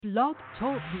Blog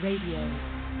Talk Radio.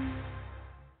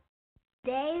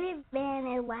 David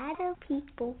Banner, why do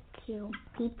people kill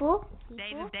people?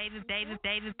 David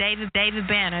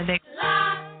Banner.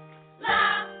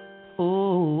 Ooh,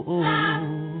 ooh,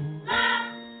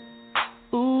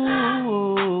 ooh,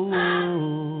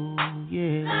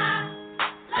 yeah.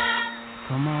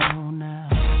 Come on now.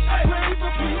 It's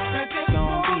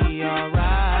gonna be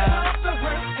alright.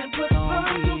 It's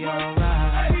gonna be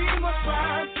alright.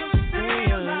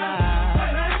 Stay alive.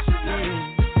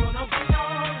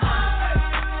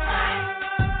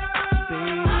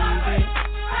 Baby,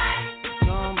 it's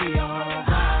gonna be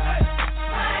alright.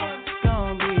 It's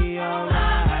gonna be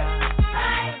alright.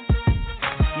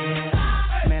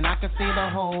 Yeah, man, I can see the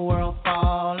whole world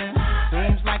falling.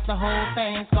 Seems like the whole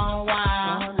thing's gone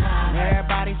wild.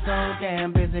 Everybody's so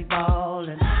damn busy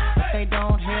ballin', but they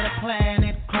don't hear the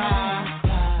planet cry.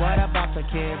 What about the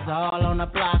kids all on the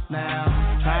block now,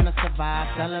 trying to survive,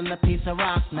 selling a piece of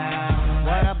rock now?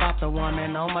 What about the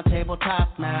woman on my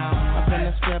tabletop now, up in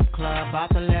the strip club, about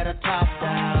to let her top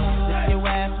down? If you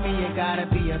ask me, it gotta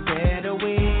be a better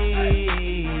way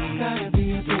to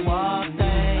do all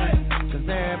things, cause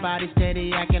everybody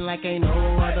steady acting like ain't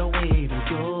no other way to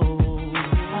go.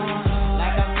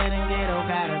 Like I said in ghetto,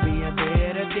 gotta be a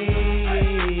better day.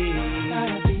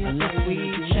 Unless we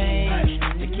change,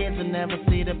 the kids will never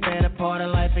see the better part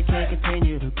of life and can't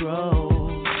continue to grow.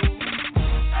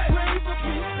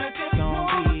 It's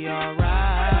gonna be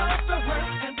alright.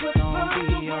 It's gonna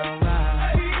be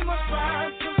alright.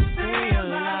 Stay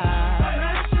alive.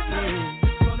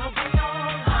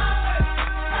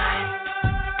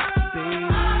 Baby,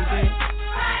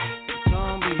 it's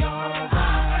gonna be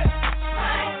alright.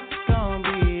 It's gonna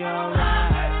be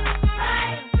alright.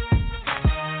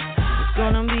 It's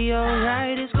gonna be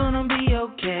alright, it's gonna be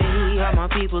okay. All my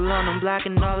people on them block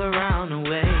and all around the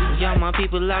way. All my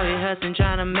people out here hustling,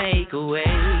 trying to make a way.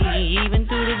 Even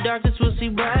through the darkness, we'll see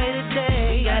brighter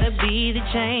day. Gotta be the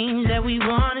change that we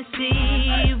wanna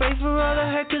see. Pray for all the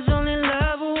hurt, cause only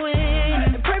love will win.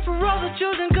 And pray for all the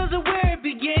children, cause of where it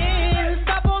begins.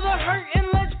 Stop all the hurt and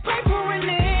let's pray for an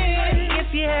end.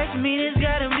 If you ask me, there's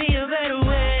gotta be a better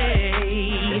way.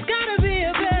 There's gotta be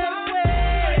a better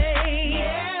way.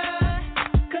 Yeah,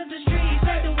 cause the streets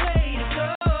ain't the way to go.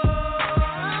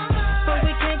 But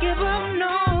we can't give up,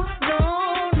 no,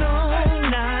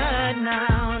 not now.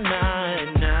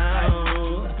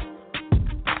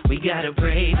 We gotta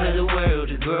pray for the world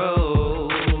to grow.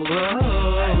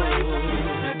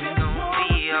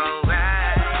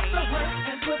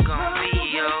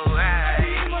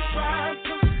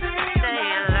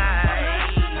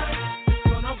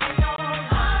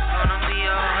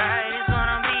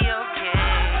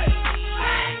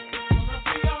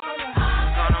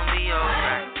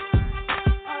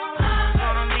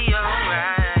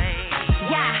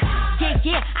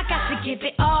 Give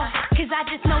it all, cause I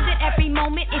just know that every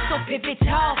moment is so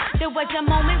pivotal. There was a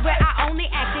moment where I only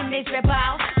acted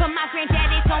miserable, but my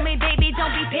granddaddy told me, baby,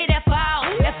 don't be pitiful.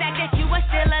 The fact that you are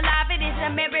still alive, it is a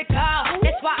miracle.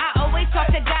 That's why I always talk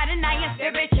to God and I am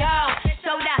spiritual.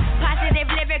 So the positive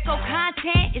lyrical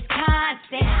content is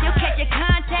constant. You'll catch your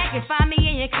contact and find me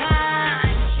in your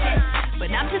conscience.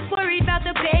 But I'm just worried about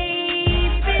the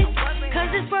babies, cause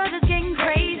this world is getting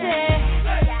crazy.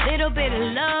 Little bit of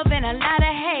love and a lot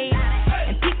of hate,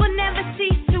 and people never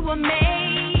cease to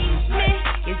amaze me.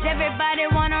 Cause everybody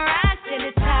wanna rise to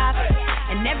the top,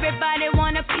 and everybody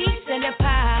want a piece of the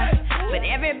pie. But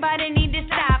everybody need to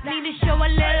stop, need to show a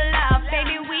little love.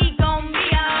 Baby, we gon'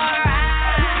 be alright.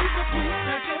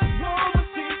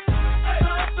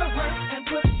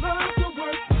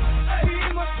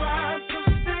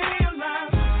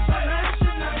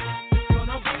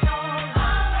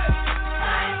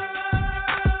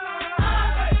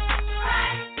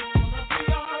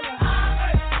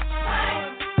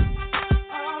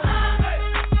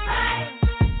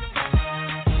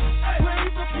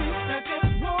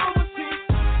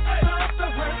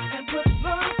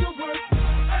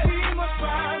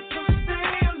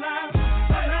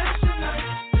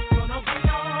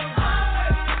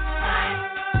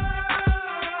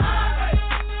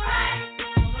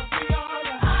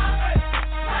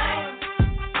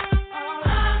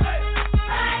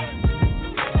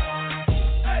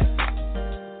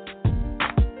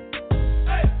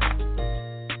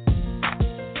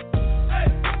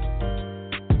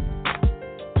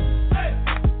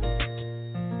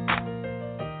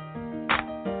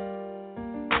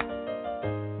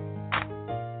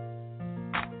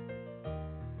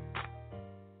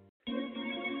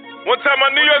 One time my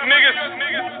New York niggas,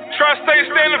 Tri-State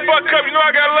stand the fuck up, you know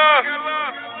I got love.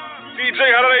 DJ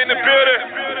Holiday in the building.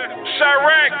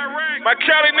 Chirac, my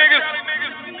Cali niggas,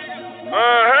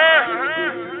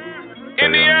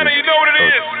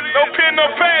 pen, no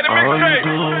pad, the mixtape.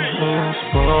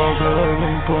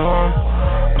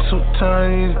 I'm so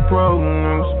tired of these broke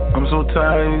niggas. I'm so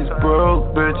tired of these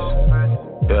broke bitches.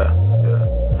 Yeah.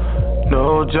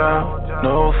 No job,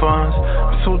 no funds.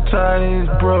 I'm so tired of these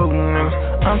broke niggas.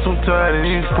 I'm so tired of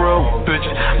these broke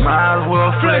bitches. Might as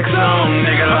well flex on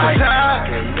nigga like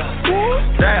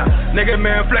damn, nigga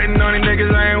man flexing on these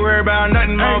niggas. I ain't worried about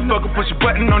nothing. Motherfucker push a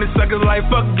button on these suckers like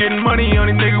fuck getting money on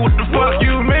these niggas. What the fuck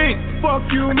you mean? Fuck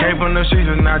you mean? Came from the streets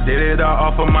and I did it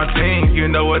all off of my team. You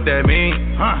know what that mean?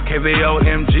 KVO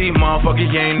MG, motherfucker,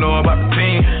 you ain't know about the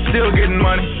team. Still getting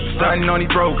money. Starting on these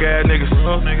broke ass niggas.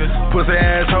 Pussy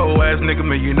ass, hoe ass nigga.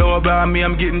 Man, you know about me,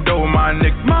 I'm getting dough with my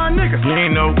nigga. You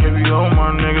ain't no KVO,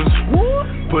 my niggas.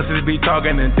 Pussies be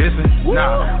talking and dissing.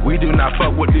 Nah, we do not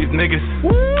fuck with these niggas.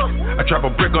 I drop a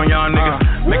brick on y'all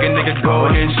niggas. Make a nigga go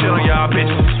ahead and shit on y'all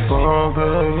bitches.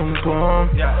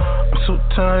 I'm so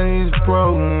tired of these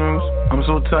broke niggas. I'm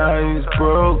so tired of these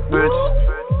broke bitches.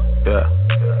 Yeah.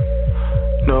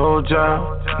 No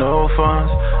job, no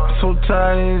funds. I'm so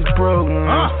tired of these broke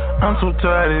niggas. I'm so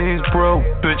tired of these broke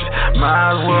bitches.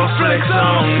 Might as well flex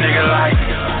on nigga like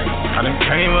I done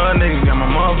came up, nigga, got my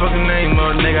motherfucking name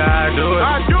up, nigga, I do it.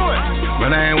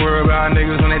 But I ain't worried about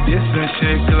niggas when they diss and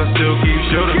shit, cause I still keep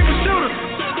shooting.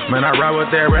 Man, I ride with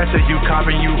that ratchet, you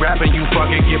copping, you rapping, you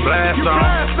fucking get blasted on.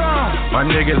 My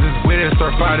niggas is with it,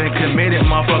 start fighting, committed,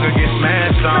 motherfucker get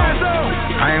smashed on.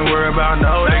 I ain't worried about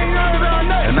no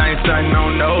nigga, and I ain't starting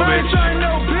on no bitch.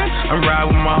 I'm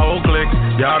riding with my whole clique.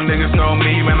 Y'all niggas know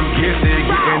me, man, I'm gifted.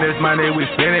 Getting this money, we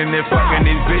spending it. Fucking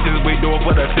these bitches, we do it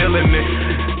for the feeling it.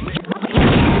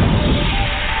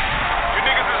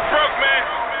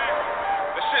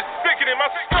 My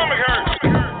stomach hurts.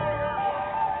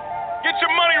 Get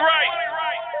your money right,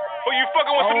 or you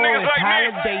fucking with some niggas like me.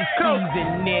 Holiday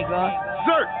season, nigga.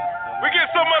 Zert, we get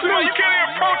so much money, you can't even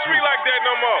approach me like that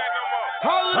no more.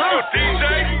 No DJ,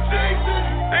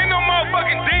 ain't no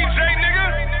motherfucking DJ, nigga.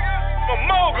 I'm a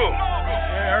mogul.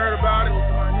 Ain't heard about it.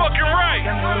 Fucking right.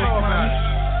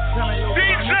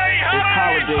 DJ,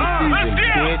 holiday season,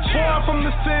 bitch. Boy, from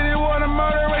the city where the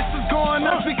murder race is going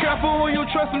up. Be careful when you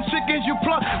trust some chickens you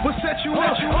pluck. What set you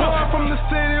up? Boy, from the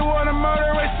city where the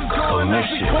murder race is going up.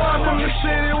 Boy, from the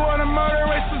city where the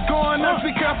murder race is going up.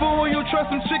 Be careful when you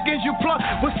trust some chickens you pluck.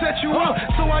 What set you up?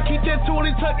 So I keep that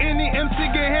toolie tucked in the MC,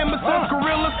 get hammered, some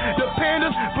gorillas, the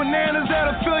pandas, bananas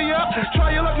that'll fill you up.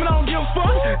 Try your luck, but I don't give a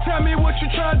fuck. Tell me what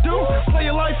you trying to do. Play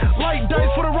your life like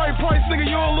dice for the right price, nigga,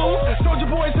 you'll lose.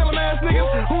 Soldier boys, tell them ass niggas,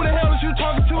 who the hell is you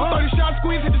talking to? 30 shots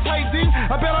squeeze, hit the tight D.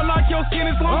 I bet I knock your skin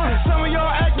is loose. Some of y'all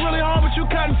act really hard, but you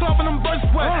cotton soft and them burst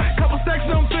sweat. Couple stacks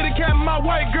of them fitted cap, my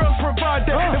white girls provide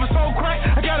that. If it's so crack,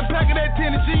 I got a pack of that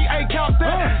 10 G, ain't count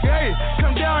that. Hey,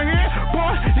 come down here,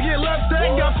 boy, you get left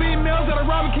stack. Got females that'll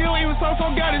rob and kill, even so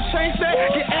got his chain stack.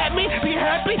 Get at me, be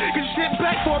happy, get your shit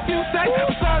back for a few stacks.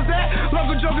 Besides that,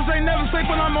 local jokers ain't never safe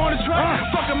when I'm on the track.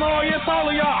 Fuck them all, yes, all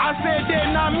of y'all. I said that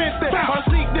and I meant that. I'll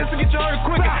sneak this and get you hurt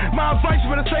quicker. My advice,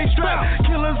 you better stay strapped.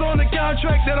 Killers on the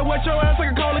contract that'll wet your ass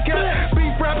like a cola cat.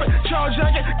 Beef rapper, charge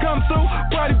jacket, come through,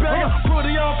 body bagger. Put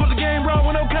it off, put the game raw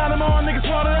with no condom on, niggas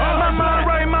swallow that. My mind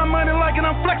right, my money like it,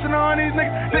 I'm flexing on these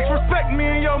niggas. Disrespect me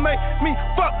and yo, make me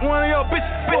fuck one of your bitches.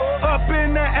 Bitch, up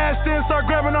in that ass, then start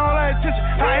grabbing all that attention.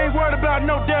 I ain't worried about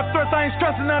no death threats, I ain't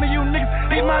stressing none of you niggas.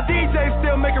 These my DJs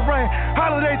still make it rain.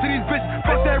 Holiday to these bitches.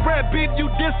 Fuck that rap beat, you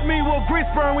diss me, we'll grease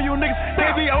burn with you niggas.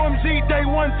 KVOMG, day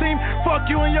one team. Fuck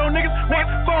you and your niggas. One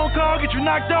phone call, get you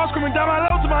knocked out, screaming down my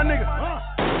low to my nigga.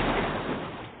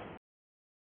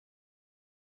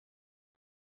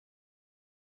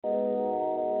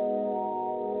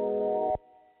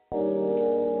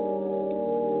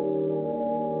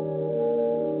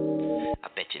 I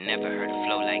bet you never heard a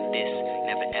flow like this.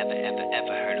 Never, ever, ever,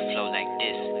 ever heard a flow like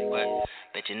this. What?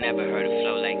 Bet you never heard a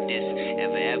flow like this.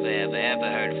 Ever, ever, ever, ever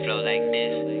heard a flow like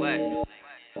this. What?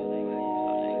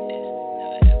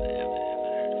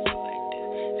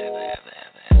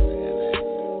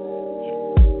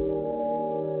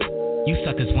 You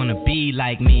suckers wanna be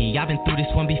like me, I've been through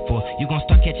this one before. You gon'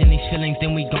 start catching these feelings,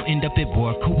 then we gon' end up at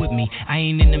war. Cool with me, I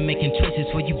ain't into making choices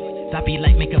for you. I be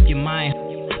like, make up your mind.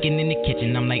 In the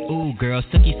kitchen, I'm like, ooh, girl,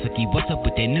 sookie, sookie. What's up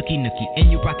with that nookie, nookie? And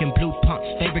you rockin' blue pumps,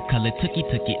 favorite color, tookie,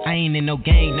 tookie. I ain't in no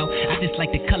gang, no, I just like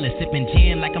the color. Sippin'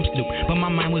 gin like I'm Snoop, but my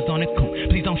mind was on a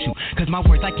coupe. Please don't shoot, cause my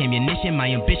words like ammunition.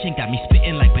 My ambition got me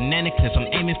spittin' like banana clips.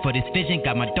 I'm aiming for this vision.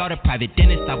 Got my daughter private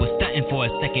dentist. I was stuntin' for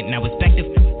a second. Now it's back to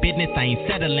business. I ain't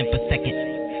settling for second.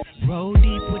 Roll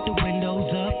deep with the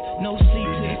windows up. No sleep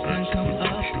till the sun come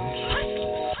up.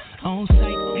 On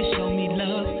sight, you show me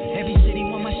love. Every city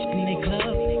want my shit in they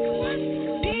club.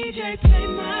 DJ play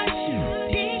my shit.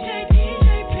 DJ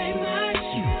play my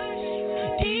shit.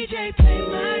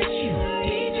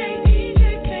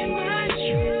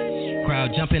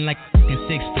 jumping like fucking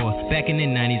 6'4". Back in the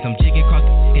 90s, I'm jigging across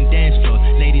the fucking dance floor.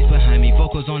 Ladies behind me,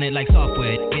 vocals on it like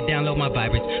software. Get download my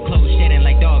vibrance, clothes shedding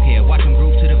like dog hair. Watch them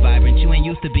groove to the vibrant. You ain't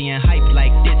used to being hyped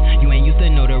like this. You ain't used to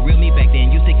know the real me back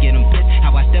then. Used to get them pissed.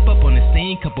 How I step up on the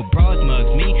scene, couple bras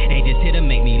mugs me. Ain't just here to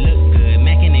make me look good.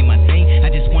 Mackin' ain't my thing.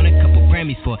 I just won a couple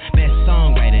Grammys for best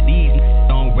songwriter. These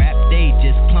don't rap, they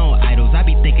just clone idols. I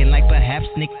be thinking like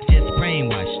perhaps niggas just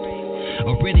brainwashed.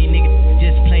 Or really niggas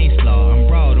just plain slaw. I'm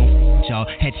raw, don't f y'all.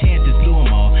 Had chances, blew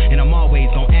them all. And I'm always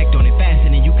gon' act on it faster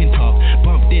than you can talk.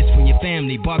 Bump this from your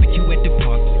family, barbecue at the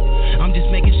park. I'm just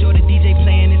making sure the DJ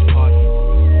playing his part.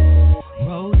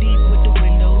 Roll deep with the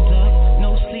windows up.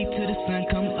 No sleep till the sun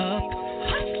come up.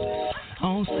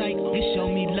 On site, you show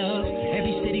me love.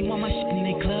 Every city want my shit in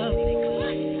their club.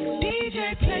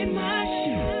 DJ play my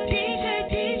shit.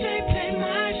 DJ play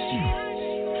my shit.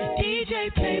 DJ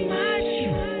play my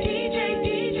shit. DJ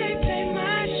play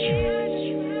my shit.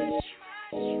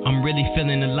 I'm really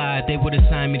feeling alive. They would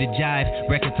assign me to jive.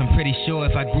 Records, I'm pretty sure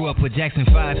if I grew up with Jackson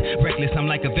 5. Reckless, I'm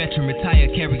like a veteran,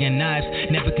 retired, carrying knives.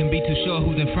 Never can be too sure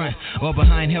who's in front or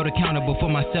behind, held accountable for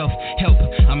myself. Help,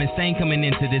 I'm insane coming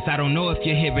into this. I don't know if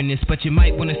you're hearing this, but you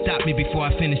might want to stop me before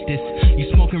I finish this. You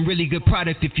smoking really good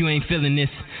product if you ain't feeling this.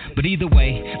 But either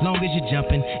way, long as you're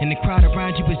jumping, and the crowd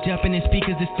around you is jumping and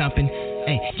speakers is thumping.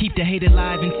 Hey, keep the hate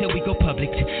alive until we go public.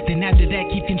 Then after that,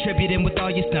 keep contributing with all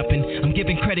your stumping. I'm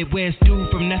giving credit where it's due,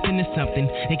 from nothing to something.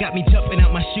 They got me jumping out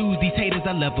my shoes, these haters,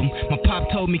 I love them. My pop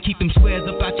told me keep them squares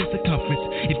up out your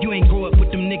circumference. If you ain't grow up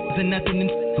with them niggas or nothing, then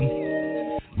f***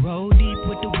 them. Roll deep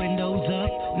with the windows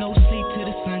up. No sleep till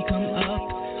the sun come up.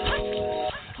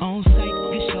 On site,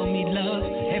 you show me love.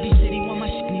 Every city want my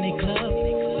shit in their club.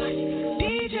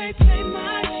 DJ play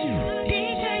my shit.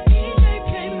 DJ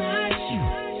play my shit.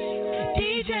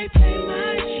 DJ play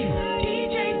my shit.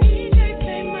 DJ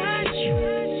play my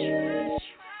shit.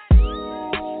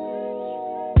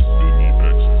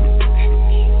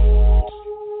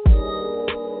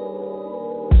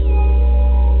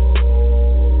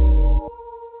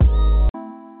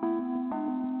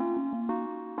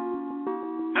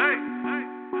 Hey,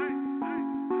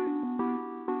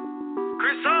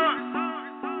 Chris Son,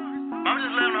 I'm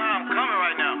just letting know how I'm coming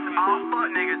right now. All fuck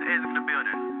niggas exit the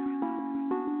building.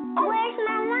 Where's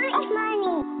my lunch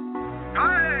money?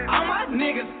 Hey, All my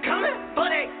niggas coming for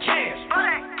that cash. for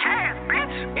that cash,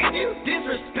 bitch. If you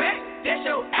disrespect, that's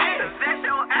your ass. That's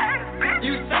your ass, bitch.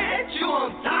 You said you on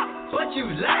top, but you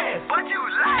last. But you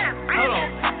last, bitch. Hold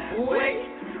on, wait,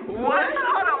 what?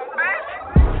 Hold on, bitch.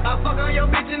 I fuck on your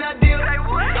bitch and I deal. Say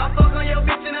what? I fuck on your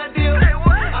bitch and I deal. Say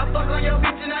what? I fuck on your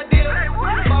bitch and I deal. Say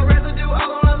what? My residue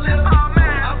all on her lip. Oh,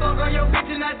 man. I fuck on your bitch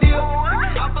and I deal.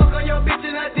 What? I fuck on your bitch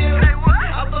and I deal. Say what?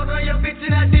 I fuck on your bitch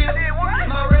and I deal. Say what?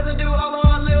 My residue all on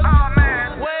her lip. Oh, man.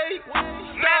 Wait,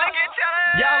 Man, get your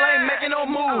ass. y'all ain't making no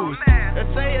moves. Oh, man. They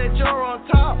say that you're on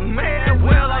top, man.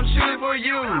 Well, I'm shooting for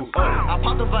you. I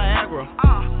popped the Viagra.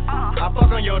 I fuck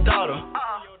on your daughter.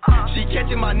 She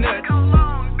catching my nuts. Go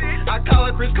long, bitch. I call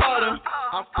her Chris Carter.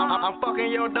 I'm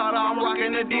fucking your daughter. I'm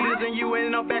rocking Adidas and you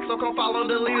in the back, so come follow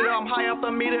the leader. I'm high up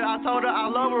the meter. I told her I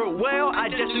love her. Well, I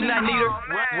just do not need her.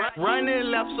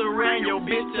 Running laps around your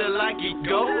bitch till I get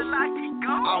go.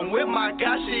 I'm with my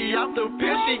guy. She out the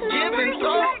pill. She giving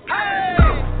so. Hey,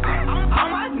 all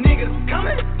my niggas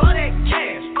coming for that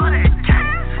cash. For that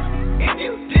cash. If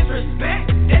you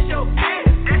disrespect, that's your ass.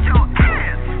 That's your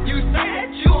ass. You said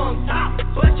you on top,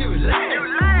 but you last. You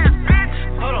last, bitch.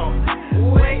 Hold on,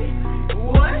 wait,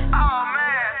 what? Oh,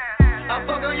 man. I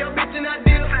fuck on your bitch and I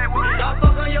deal. Say what? I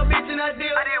fuck on your bitch and I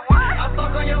deal. I did what? I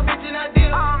fuck on your bitch and I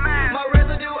deal. Oh, man. My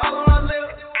residue all on her lip.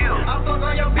 Ew. I fuck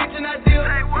on your bitch and I deal.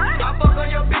 Say what? I fuck on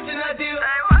your bitch and I deal.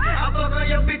 Say what? I fuck on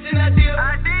your bitch and I deal.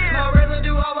 I did. My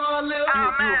residue all on her lip. Oh,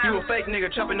 man. You a fake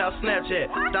nigga trapping out Snapchat.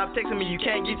 Stop texting me, you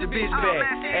can't get your bitch back.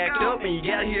 man, Act up and you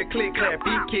gotta hear click clap.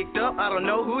 Beat kicked up, I don't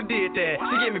know who did that.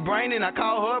 She gave me brain and I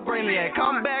call her brainiac.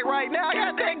 Come back right now, I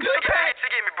got that good pack. She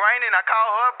gave me brain and I call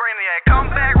her brainiac. Come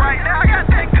back right now, I got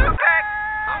that good pack.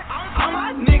 All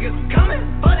my niggas coming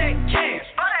for that cash.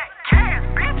 For that cash,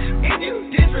 bitch. If you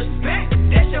disrespect,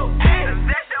 that's your ass.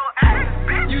 That's your ass,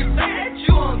 bitch. You said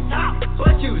you on top,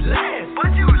 but you last.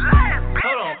 But you last, bitch.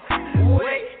 Hold on,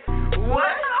 wait,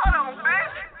 what? Hold on,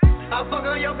 bitch. I fuck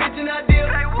on your bitch and I deal.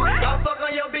 Say what? I fuck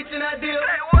on your bitch and I deal.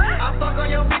 Say what? I fuck on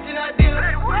your bitch and I deal.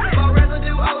 Say what? My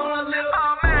residue all on her lip.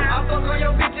 Oh, man. I fuck on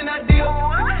your bitch and I deal.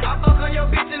 What? I fuck on your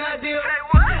bitch and I deal. Say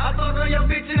what? I fuck on your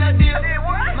bitch and I deal. I did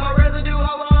what? My residue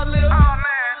all on her lip. Oh,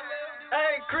 man.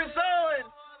 Hey, Chris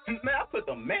Owen. Man, I put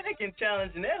the mannequin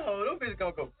challenge in that hole. Them bitches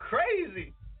gonna go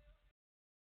crazy.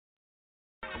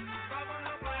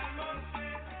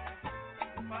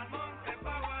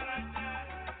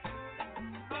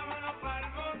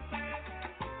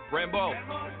 Rambo.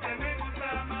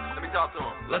 Let me talk to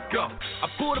him. Let's go. I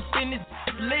pulled up in this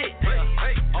lit.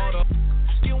 Hey. All the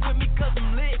skin with me cause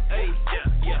I'm lit. Hey.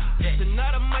 Yeah.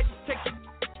 Tonight I might just take it.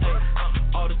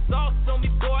 All the sauce on me,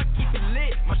 boy, I keep it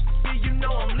lit. My shit, you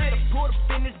know I'm lit. I pulled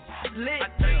up in this lit.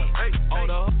 All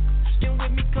the skin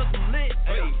with me cause I'm lit.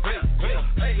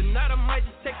 Hey. Tonight I might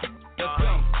just take it. Let's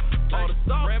go. All the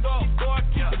sauce on me, boy, I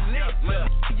keep it lit.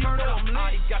 You know I'm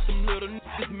lit. Got them little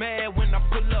niggas mad when I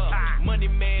pull up. Money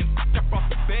man, I brought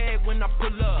the bag when I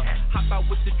pull up. Hop out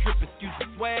with the drip, excuse the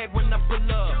swag when I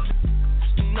pull up.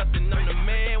 Nothing, I'm the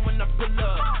man when I pull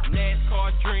up.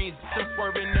 NASCAR dreams, still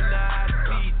swerving in the high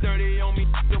speed. 30 on me,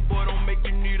 the boy don't make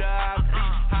you need a high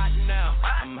speed. Hot now,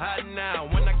 I'm hot now.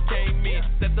 When I came in,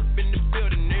 stepped up in the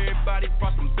building, everybody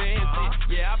brought some bands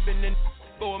in. Yeah, I've been in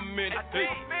for a minute. Hey,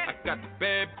 I got the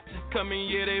bad bitches coming,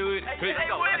 yeah, they with it. Hey, I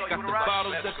got the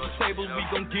bottles at the tables, we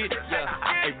gon' get it. Yeah,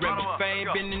 hey, Rebel fame,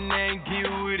 been in there and get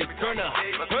with it. Turn up,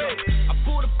 hey, I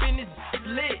pulled up in this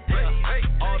lit.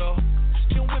 All the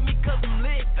with me cause I'm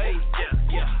lit. Hey,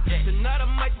 yeah. Tonight I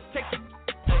might just take it.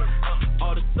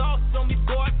 All the sauce on me,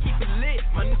 boy, I keep it lit.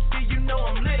 My nigga, you know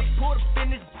I'm lit. I pulled up in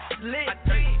this lit.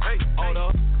 All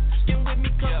the skin with me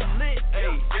cause I'm lit.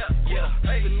 Hey, yeah.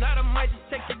 Tonight I might just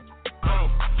take it.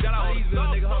 Shout out Easy,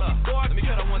 nigga, hold up. Let me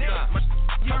cut on one time.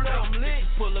 You know I'm lit.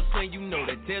 Pull up clean, you know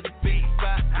that there's a big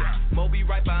spot. Moby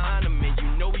right behind him, and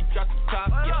you know we drop the top.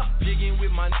 Yeah, jigging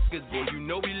with my niggas, boy, you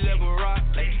know we level rock.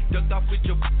 Hey, ducked off with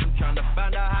your I'm trying to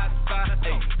find a hot spot.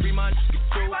 Hey, free my niggas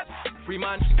show, free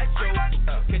my niggas show.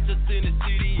 Catch us in the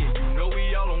city, and you know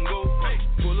we all on go. Hey,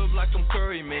 pull up like I'm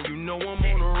Curry, man, you know I'm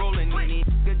on a roll. And any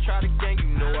nigga try to gang, you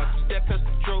know I keep that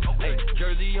pistol trophy. Hey,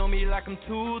 jersey on me like I'm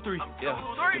 2-3. Yeah,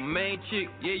 the main chick,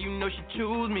 yeah, you know she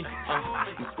choose me.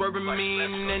 I'm swerving me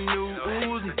in that new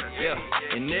Uzi. Yeah,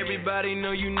 and everybody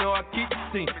know you know I keep the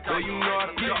scene. So you know I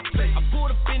keep it. I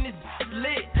pulled up in this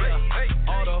lit.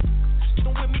 All the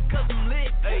with me cause I'm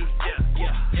lit. Hey,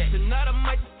 yeah. Tonight I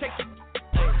might just take it.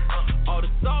 All the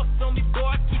sauce on me, boy,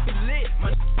 I keep it lit. My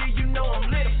nigga, you know I'm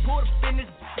lit. I pulled up in this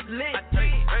lit.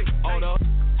 All the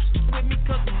with me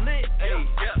cause I'm lit. Hey,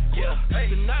 yeah.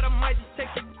 Tonight I might just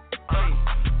take it.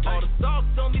 All the sauce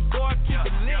on me, boy, I keep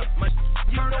it lit. My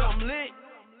nigga, you know I'm lit.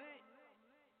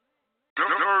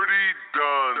 Dirty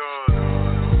Done.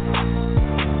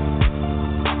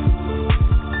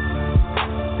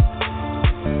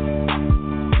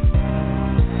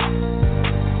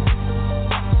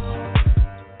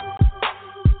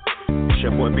 It's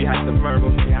your boy B-Hot the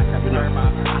Verbal.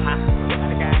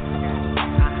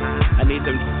 I need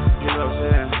them, you know what I'm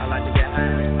saying? I like to get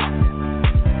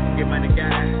high. Get money,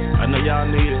 guys. I know y'all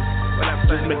need it.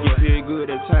 Just make you feel good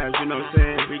at times, you know what I'm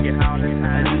saying? We get high all the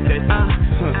time. I need that.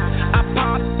 I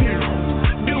pop you,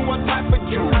 do one type of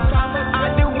you.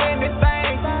 I do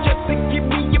anything just to give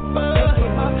me your buzz.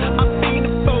 I'm being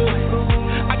a fool.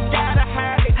 I gotta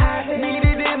have it. Need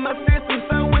it in my system,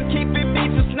 so it's keeping me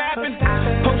from snapping.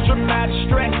 Post-traumatic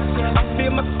stress, I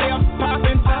feel myself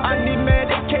popping. I need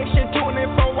medication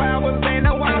 24 hours, ain't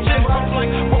no option.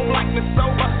 Won't like me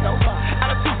sober.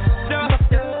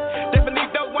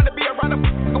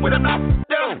 With a mouth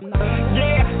down.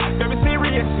 Yeah, very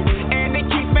serious, and it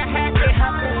keeps me happy.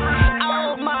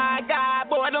 Oh my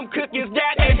God, boy, them cookies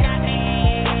got me.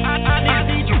 I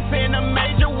need you in a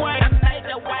major way,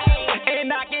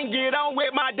 and I can get on with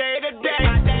my day to day.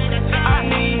 I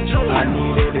need you. I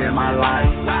need it in my life.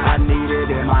 I need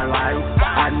it in my life.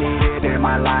 I need it in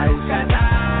my life. I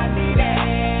need it.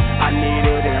 I need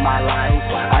it in my life.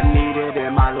 I need it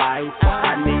in my life.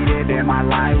 I need it in my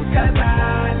life. I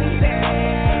need it.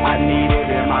 I need it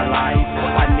in my life.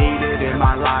 I need it in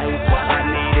my life. I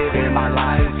need it in my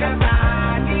life. I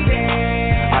need it.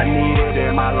 I need it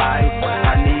in my life.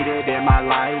 I need it in my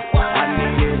life. I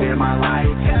need it in my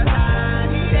life.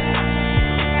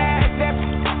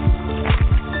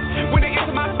 When it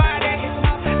gets my body,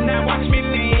 now watch me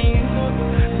lean.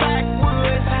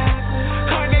 Backwoods,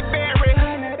 honeyberry,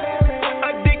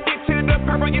 addicted to the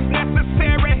purple, it's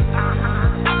necessary.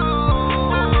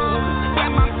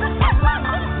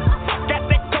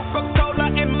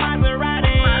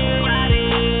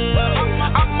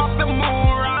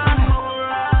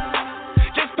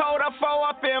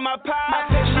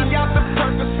 She got the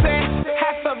Percocet,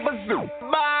 half of a zoo.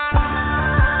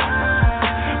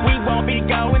 We won't be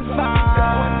going far.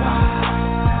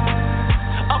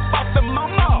 Up off the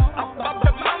momo,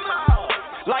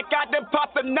 like I done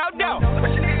popped a no-no.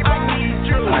 I need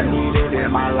you. I need it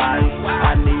in my life.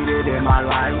 I need it in my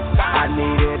life. I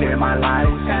need it in my life. I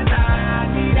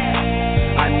need it.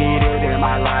 I need it in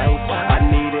my life. I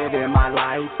need it in my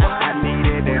life. I need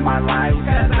it in my life.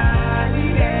 I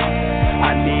need it.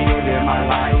 I need it in my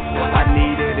life.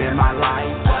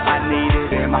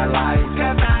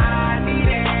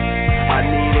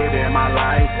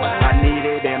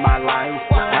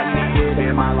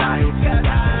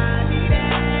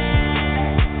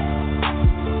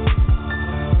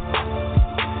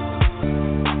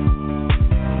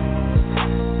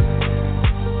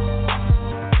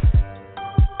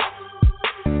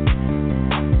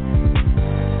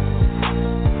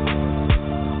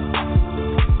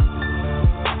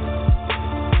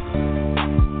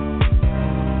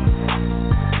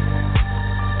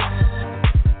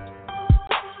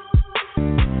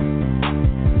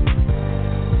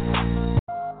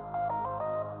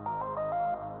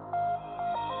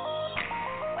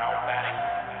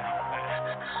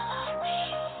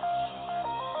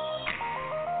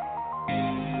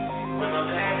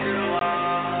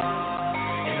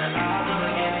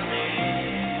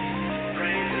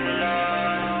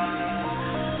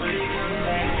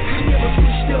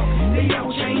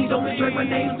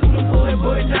 blood,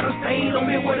 but not a stain on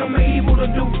me. What I'm able to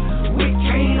do with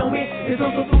Kane on me. It's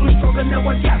also through the struggle, now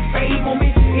I got fame on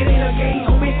me. It ain't a game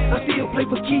on me, I still play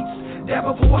for keeps. That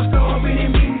before I start any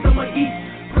meetings, I'ma eat.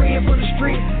 Praying for the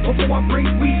strength before I break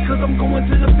weak. Cause I'm going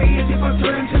to the feds if I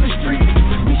turn to the street.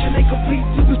 Mission ain't complete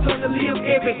till we start to live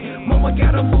epic. Mama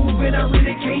gotta move and I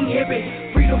really can't have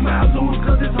it. Freedom I lose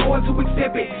cause it's hard to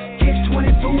accept it. Catch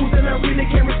 22s and I really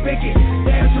can't respect it.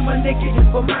 Down to my naked,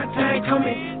 but my time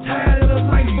coming. Tired of the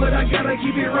life but I gotta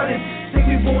keep it running. Say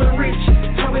we born rich,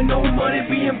 having no money.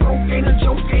 Being broke ain't a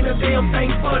joke, ain't a damn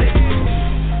thing funny.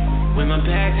 With my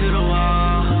back to the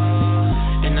wall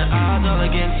and the odds all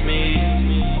against me,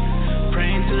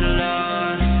 praying to the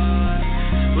Lord,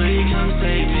 will you come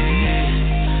save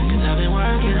me? Cause I've been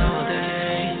working all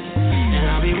day, and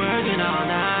I'll be working all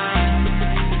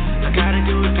night. I gotta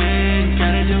do it big,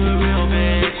 gotta do it real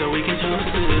big, so we can toast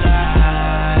to the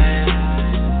light.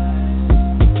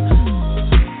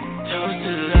 Toast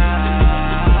to the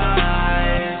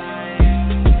light.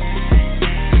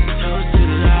 Toast to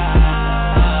the light.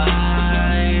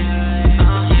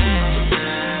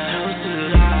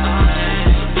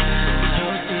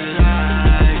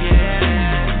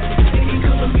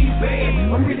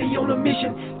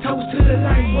 Toast to the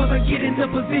life once I get in the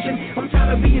position. I'm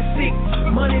tired of being sick.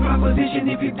 Money my position.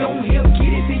 If you don't help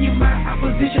get it, then you my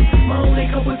opposition. My only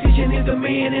competition is the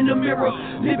man in the mirror.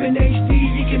 Living HD,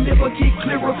 you can never get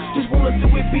clearer. Just wanna do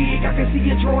it big. I can see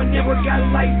it drawing. Never got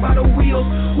life by the wheels.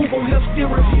 Who gon' help steer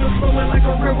it? Feel flowing like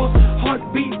a river.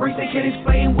 Heartbeat racing, can't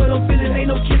explain what I'm feeling. Ain't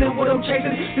no kidding what I'm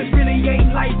chasing. This really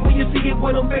ain't life when you see it.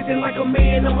 When I'm facing like a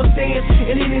man, I'ma stand.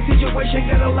 In any situation,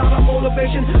 got a lot of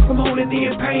motivation from holding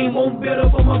in pain. Won't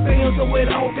better for my fans, so it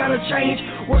all gotta change.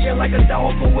 Working like a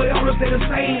dog, but we all stay the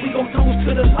same. We gon' toast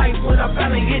to the life when I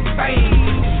finally hit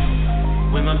fame.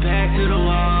 With my back to the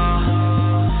wall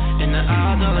and the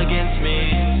odds all against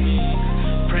me,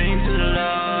 praying to the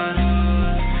Lord,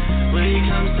 will you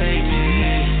come save me?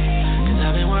 Cause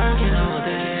I've been working all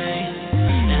day,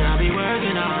 and I'll be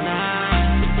working all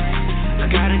night. I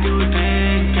gotta do it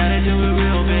big, gotta do it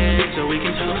real big, so we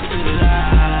can toast to the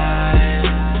light.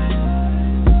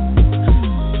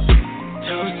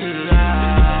 Toast to the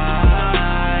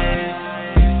light.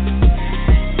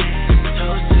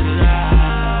 Toast to the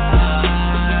light.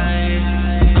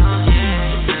 Oh yeah.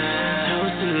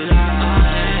 Toast to the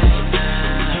light.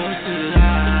 Toast to the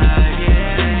light, yeah.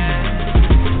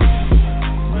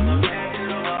 When my back to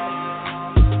the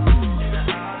wall and the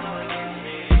odds all against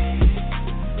me, pray to the Lord, will you come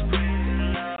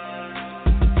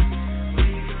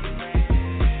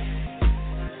save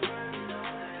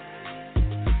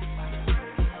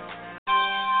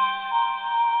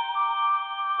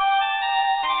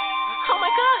Oh my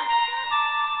god.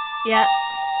 Yeah.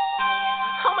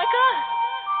 Oh my god.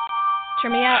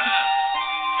 Turn me up.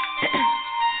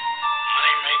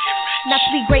 Not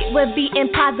to be great would be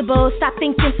impossible. Stop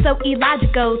thinking so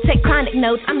illogical. Take chronic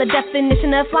notes. I'm the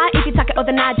definition of fly. If you talk it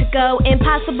over logical.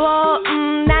 Impossible.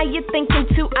 Now you're thinking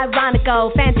too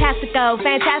ironical. Fantastical.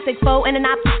 Fantastic foe in an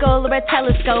optical or a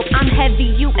telescope. I'm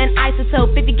heavy, you an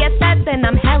isotope. If you get that, then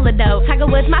I'm hella dope. Tiger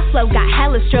Woods, my flow got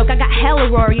hella stroke. I got hella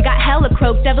roar. You got hella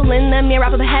croak. Devil in the mirror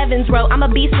up of the heavens row. I'm a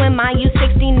beast with mine. You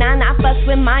 69. I fuss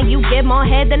with mine. You get more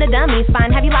head than a dummy's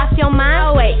fine. Have you lost your mind?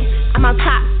 Oh wait. I'm on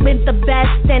top with the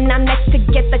best, and I'm next to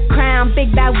get the crown.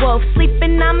 Big bad wolf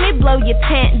sleeping on me, blow your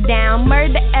tent down.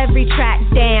 Murder every track,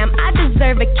 damn. I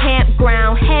deserve a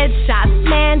campground. Headshots,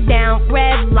 man down,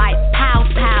 red light, pow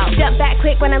pow. Jump back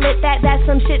quick when I lit that. That's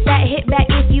some shit that hit back.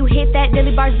 If you hit that,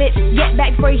 dilly bars, bitch. Get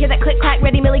back before you hear that click clack.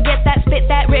 Ready, Millie, get that, spit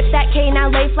that, rip that K.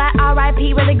 Now lay flat.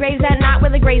 R.I.P. where the graves at, not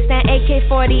where the graves stand.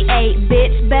 AK-48,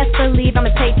 bitch. Best believe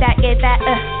I'ma take that, get that.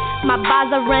 My bars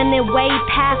are running way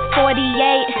past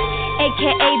 48.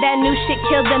 AKA that new shit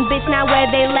killed them, bitch, now where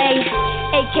they lay.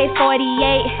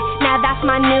 AK-48, now that's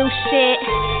my new shit.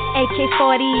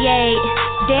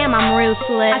 AK-48, damn, I'm ruthless.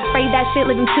 I spray that shit,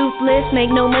 living toothless. Make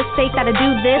no mistake that I do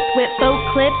this with faux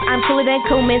clips. I'm cooler than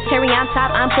Coleman, cherry on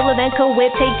top. I'm fuller than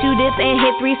Co-Whip. Take 2 dips and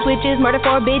hit 3 switches. Murder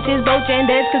 4 bitches, both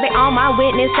genders, cause they all my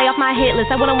witness. Stay off my hit list.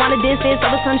 I wouldn't wanna diss this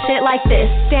over some shit like this.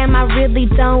 Damn, I really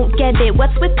don't get it.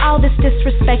 What's with all this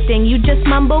disrespecting? You just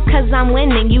mumble cause I'm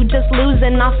winning. You just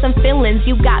losing off some feelings.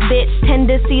 You got bitch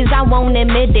tendencies, I won't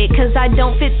admit it, cause I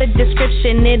don't fit the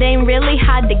description. It ain't really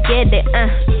hard to get it.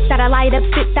 That I light up,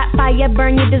 spit that fire,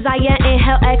 burn me desire.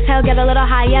 Inhale, exhale, get a little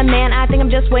higher. Man, I think I'm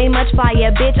just way much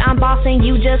flyer. Bitch, I'm bossing,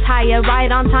 you just hire.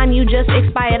 Right on time, you just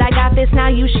expired. I got this now,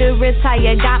 you should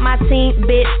retire. Got my team,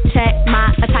 bitch, check my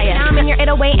attire. Now I'm in your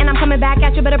 808 and I'm coming back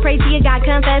at you. Better pray to your God,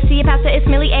 confess to your pastor. It's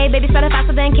Millie A, baby, started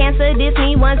faster than cancer. Diss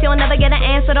me once, you'll never get an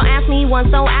answer. Don't ask me once,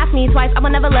 don't ask me twice. I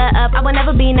will never let up, I will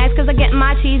never be nice, cause I get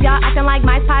my cheese. Y'all acting like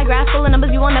mice pie, grass full of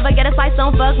numbers. You will never get a slice,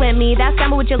 don't fuck with me. That's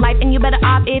gamble with your life, and you better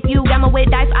opt if you gamble with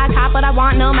dice. I cop what I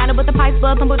want, no matter what the price.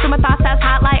 Blood pump through my thoughts, that's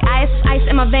hot like ice. Ice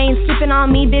in my veins, sleeping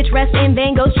on me, bitch, rest in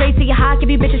vain. Go straight to your heart, give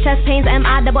you bitches chest pains.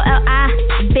 M-I-double-L-I,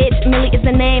 bitch, Millie is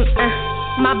the name.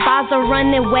 My bars are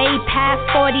running way past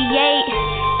 48.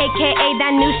 AKA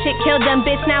that new shit killed them,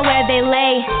 bitch, now where they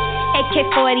lay.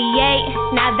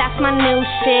 AK-48, now that's my new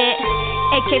shit.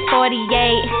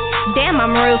 AK-48, damn,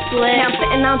 I'm ruthless. Now I'm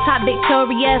sitting on top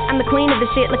victorious. I'm the queen of the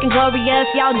shit, looking glorious.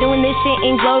 Y'all doing this shit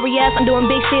inglorious. I'm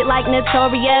doing big shit like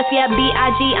Notorious. Yeah,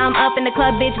 B.I.G, I'm up in the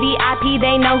club, bitch, VIP.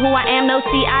 They know who I am, no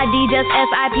C.I.D, just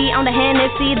S.I.P. On the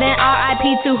Hennessy, then R.I.P.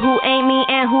 to who ain't me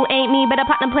and who ain't me. Better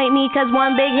contemplate me, cause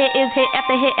one big hit is hit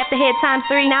after hit after hit times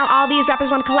 3. Now all these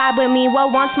rappers wanna collab with me. Well,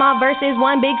 one small verse is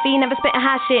one big fee. Never spitting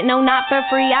hot shit, no, not for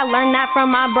free. I learned that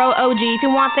from my bro OG. If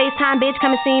you want FaceTime, bitch,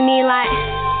 come and see me like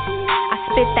I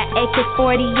spit that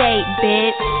AK-48,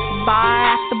 bitch,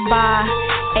 bar after bar.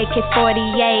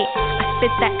 AK-48, I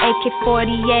spit that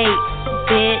AK-48,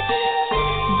 bitch,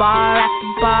 bar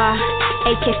after bar.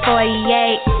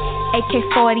 AK-48,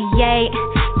 AK-48,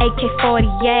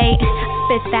 AK-48. I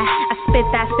spit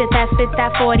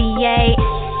that 48.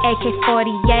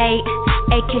 AK-48,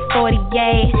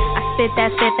 AK-48. I spit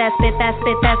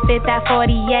that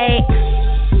 48.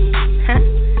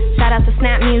 Shout out to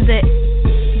Snap Music,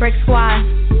 Brick Squad,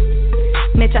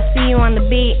 Mitch, I see you on the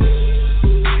beat.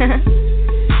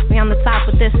 We on the top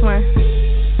with this one.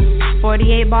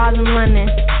 48 bars in London.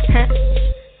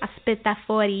 I spit that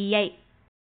 48.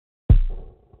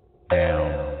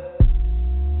 Down.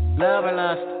 Love or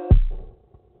lust?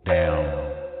 Down.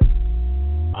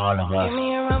 All of us. Give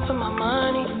me a run for my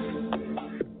money.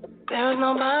 There is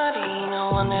nobody, no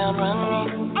one that'll run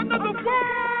me. Another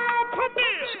world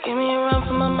premiere. So give me a run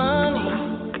for my money.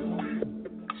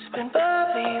 Been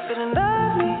bubbly, feeling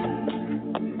lovely,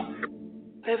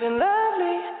 living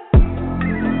lovely,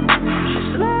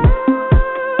 just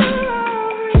lovely.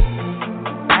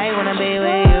 I wanna be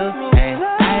with you, hey.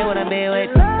 I wanna be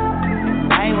with,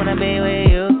 I wanna be with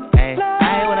you, hey.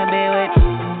 I wanna be with,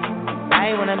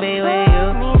 I wanna be with you.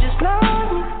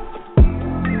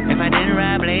 If I didn't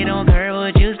ride blade on curve,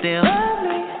 would you still?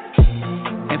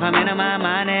 If I'm in my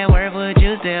mind at work, would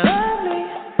you still?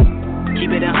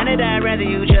 Keep it 100, I'd rather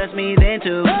you trust me than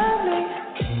to.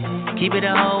 Keep it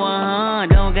a whole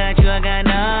 100, don't got you, I got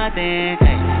nothing.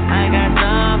 Hey, I got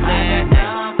something.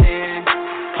 Hey.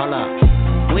 Hold up,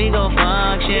 we gon'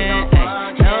 function.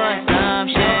 Hey, no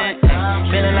assumption. Hey,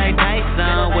 feeling like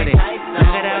Tyson with it.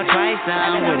 Knock it out twice,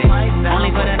 I'm with it.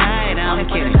 Only for the night, I'm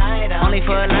kidding. Only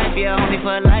for life, yeah, only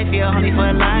for life, yeah, only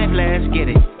for life. Let's get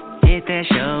it. Hit that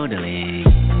shoulder lean.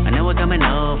 I know what's coming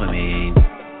over me.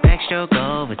 Backstroke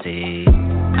overseas.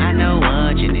 I know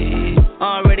what you need.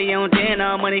 Already on 10,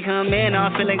 all money come in. All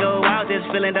feeling go out, this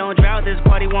feeling don't drought, this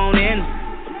party won't end.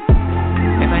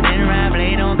 If I didn't ride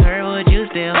blade on curve, would you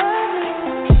still?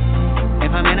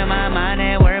 If I'm in my mind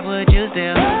at work, would you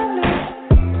still?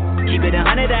 Keep it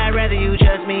 100, I'd rather you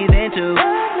trust me than to.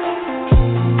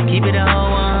 Keep it a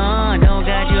whole 100, don't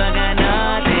got you, I got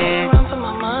nothing. Run for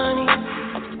my money.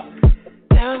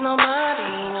 There is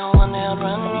nobody, no one that'll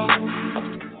run me.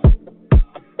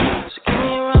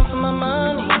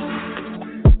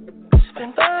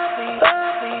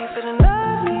 Feeling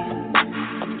lovely,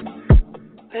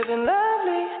 living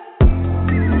lovely,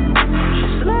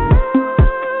 just lovely.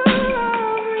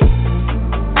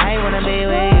 I wanna be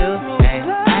with you, hey.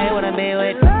 I wanna be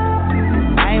with,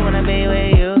 I wanna be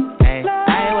with you, hey.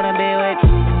 I wanna be with,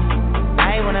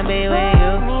 I wanna be with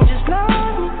you.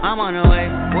 I'm on the way,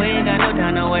 we ain't got no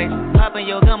time to waste. Poppin'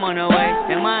 your gum on the way,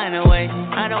 and mine away.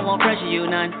 I don't want pressure, you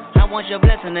none. I want your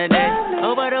blessing today.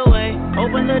 Oh, by the way,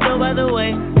 open the door by the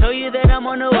way. Tell you that I'm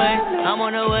on the way, I'm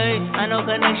on the way. I know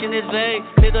connection is vague.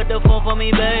 Pick up the phone for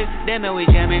me, babe. Damn it, we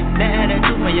jamming. That had a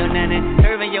tooth from your nanny,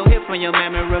 curving your hip from your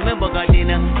mammy. Remember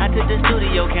Gardena, I took the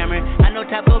studio camera. I know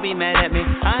Top will be mad at me.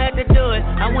 I had to do it.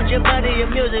 I want your body,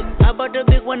 your music. I bought the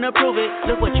big one to prove it.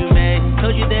 Look what you made.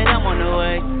 Told you that I'm on the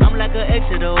way. I'm like an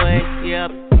exit away.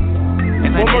 Yep.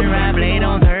 If I didn't ride blade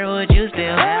on her, would you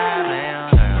still?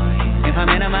 If I'm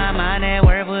in my mind at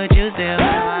work, would you still?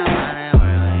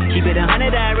 Keep it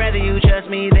 100, I'd rather you trust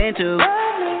me than to.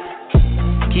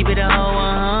 Keep it a whole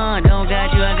 100, don't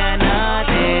got you, I got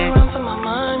nothing. Run for my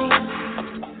money.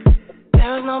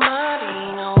 There is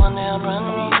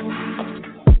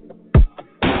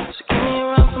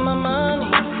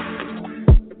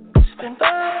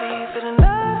feeling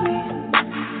lovely,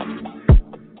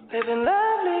 living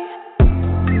lovely.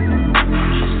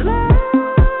 Just love.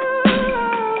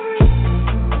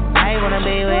 I wanna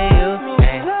be with you.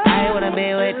 Hey. I wanna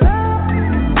be with. I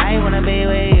wanna be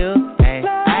with you. Hey.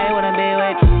 I wanna be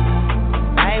with.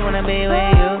 I wanna be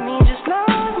with you. Just love.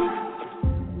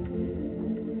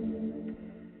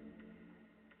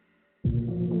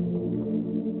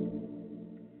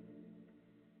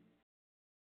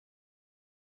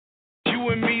 You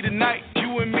and me tonight,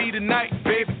 you and me tonight,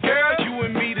 baby girl. You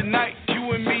and me tonight,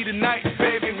 you and me tonight,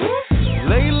 baby. Woo.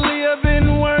 Lately I've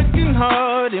been working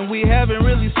hard and we haven't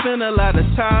really spent a lot of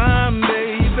time,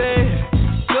 baby.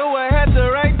 So I had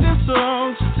to write this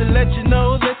song just to let you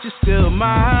know that you're still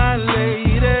my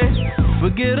lady.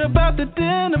 Forget about the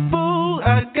dinner, boo,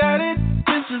 I got it.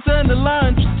 Dishes and the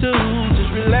lunch too.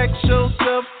 Just relax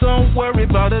yourself, don't worry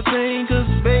about a thing, cause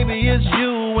baby it's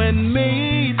you and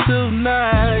me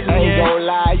tonight. I ain't gon'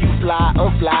 lie, you fly,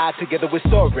 I'm fly, together with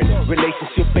Soren.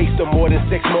 Relationship based on more than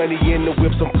sex, money in the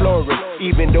whips, I'm flooring.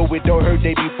 Even though it don't hurt,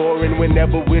 they be boring.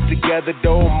 Whenever we're together,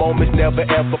 though, moments never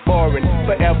ever boring.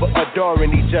 Forever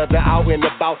adoring each other, out and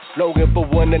about, longing for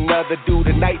one another. Do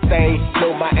the night thing,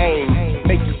 know my aim.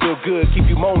 Make you feel good, keep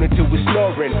you moaning till we're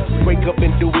snoring. Wake up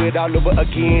and do it all over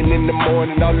again in the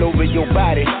morning, all over your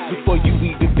body. Before you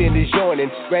even finish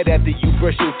yawning, right after you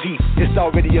brush your teeth, it's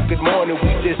already a good morning. We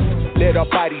just let our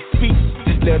bodies speak,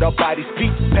 just let our bodies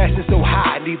speak. Passion so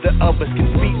high, neither of us can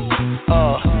speak.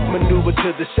 Maneuver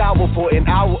to the shower for an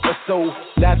hour or so.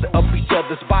 Lather up each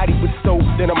other's body with soap.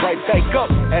 Then I'm right back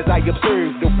up as I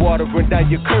observe the water run down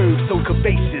your curves. So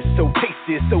curvaceous, so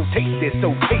tasty, so tasty,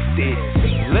 so tasty.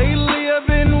 Lately I've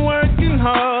been working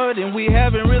hard and we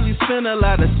haven't really spent a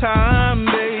lot of time,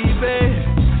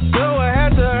 baby. So I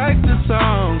had to write this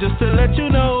song just to let you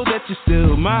know that you're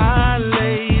still my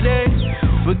lady.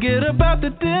 Forget about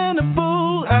the dinner,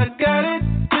 boo, I got it.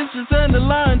 Dishes and the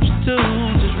lunch too.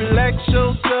 Just relax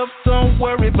yourself, don't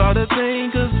worry about a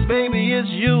thing, cause baby it's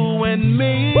you and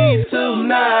me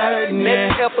tonight.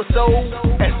 Next episode,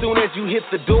 as soon as you hit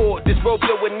the door, disrobe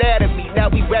your anatomy. Now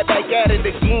we right back at it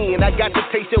again. I got to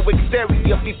taste your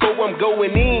exterior before I'm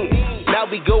going in. Now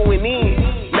we going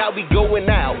in, now we going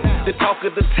out. The talk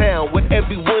of the town, what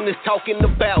everyone is talking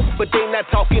about, but they not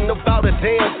talking about a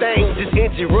damn thing. Just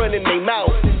engine running their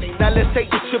mouth. Now let's take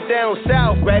the trip down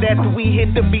south, right after we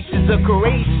hit the beaches of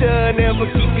Croatia. Never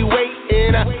keep you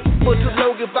waiting for too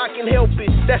long if I can help it.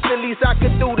 That's the least I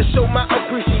can do to show my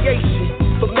appreciation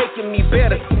for making me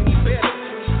better.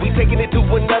 We taking it to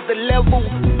another level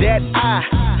that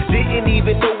I didn't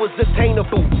even know was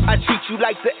attainable. I treat you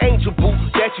like the angel boo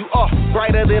that you are,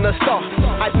 brighter than a star.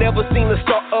 I'd never seen a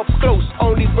star up close,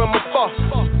 only from afar.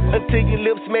 Until your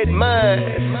lips met mine,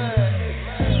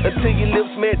 until your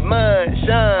lips met mine,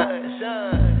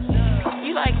 shine.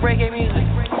 You like reggae music?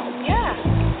 Yeah.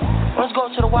 Let's go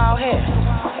to the Wild Head.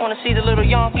 Wanna see the little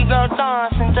Yankee girl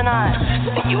dancing tonight.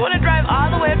 You wanna drive all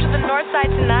the way up to the north side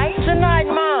tonight? Tonight,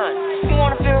 man. You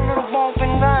wanna feel a little bump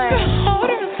and rain?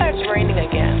 What if it starts raining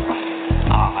again?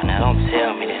 Oh, now don't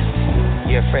tell me this.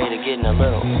 You're afraid of getting a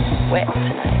little wet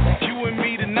tonight. You and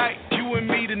me tonight, you and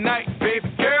me tonight, baby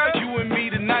girl. You and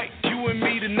me tonight, you and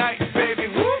me tonight, baby.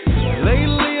 Woo.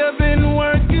 Lately I've been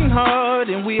working hard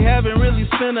and we haven't really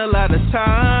spent a lot of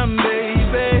time,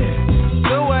 baby.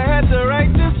 So I had to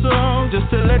write this song just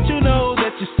to let you know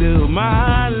that you're still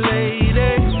my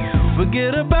lady.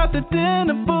 Forget about the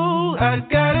dinner, boo, I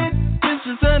got it.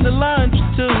 Dishes and the lunch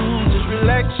too. Just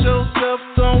relax yourself,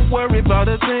 don't worry about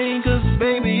a thing, cause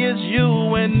baby it's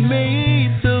you and me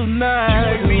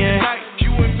tonight. You and me tonight,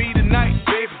 you and me tonight,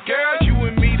 baby girl. You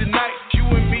and me tonight, you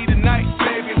and me tonight,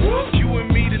 baby. Woo. You and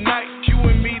me tonight, you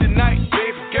and me tonight,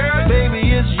 baby girl.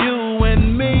 Baby it's you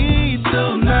and me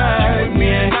tonight,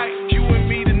 yeah. You and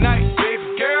me tonight,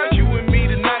 baby girl. You and me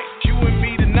tonight, you and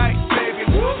me tonight, baby.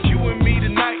 Woo. You and me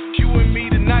tonight, you and me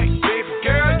tonight, baby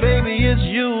girl. Baby it's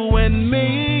you and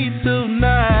me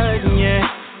tonight, yeah.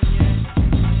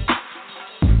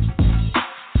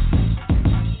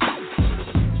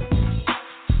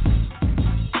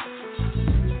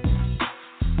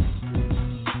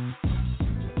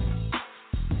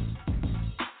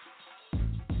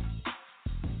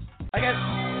 I guess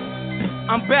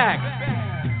I'm back.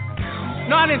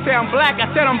 No, I didn't say I'm black.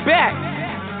 I said I'm back.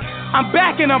 I'm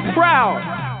back and I'm proud.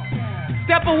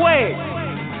 Step away.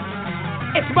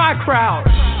 It's my crowd.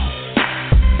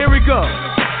 Here we go.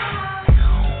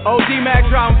 OG Mac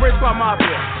Drum, Brits by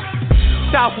Mafia.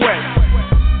 Southwest,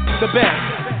 the best.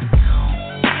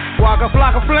 Waka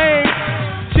Flocka Flame.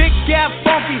 Chick got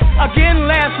funky again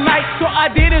last night, so I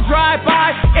did a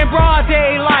drive-by in broad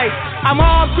daylight. I'm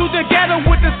all two together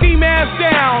with the ski mask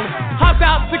down. Hopped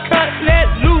out to cut, let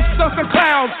loose on some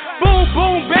clowns. Boom,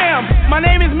 boom, bam. My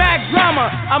name is Mac Drama.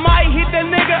 I might hit the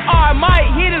nigga or I might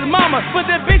hit his mama, but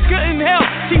the bitch couldn't help.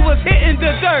 She was hitting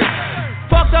the dirt.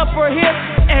 Fucked up her hip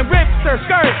and ripped her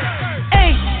skirt.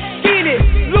 Ain't seen it,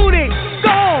 looted,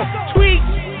 gone, tweet,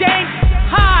 dank,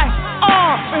 high,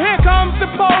 on. And here comes the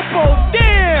popo.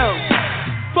 Damn.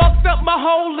 Fucked up my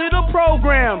whole little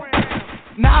program.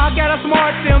 Now I got a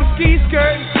smart them ski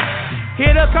skirt.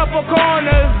 Hit a couple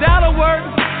corners, that'll work.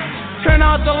 Turn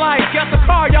out the lights, got the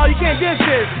car, y'all, you can't diss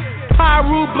this.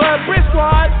 Pyru Blood Brick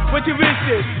Squad, what you wish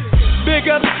this? Big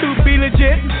ups to Be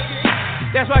Legit.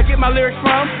 That's where I get my lyrics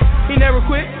from. He never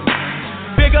quit.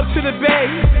 Big up to the Bay.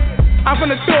 I'm from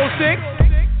the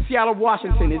 206. Seattle,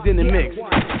 Washington is in the mix.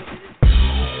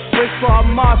 Brick Squad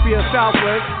Mafia,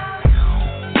 Southwest.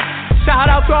 Shout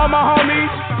out to all my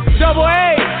homies. Double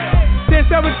A,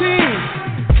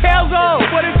 1017. Kelzo,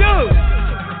 what it do?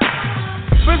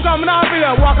 Brick Squad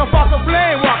Mafia, Waka Flocka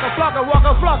Flame, Waka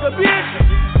Flocka, bitch.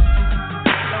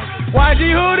 YG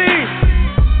Hootie,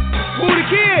 Hootie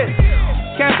Kid.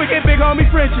 Can't forget big homie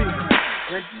Frenchie.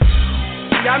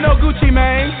 Y'all know Gucci,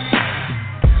 man.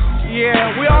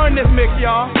 Yeah, we are in this mix,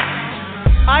 y'all.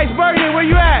 Ice Burger, where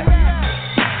you at?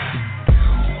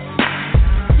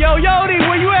 Yo, Yodi,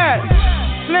 where you at?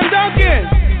 Slim Duncan,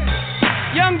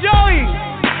 Young Joey,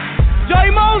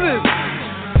 Joey Moses,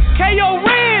 K.O.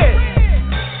 Red,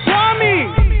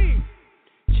 Kwame,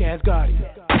 Chaz Gotti.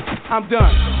 I'm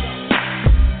done.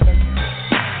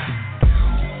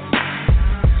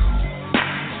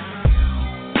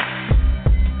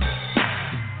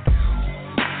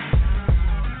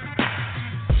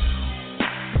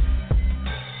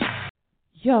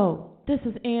 Yo, this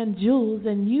is Ann Jules,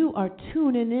 and you are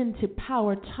tuning in to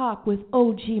Power Talk with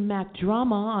OG Mac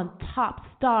Drama on Top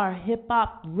Star Hip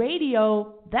Hop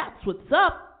Radio. That's what's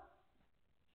up.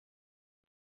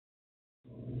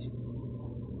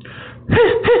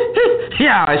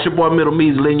 Yeah, it's your boy Middle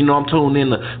Measly, you know I'm tuned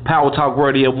in to Power Talk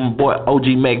Radio with my boy OG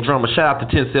Mac Drama. Shout out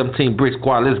to 1017 Brick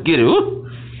Squad. Let's get it. Woo.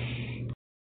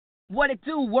 What it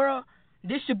do, world?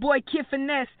 This your boy Kid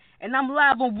Finesse, and I'm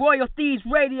live on Royal Thieves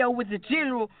Radio with the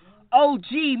General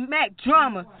OG Mac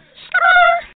Drama.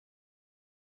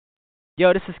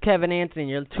 Yo, this is Kevin Anthony.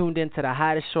 You're tuned in to the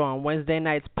hottest show on Wednesday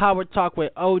nights, Power Talk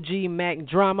with OG Mac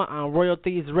Drama on Royal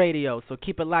Thieves Radio. So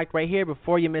keep it locked right here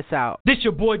before you miss out. This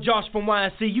your boy Josh from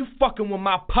YNC. You fucking with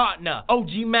my partner,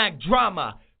 OG Mac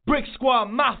Drama, Brick Squad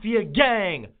Mafia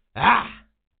Gang. Ah!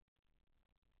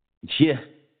 Yeah.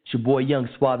 It's your boy Young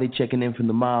Suave checking in from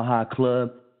the Mile High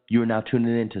Club. You are now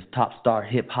tuning in to Top Star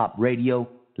Hip Hop Radio.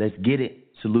 Let's get it.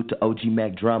 Salute to OG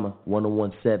Mac Drama,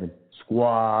 1017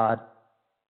 Squad.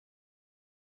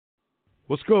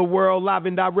 What's good, world? Live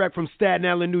and direct from Staten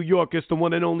Island, New York. It's the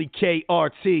one and only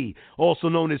KRT, also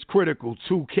known as Critical,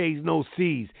 2 Ks, no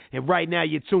Cs. And right now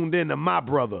you're tuned in to my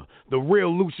brother, the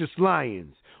real Lucius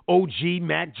Lyons, OG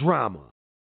Mac Drama.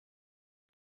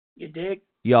 You dig?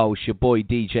 Yo, it's your boy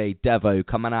DJ Devo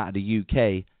coming out of the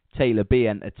UK, Taylor B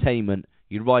Entertainment.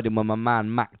 You're riding with my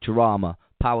man Mac Drama.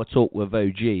 Power Talk with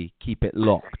OG. Keep it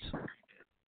locked.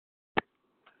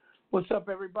 What's up,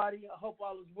 everybody? I hope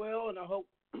all is well, and I hope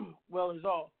well is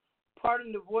all.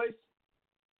 Pardon the voice.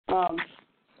 1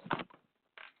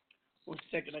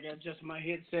 second, I got to adjust my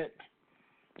headset.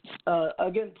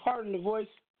 Again, pardon the voice.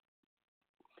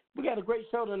 We got a great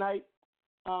show tonight.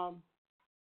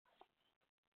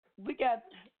 We got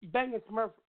Bangin' Smurf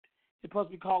is supposed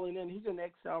to be calling in. He's in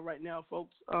exile right now,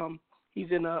 folks.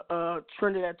 He's in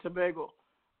Trinidad Tobago.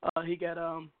 He got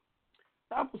I'm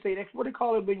gonna say that. What do they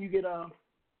call it when you get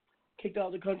kicked out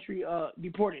of the country?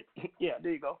 Deported. Yeah,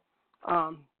 there you go.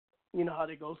 You know how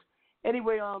that goes.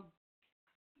 Anyway,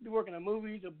 they're working on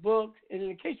movies, a book, and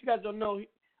in case you guys don't know,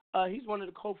 he's one of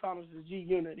the co-founders of the G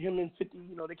Unit. Him and 50,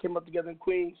 they came up together in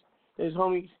Queens. They're his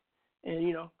homies,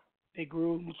 and they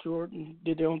grew, matured, and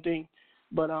did their own thing.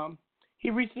 But he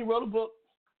recently wrote a book,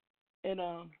 and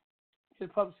his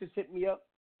publicist hit me up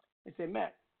and said,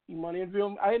 Mac, you want to interview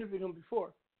him? I interviewed him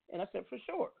before, and I said, for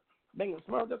sure. Bangin'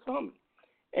 Smurf, that's a homie.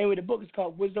 Anyway, the book is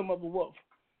called Wisdom of a Wolf,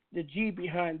 the G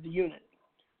behind the unit.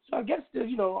 So I guess,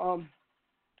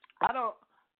 I don't,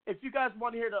 if you guys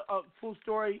want to hear the full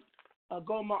story,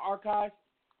 go in my archives,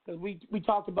 because we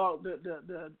talked about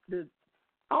the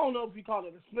I don't know if you call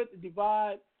it a split, the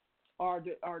divide, or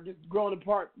just growing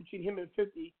apart between him and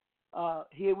 50.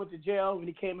 He went to jail. When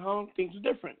he came home, things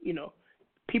were different.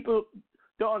 People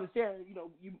don't understand.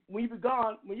 When you be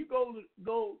gone, when you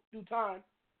go through time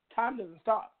doesn't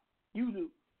stop. You do.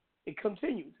 It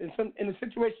continues. And in the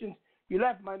situations you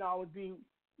left might not always be,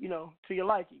 to your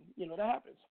liking. That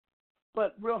happens.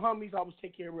 but real homies always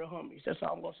take care of real homies. That's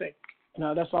all I'm gonna say.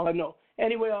 No, that's all I know.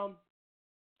 Anyway,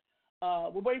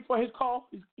 we're waiting for his call.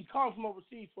 He's calling from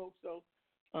overseas, folks. So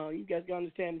you guys gotta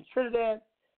understand. In Trinidad,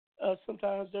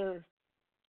 sometimes their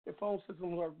phone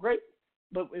systems are great,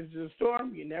 but if there's a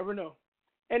storm, you never know.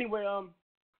 Anyway,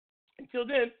 until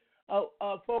then,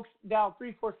 folks, dial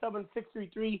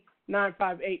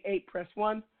 347-633-9588. Press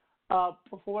 1.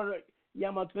 Por favor,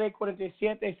 llama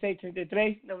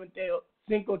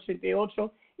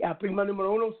 347-633-9588 y a prima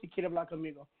número 1 si quiere hablar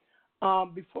conmigo.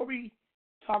 Before we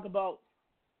talk about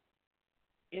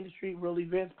industry, world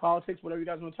events, politics, whatever you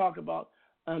guys want to talk about,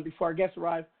 before our guests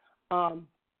arrive,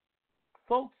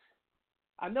 folks,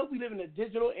 I know we live in a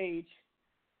digital age,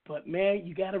 but, man,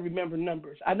 you got to remember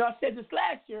numbers. I know I said this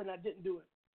last year, and I didn't do it.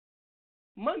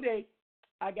 Monday,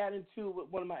 I got into with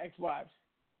one of my ex-wives.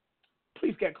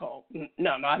 Police got called.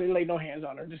 No, I didn't lay no hands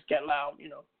on her. Just got loud,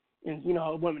 And you know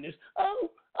how women is.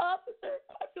 Oh, officer,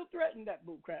 I feel threatened, that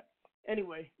bull crap.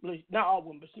 Anyway, not all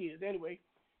women, but she is. Anyway,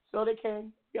 so they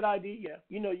came, get ID, yeah.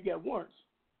 You got warrants.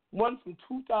 One from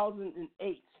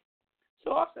 2008.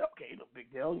 So I said, okay, no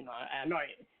big deal. I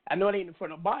know it ain't in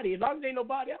front of nobody. As long as there ain't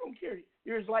nobody, I don't care.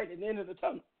 Here's light at the end of the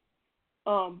tunnel.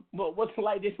 But what's the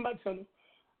light in my tunnel?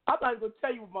 I'm not going to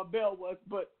tell you what my bail was,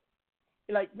 but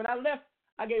like when I left,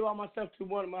 I gave all my stuff to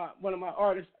one of my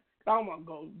artists. I don't want to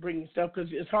go bring stuff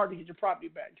because it's hard to get your property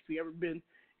back. If you ever been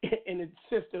in the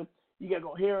system, you got to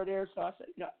go here or there. So I said,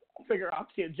 I figure I'll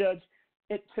see a judge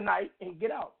tonight and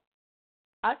get out.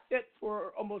 I sat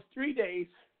for almost 3 days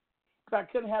because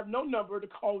I couldn't have no number to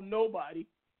call nobody.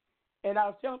 And I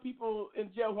was telling people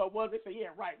in jail who I was. They said,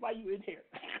 yeah, right, why you in here?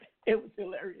 It was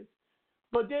hilarious.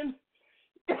 But then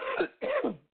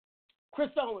Chris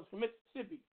Owens from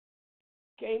Mississippi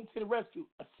came to the rescue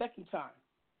a second time.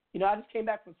 I just came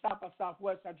back from South by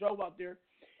Southwest. I drove out there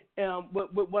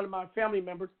with one of my family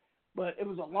members, but it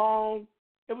was a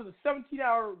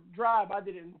 17-hour drive. I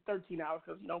did it in 13 hours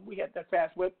because, we had that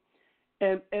fast whip.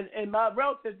 And my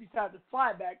relatives decided to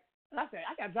fly back. And I said,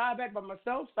 I got to drive back by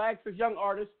myself. So I asked this young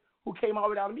artist who came all the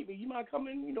way down to meet me, you mind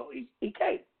coming? He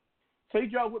came. So he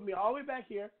drove with me all the way back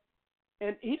here.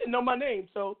 And he didn't know my name.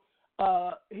 So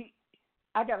I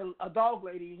got a dog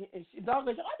lady, and the dog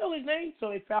lady said, I know his name. So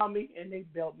they found me, and they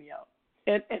bailed me out.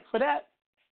 And for that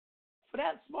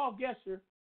small gesture,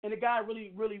 and the guy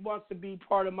really, really wants to be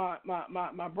part of my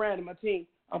brand and my team,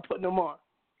 I'm putting them on.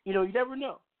 You never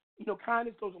know.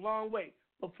 Kindness goes a long way.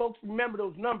 But folks, remember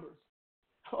those numbers.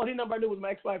 Only number I knew was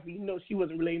my ex-wife, and she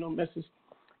wasn't relaying no messages.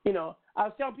 I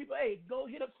was telling people, hey, go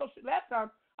hit up social. Last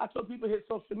time I told people to hit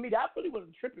social media. I really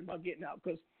wasn't tripping about getting out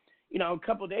because, in a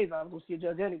couple of days I was going to see a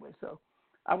judge anyway, so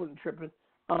I wasn't tripping.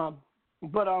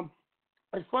 But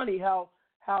it's funny how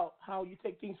you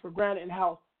take things for granted and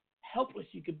how helpless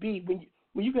you could be when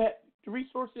you got the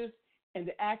resources and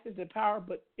the access and power,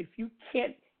 but if you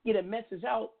can't get a message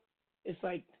out, it's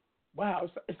like, wow,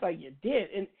 it's like you're dead.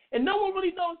 And no one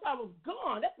really knows I was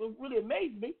gone. That's what really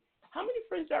amazed me. How many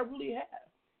friends do I really have?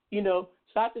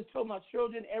 So I just told my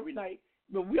children every night,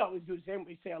 but we always do the same.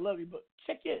 We say I love you, but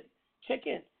check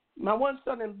in. My one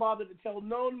son didn't bother to tell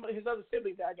none of his other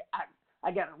siblings that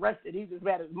I got arrested. He's as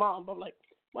bad as mom. But I'm like,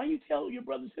 why you tell your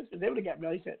brothers and sisters? They would have got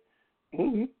me. He said,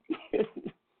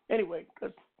 Anyway,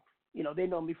 because, they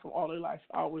know me from all their life.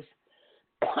 I always,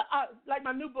 like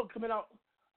my new book coming out,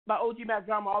 my OG Mac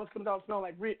Drama always comes out smelling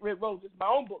like red roses. My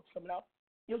own book's coming out.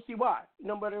 You'll see why.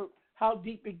 No matter how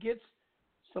deep it gets,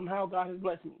 somehow God has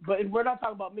blessed me. But we're not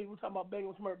talking about me. We're talking about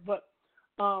Bengals Smurf. But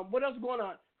what else is going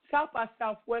on? South by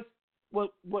Southwest was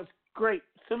great.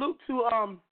 Salute to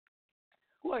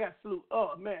who I got to salute.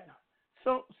 Oh man,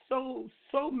 so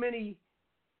many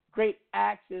great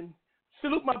acts, and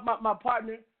salute my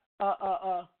partner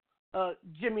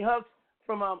Jimmy Hucks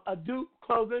from Adu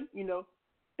Clothing.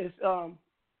 It's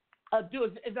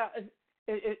Adu.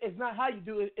 It's not how you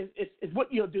do it. It's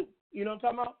what you'll do. You know what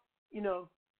I'm talking about?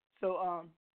 So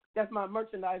that's my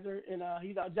merchandiser, and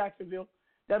he's out of Jacksonville.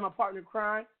 That's my partner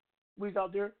Crime. We's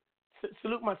out there.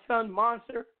 Salute my son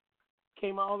Monster.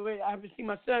 Came all the way. I haven't seen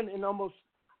my son in almost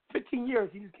 15 years.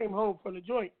 He just came home from the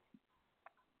joint.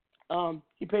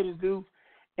 He paid his dues,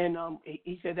 and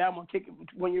he said that I'm gonna kick it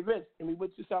when you're events. And we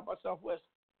went to South by Southwest.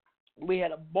 We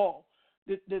had a ball.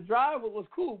 The drive was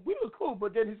cool. We was cool,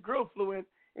 but then his girl flew in,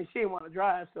 and she didn't want to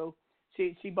drive, so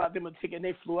she bought them a ticket, and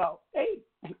they flew out. Hey,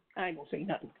 I ain't gonna say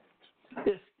nothing.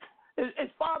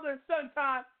 It's father and son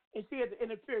time, and she had to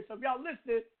interfere. So if y'all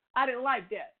listening, I didn't like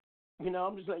that.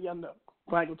 I'm just letting y'all know.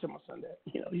 Well, I ain't gonna tell my son that.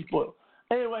 He's spoiled.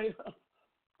 Anyway,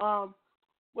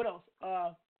 what else?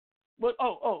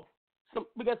 So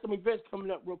we got some events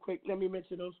coming up real quick. Let me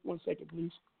mention those. 1 second,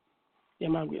 please.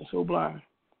 Damn, I'm getting so blind.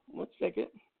 1 second.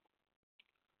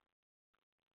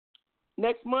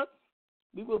 Next month,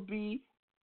 we will be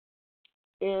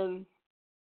in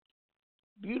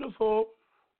beautiful,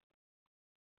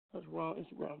 that's wrong,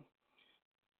 Instagram,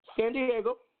 San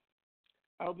Diego.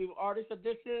 I'll be with artist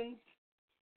auditions,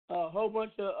 a whole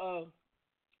bunch of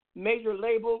major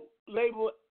label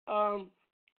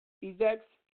execs.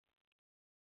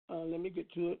 Let me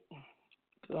get to it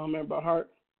because I don't remember by heart.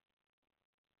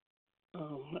 I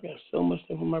got so much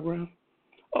stuff on my ground.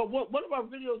 Oh, one of our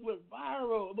videos went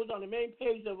viral. It was on the main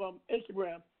page of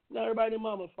Instagram. Now everybody and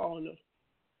mama following us.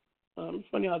 It's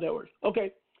funny how that works.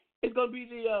 Okay, it's gonna be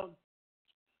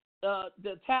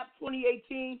the TAP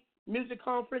 2018 Music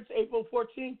Conference, April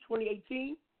 14,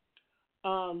 2018.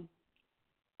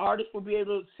 Artists will be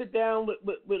able to sit down with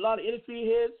a lot of industry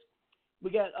heads. We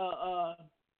got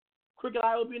Crooked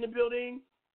Eye will be in the building.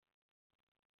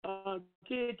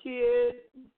 Kid,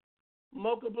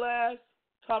 Mocha Blast,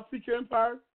 Top Future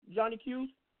Empire, Johnny Q's,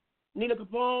 Nina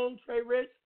Capone, Trey Rich,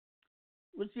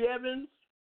 Richie Evans,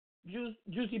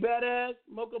 Juicy Badass,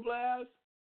 Mocha Blast,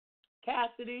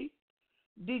 Cassidy,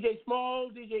 DJ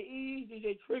Smalls, DJ E,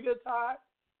 DJ Trigger Todd,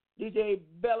 DJ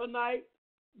Bella Knight,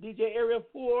 DJ Area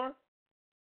 4,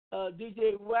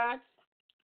 DJ Wax,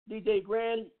 DJ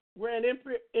Grand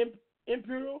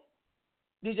Imperial,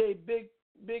 DJ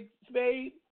Big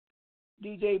Spade,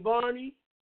 DJ Barney,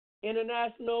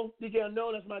 International, DJ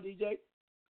Unknown, that's my DJ.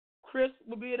 Chris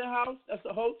will be in the house, that's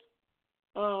the host.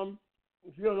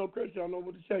 If you don't know Chris, you don't know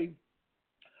what to tell you.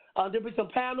 There'll be some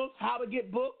panels, how to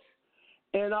get booked,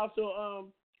 and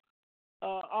also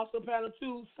panel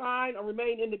 2, sign or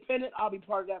remain independent. I'll be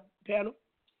part of that panel.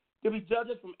 There'll be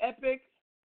judges from Epic,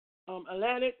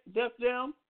 Atlantic, Def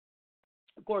Jam.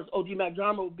 Of course, OG Mac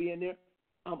Drama will be in there.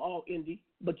 I'm all indie,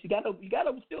 but you gotta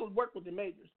still work with the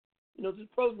majors. You know, there's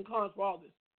pros and cons for all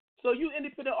this. So you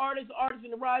independent artists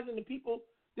in the rise, and the people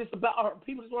just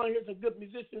want to hear some good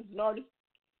musicians and artists.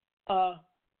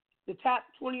 The TAP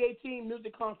 2018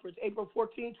 Music Conference, April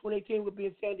 14, 2018, will be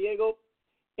in San Diego,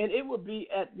 and it will be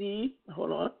at the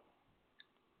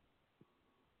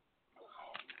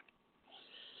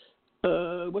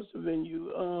what's the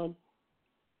venue?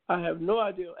 I have no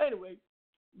idea. Anyway,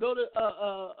 go to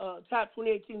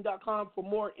tap2018.com for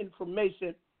more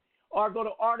information, or go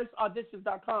to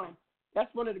artistauditions.com.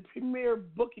 That's one of the premier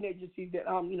booking agencies that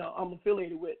I'm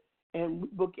affiliated with, and we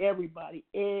book everybody.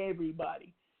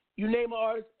 You name an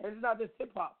artist, and it's not just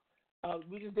hip hop.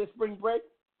 We just did Spring Break,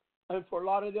 and for a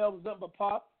lot of them, it was nothing but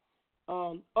pop.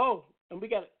 And we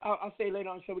got, I'll say later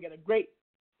on the show, we got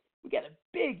a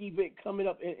big event coming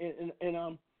up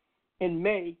in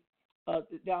May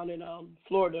down in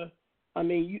Florida. I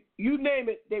mean, you name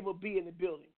it, they will be in the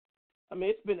building. I mean,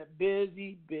 it's been a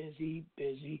busy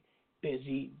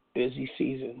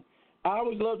season. I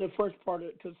always love the first part of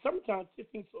it because sometimes it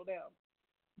seems slow down,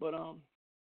 but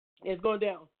it's going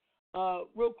down.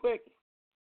 Real quick,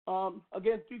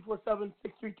 again,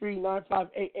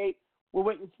 347-633-9588. We're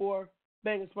waiting for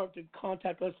Bang & Smurf to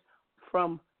contact us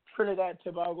from Trinidad and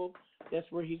Tobago.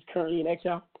 That's where he's currently in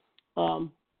exile. I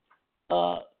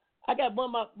got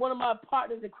one of my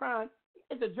partners in crime.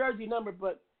 It's a Jersey number,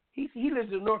 but he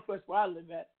lives in the Northwest where I live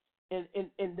at, in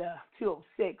the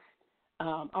 206.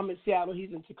 I'm in Seattle.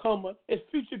 He's in Tacoma. It's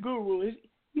Future Guru.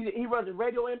 He runs a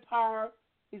radio empire.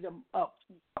 He's a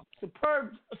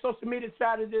superb social media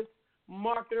strategist,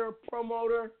 marketer,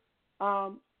 promoter,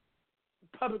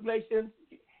 public relations.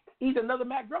 He's another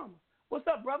Mac Drama. What's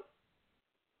up, brother?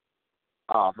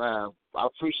 Oh man, I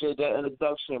appreciate that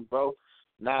introduction, bro.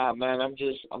 Nah, man, I'm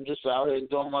just out here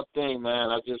doing my thing, man.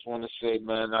 I just want to say,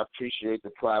 man, I appreciate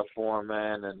the platform,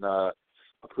 man, and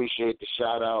appreciate the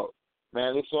shout out,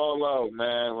 man. It's all love,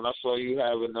 man. When I saw you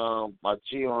having my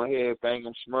G on here, Bang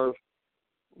 & Smurf,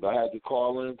 I had to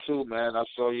call in too, man. I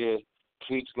saw your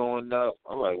tweets going up.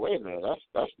 I'm like, wait a minute,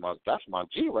 that's my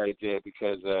G right there,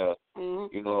 because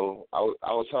you know, I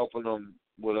was helping them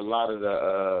with a lot of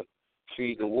the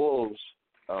Feed the Wolves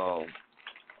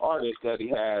artists that he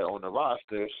had on the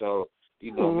roster. So,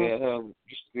 you know, me and him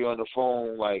used to be on the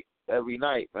phone like every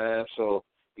night, man. So,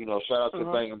 you know, shout out to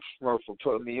Bang & Smurf for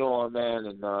putting me on, man,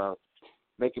 and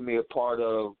making me a part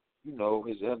of, you know,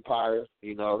 his empire.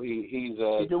 You know, he's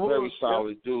a very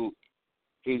solid dude.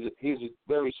 He's a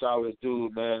very solid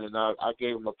dude, man, and I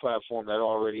gave him a platform that I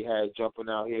already had jumping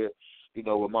out here, you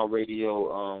know, with my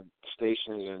radio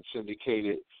stations and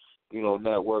syndicated, you know,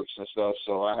 networks and stuff.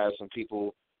 So I had some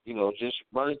people, you know, just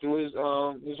running through his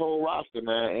whole roster,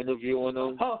 man, interviewing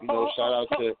them. Shout out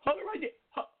to. Hold it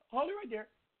right there,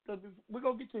 because we're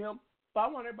gonna get to him. But I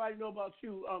want everybody to know about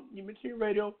you. You mentioned your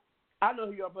radio. I know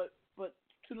who you are, but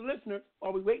to the listeners,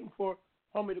 are we waiting for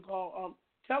homie to call?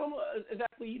 Tell them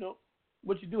exactly,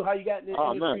 what you do, how you got in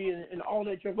the industry, and all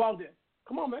that you're involved in.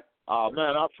 Come on, man. Oh,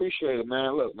 man, I appreciate it,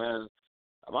 man. Look, man,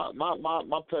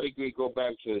 my pedigree go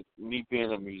back to me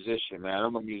being a musician, man.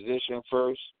 I'm a musician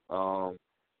first. I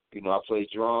play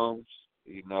drums.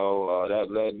 That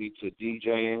led me to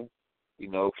DJing.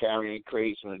 Carrying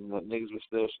crates when niggas were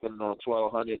still spending on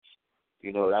 1200s.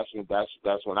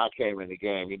 That's when I came in the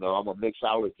game. I'm a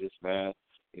mixologist, man.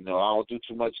 I don't do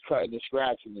too much cutting and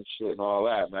scratching and shit and all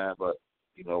that, man. But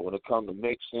when it comes to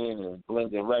mixing and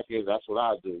blending records, that's what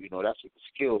I do. That's what the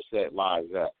skill set lies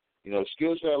at.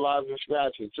 Skill set lies in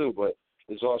scratching too, but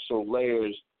there's also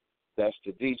layers that's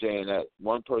the DJing that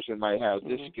one person might have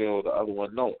this skill, the other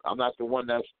one don't. I'm not the one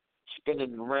that's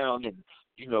spinning around and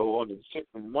on the tip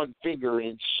of one finger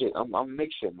and shit. I'm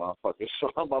mixing, motherfuckers.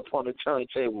 So I'm up on the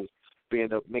turntables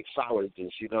being a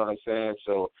mixologist. You know what I'm saying?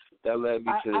 So that led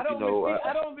me to, I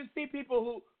don't even see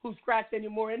people who scratch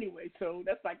anymore anyway. So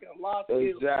that's like a lot of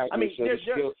skill. Exactly. I mean, so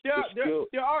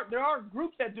there are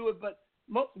groups that do it, but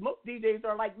most DJs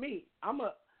are like me.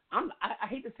 I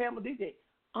hate to say I'm a DJ.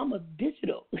 I'm a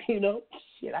digital.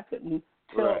 Shit, I couldn't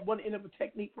tell one end of a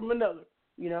technique from another.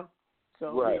 So,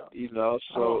 right,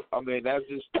 so I mean that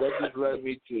just led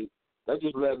me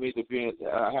to being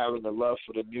having the love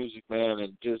for the music, man,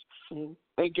 and just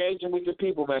engaging with the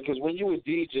people, man. Because when you a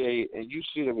DJ and you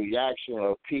see the reaction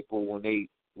of people when they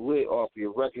lit off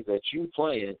your records that you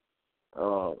playing,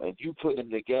 and you put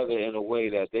them together in a way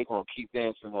that they gonna keep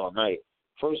dancing all night.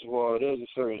 First of all, there's a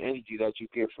certain energy that you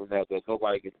get from that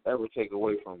nobody can ever take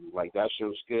away from you. Like that's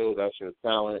your skill, that's your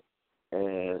talent,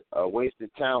 and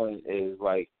wasted talent is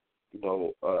like,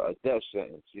 a death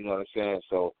sentence. You know what I'm saying?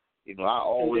 So, I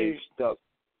always stuck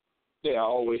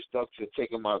to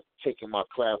taking my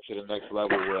craft to the next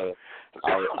level where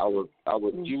I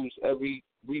would use every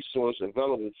resource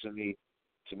available to me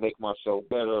to make myself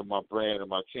better, my brand and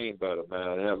my team better,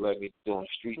 man. And that led me doing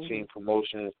street team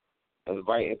promotions,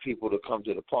 inviting people to come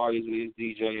to the parties with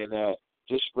DJing that,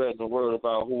 just spreading the word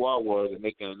about who I was and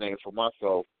making a name for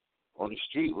myself on the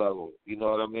street level, you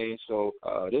know what I mean? So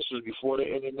this was before the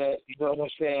internet, you know what I'm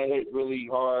saying? It hit really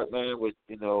hard, man, with,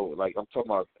 like I'm talking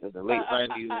about in the late 90s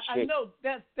and shit. I know,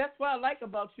 that's what I like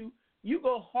about you. You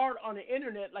go hard on the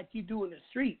internet like you do in the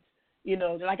streets,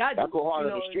 like I do. I go hard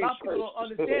on the streets people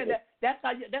understand that. That's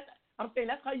how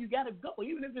you got to go,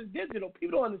 even if it's digital.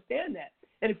 People don't understand that.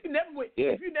 And if you never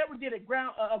did a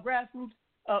grassroots,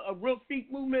 a real street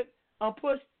movement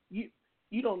push, you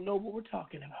don't know what we're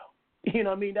talking about. You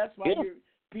know what I mean? That's why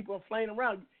people are flying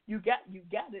around. You got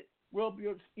it. Roll up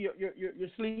your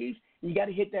sleeves. You got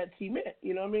to hit that cement.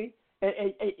 You know what I mean?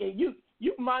 And you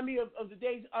remind me of the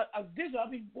days of digital. I'll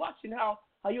be watching how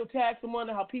you'll tag someone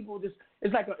and how people just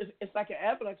it's like an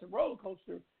avalanche, a roller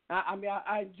coaster.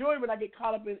 I enjoy when I get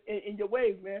caught up in your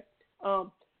waves, man.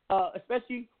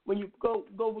 Especially when you go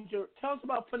with your. Tell us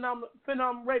about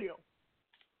Phenom Radio.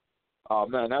 Oh,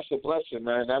 man, that's a blessing,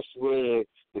 man. That's where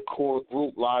the core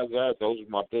group lies at. Those are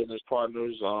my business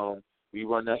partners. We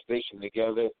run that station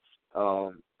together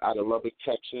out of Lubbock,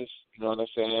 Texas. You know what I'm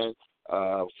saying?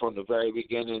 From the very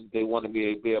beginning, they wanted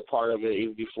me to be a part of it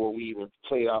even before we even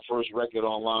played our first record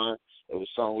online. It was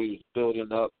something we was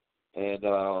building up. And,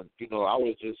 I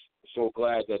was just so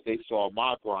glad that they saw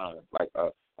my grind. Like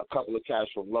a couple of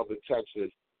cats from Lubbock,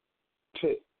 Texas,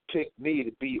 picked me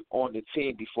to be on the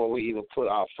team before we even played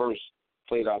our first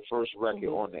record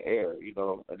on the air, and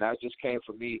that just came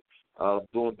from me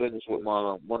doing business with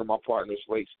one of my partners,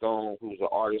 Slate Stone, who's an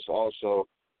artist also.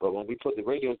 But when we put the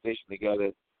radio station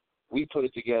together, we put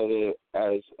it together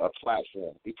as a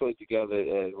platform. We put it together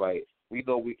as like we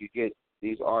know we could get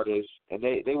these artists, and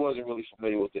they wasn't really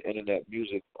familiar with the internet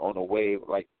music on a wave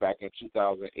like back in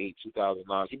 2008,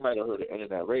 2009. You might have heard of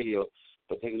internet radio,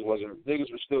 but niggas were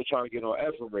still trying to get on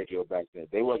FM radio back then.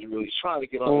 They wasn't really trying to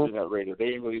get on internet radio. They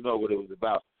didn't really know what it was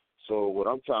about. So what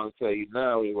I'm trying to tell you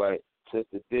now is like, since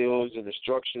the deals and the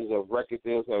structures of record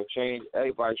deals have changed,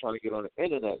 everybody's trying to get on the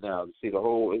internet now. You see,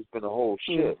 it's been a whole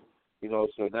shift.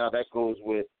 So now that goes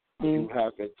with you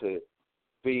having to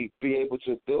be able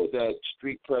to build that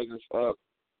street presence up,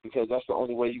 because that's the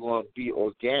only way you want to be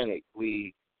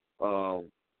organically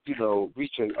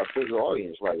reach a bigger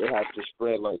audience, right? It has to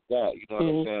spread like that, you know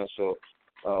what I'm saying? So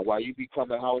while you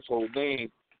become a household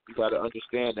name, you got to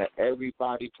understand that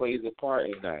everybody plays a part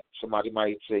in that. Somebody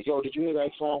might say, yo, did you hear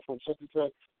that song from such and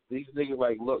such? These niggas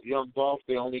like, look, Young Dolph,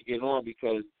 they only get on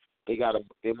because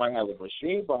they might have a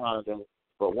machine behind them,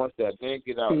 but once that band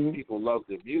get out and people love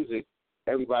the music,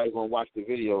 everybody's going to watch the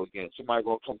video again. Somebody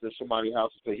going to come to somebody's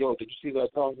house and say, yo, did you see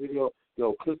that Dolph video?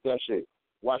 Yo, click that shit.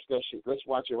 Watch that shit. Let's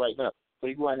watch it right now. So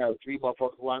you're going to have 3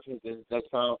 motherfuckers watching, then next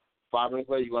time, 5 minutes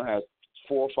later, you're going to have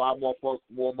 4 or 5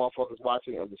 more motherfuckers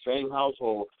watching in the same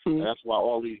household, and that's why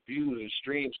all these views and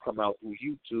streams come out through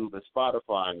YouTube and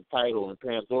Spotify and Tidal and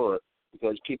Pandora,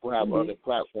 because people have other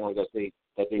platforms that they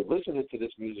listen to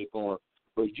this music on.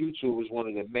 But YouTube is one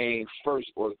of the main first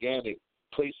organic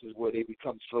places where they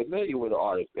become familiar with the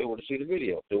artist. They want to see the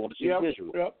video, they want to see the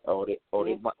visual, or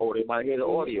they might hear the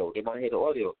audio. They might hear the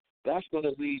audio. That's going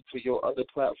to lead to your other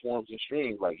platforms and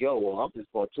streams. Like, yo, well, I'm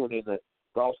just going to tune in to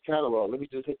Golf's catalog. Let me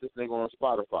just hit this nigga on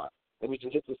Spotify. Let me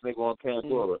just hit this nigga on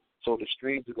Pandora. So the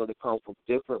streams are going to come from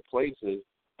different places,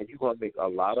 and you're going to make a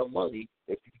lot of money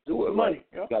if you do it right.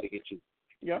 You got to get you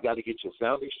got to get your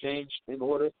sound exchange in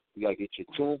order. You got to get your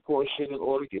TuneCore shit in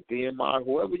order. Your BMI,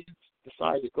 whoever you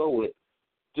decide to go with.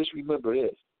 Just remember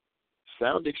this: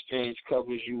 Sound Exchange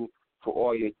covers you for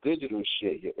all your digital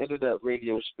shit, your internet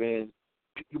radio spin.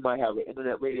 You might have an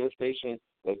internet radio station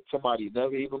that somebody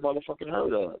never even motherfucking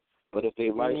heard of. But if they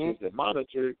licensed and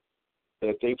monitored,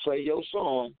 if they play your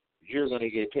song, you're going to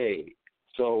get paid.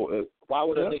 So why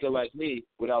would a nigga like me,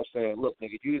 without saying, look,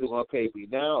 nigga, you either going to pay me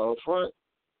now up front,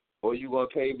 or you going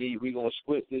to pay me, we going to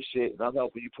split this shit, and I'm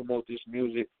helping you promote this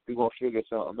music, we're going to figure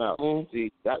something out.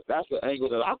 See, that's an angle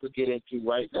that I could get into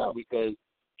right now, because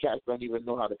cats don't even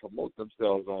know how to promote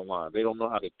themselves online. They don't know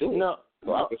how to do it.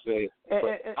 So I could say,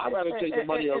 I'd rather take the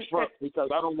money up front, because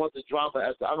I don't want the drama,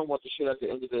 I don't want the shit at the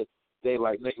end of the day,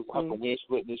 like, nigga, how come we ain't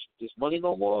splitting this money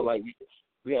no more? Like,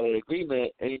 we had an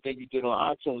agreement, anything you did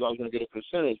on iTunes, I was going to get a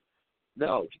percentage.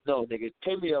 No, nigga,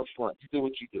 pay me up front. You do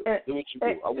what you do. Do what you do.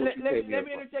 I want you to pay me up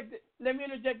front. Let me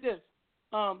interject this.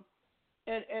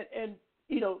 And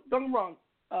you know, don't get me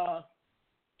wrong.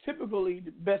 Typically,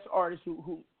 the best artists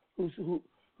who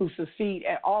succeed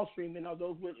at all streaming are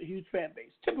those with a huge fan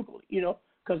base. Typically, you know,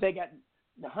 because they got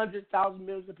the 100,000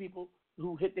 millions of people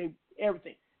who hit their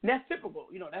everything. And that's typical.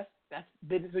 You know, that's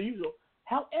business as usual.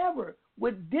 However,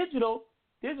 with digital,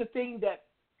 there's a thing that,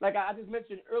 like I just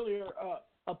mentioned earlier,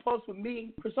 a post with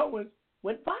me, Chris Owens,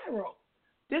 went viral.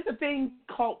 There's a thing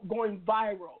called going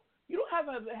viral. You don't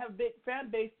have a big fan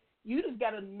base. You just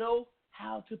got to know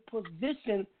how to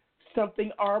position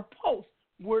something or a post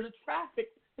where the traffic.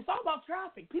 It's all about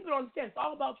traffic. People don't understand. It's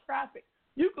all about traffic.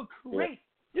 You could create.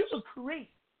 This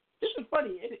is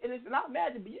funny, and it's not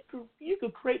magic, but you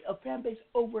could create a fan base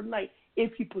overnight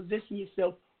if you position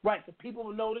yourself right. So people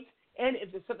will notice, and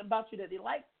if there's something about you that they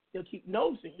like, they'll keep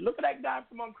noticing. Look at that guy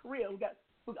from Korea who got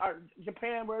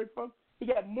Japan, where he's from. He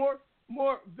got more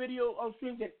video on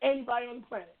streams than anybody on the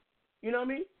planet. You know what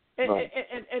I mean?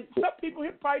 And some people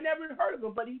here probably never heard of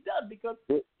him, but he does because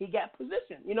he got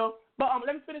positioned. You know. But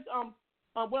let me finish.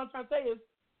 What I'm trying to say is,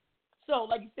 so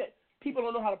like you said, people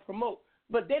don't know how to promote,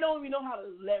 but they don't even know how to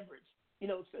leverage. You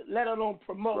know, let alone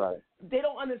promote. Right. They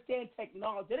don't understand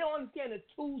technology. They don't understand the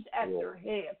tools at their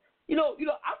hand. You know,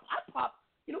 I pop.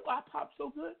 You know why I pop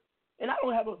so good? And I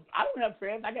don't have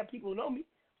friends. I got people who know me,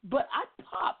 but I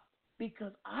pop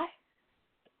because I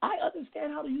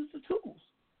understand how to use the tools.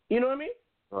 You know what I mean?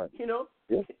 Right. You know,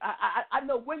 I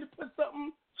know when to put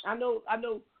something. I know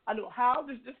how.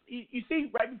 You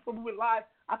see, right before we went live,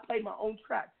 I played my own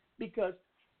track because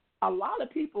a lot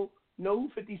of people know who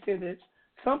 50 Cent is.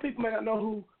 Some people may not know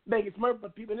who Vegas Murph,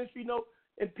 but people in the industry know.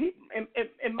 And people,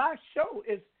 and my show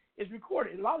is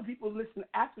recorded. And a lot of people listen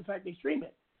after the fact they stream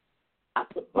it. I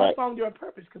put my song there on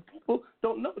purpose because people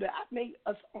don't know that I made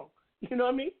a song. You know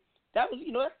what I mean? That was,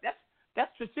 you know,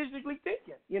 that's strategically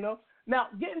thinking. You know. Now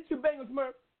getting to Vegas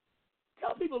Murph,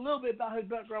 tell people a little bit about his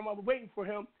background. I was waiting for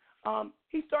him.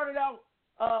 He started out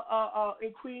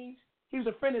in Queens. He was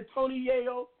a friend of Tony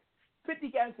Yayo. 50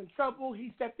 got in some trouble.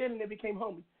 He stepped in and they became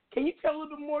homies. Can you tell a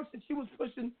little bit more since you was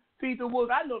pushing Feed the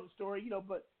Wolves? I know the story, you know,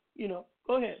 but you know,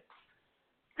 go ahead.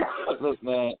 Look,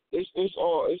 man, it's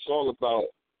all about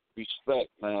respect,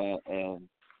 man. And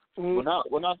when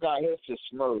I got here to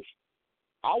Smurf,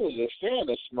 I was a fan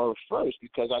of Smurf first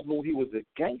because I knew he was a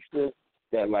gangster.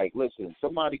 That like, listen,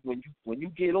 somebody when you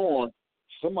get on,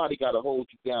 somebody got to hold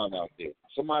you down out there.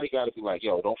 Somebody got to be like,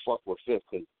 yo, don't fuck with Fifth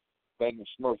because Bangin'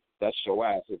 Smurf, that's your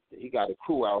ass. He got a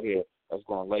crew out here that's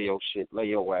gonna lay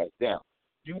your ass down.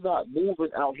 You're not moving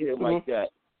out here like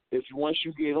that. If once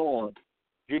you get on,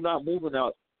 you're not moving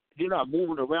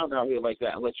around out here like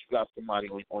that unless you got somebody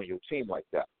on your team like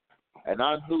that. And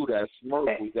I knew that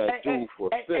Smurf was that dude for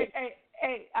Fifth.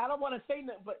 Hey, I don't want to say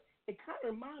nothing, but it kind of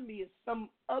reminds me of some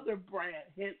other brand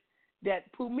hint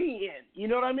that put me in. You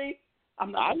know what I mean?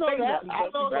 I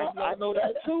know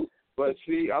that too. But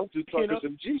see, I'm just talking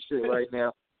some G shit right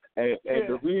now, and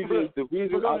the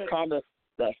reason I kind of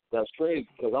that's crazy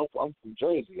because I'm from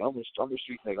Jersey. I'm a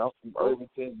street nigga. I'm from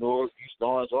Irvington, Newark, East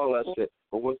Orange, all that shit.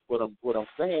 But what I'm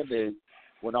saying is,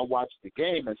 when I watched the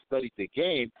game and studied the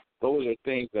game, those are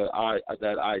things that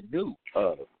I knew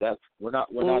of. That's when I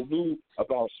knew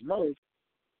about Smurf,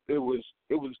 it was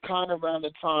kind of around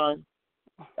the time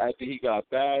after he got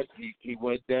bad, he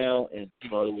went down, and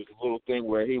there was a little thing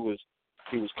where he was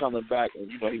coming back,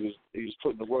 and he was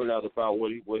putting the word out about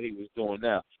what he was doing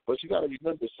now. But you got to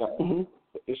remember something.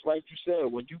 Mm-hmm. It's like you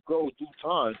said, when you go through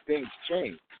time, things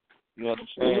change. You know what I'm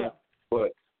saying? Yeah.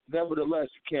 But nevertheless,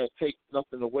 you can't take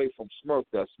nothing away from Smurf.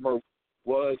 That Smurf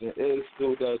was and is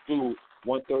still that dude.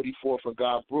 134 from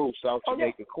God Brew, South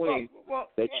Jamaica, Queens.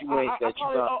 That you ain't. I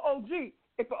call it OG.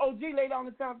 If the OG laid on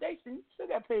the foundation, you still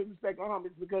got to pay respect and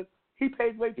homage because he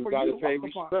paid way for you. Got to pay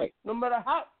respect. No matter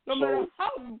how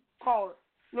you call it,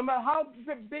 no matter how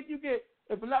big you get,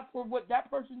 if it's not for what that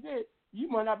person did, you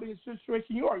might not be in the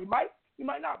situation you are. You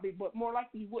might not be, but more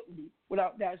likely you wouldn't be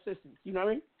without that assistance. You know what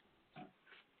I mean?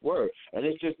 Word. And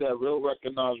it's just that real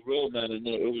recognized real man, and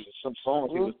it was some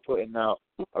songs he was putting out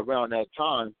around that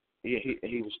time.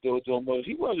 He was still doing movies.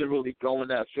 He wasn't really going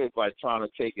that fit by trying to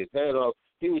take his head off.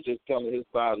 He was just telling his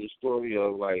side of the story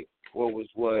of like what was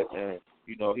what, and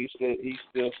he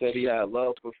still said he had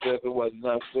love for Fifth. It wasn't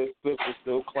enough. Fifth was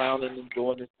still clowning and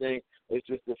doing his thing. It's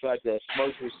just the fact that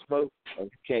Smurf was Smurf,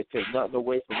 and you can't take nothing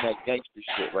away from that gangster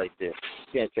shit right there.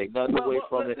 You can't take nothing away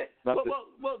from it.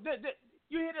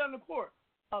 You hit it on the core.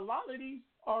 A lot of these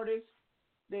artists,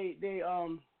 they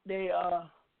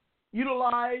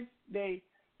utilize, they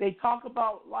talk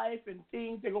about life and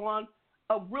things that go on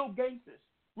of real gangsters,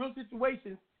 real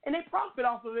situations, and they profit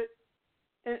off of it.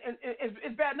 And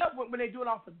it's bad enough when they do it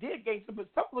off of dead gangsters, but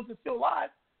some of us are still alive,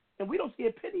 and we don't see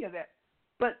a penny of that.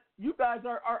 But you guys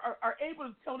are able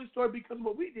to tell this story because of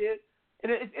what we did,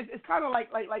 and it's kind of like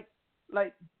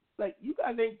you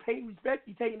guys ain't paying respect.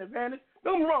 You taking advantage.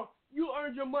 Don't get me wrong. You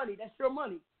earned your money. That's your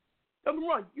money. Don't get me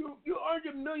wrong. You earned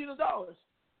your millions of dollars.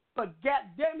 But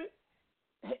goddamn it,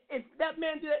 if that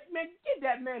man did that, man, give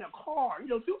that man a car.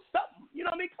 Do something. You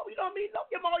know what I mean? Don't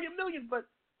give him all your millions, but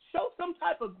show some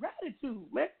type of gratitude,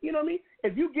 man. You know what I mean?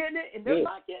 If you getting it and they're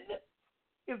not getting it,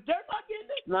 if they're not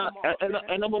getting it,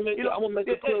 and I'm gonna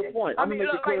make a clear point. Like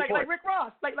Rick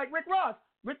Ross, like Rick Ross.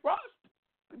 Rick Ross,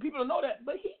 people don't know that,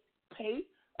 but he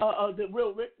paid the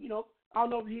real Rick. I don't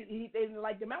know if they didn't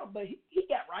like him out, but he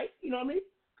got right. You know what I mean?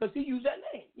 Because he used that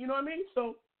name. You know what I mean?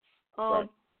 So, right.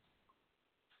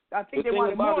 I think the they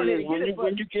wanted more than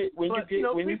when you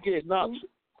get knocked.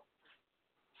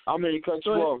 I'm gonna cut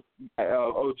you off,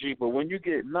 OG. But when you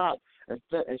get knocked and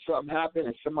something happened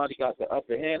and somebody got the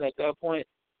upper hand at that point,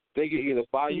 they can either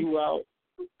buy you out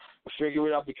or figure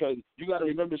it out, because you got to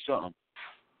remember something.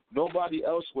 Nobody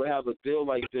else would have a deal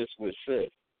like this with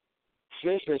Fifth.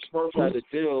 Fifth and Smurf had a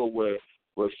deal where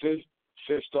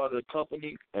Fifth started a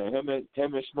company and him and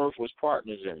Smurf was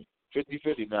partners in it.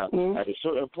 50-50 now. At a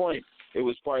certain point, it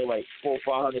was probably like $400,000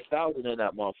 or $500,000 in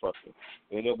that motherfucker.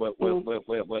 And then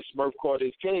when Smurf caught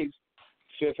his case,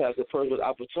 Fifth had the perfect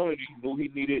opportunity. Knew he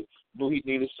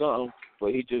needed something,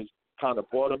 but he just kind of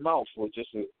bought him out for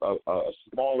just a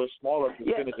smaller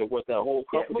percentage of what that whole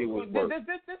company was worth.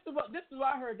 This is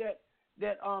what I heard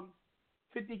that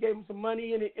 50 gave him some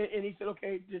money and he said,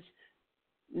 okay,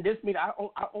 this means I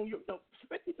own your.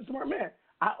 50's a smart man.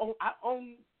 I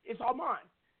own. It's all mine.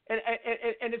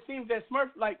 And it seems that Smurf,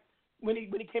 like when he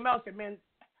came out, said, "Man,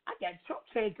 I got chump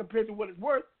change compared to what it's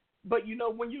worth." But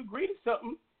when you agree to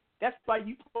something, that's why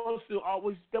you supposed to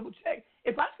always double check.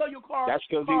 If I sell your car, that's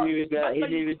because he needed that. He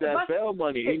needed that bail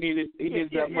money. He needed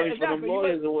that money from the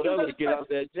lawyers or whatever to get out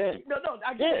that jail. No,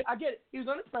 I get it. He was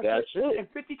under pressure. That's it. And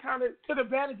 50 kind of took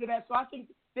advantage of that. So I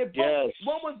think they both.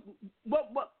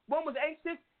 One was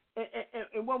anxious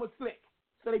and one was slick.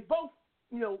 So they both,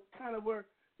 kind of were.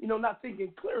 Not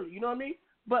thinking clearly, you know what I mean?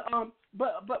 But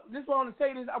this is what I want to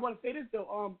say. I want to say this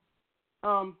though.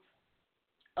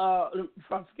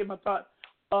 If I forget my thought.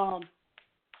 I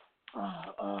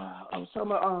was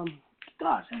talking about.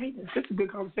 Gosh, I hate this. This is a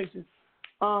good conversation.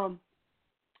 So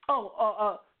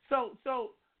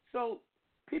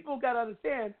people gotta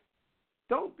understand.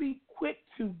 Don't be quick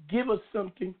to give us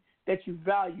something that you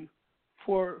value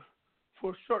for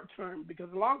short term,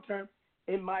 because long term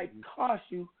it might cost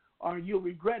you. Or you'll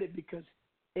regret it, because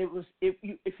it was if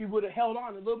you would have held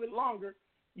on a little bit longer,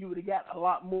 you would have got a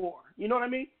lot more. You know what I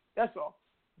mean? That's all.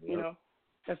 Yeah.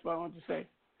 That's what I wanted to say.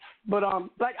 But I'm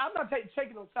not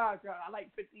taking no sides. I like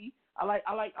 50. I like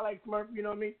Smurf. You know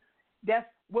what I mean? That's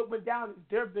what went down is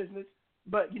their business.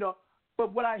 But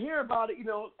but what I hear about it,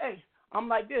 hey, I'm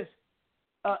like this.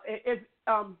 If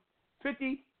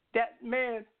 50, that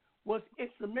man was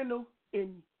instrumental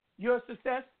in your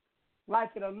success,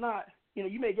 like it or not.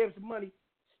 You may give him some money,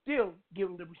 still give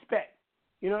him the respect.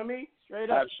 You know what I mean? Straight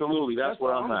up. Absolutely. That's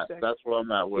where I'm at. That's where I'm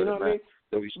at with it, man.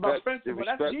 The respect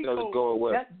doesn't go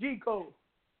away. That's G code.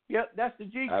 Yep, that's the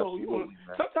G code.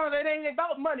 Sometimes it ain't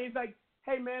about money. It's like,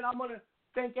 hey man, I'm gonna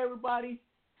thank everybody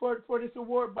for this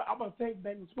award, but I'm gonna thank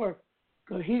Benny Smurf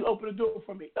because he opened the door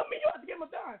for me. I mean, you have to give him a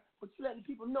dime, but you letting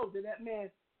people know that man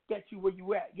gets you where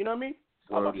you at. You know what I mean?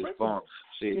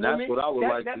 See, that's what I would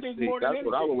like to see. That's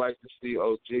what I would like to see,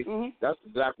 OG. Mm-hmm. That's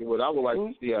exactly what I would like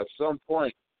to see at some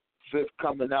point. Fifth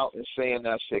coming out and saying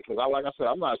that shit, because like I said,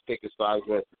 I'm not taking sides,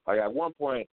 but like at one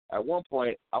point, I was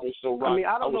so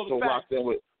locked in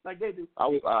with. Like they do. I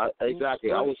was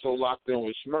exactly. I was so locked in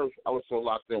with Smurf.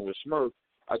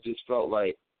 I just felt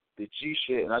like the G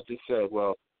shit, and I just said,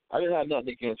 well, I didn't have nothing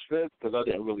against Fifth because I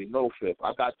didn't really know Fifth.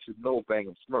 I got to know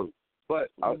Bang'em Smurf, but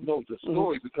I know the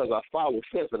story because I follow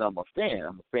Fifth, and I'm a fan.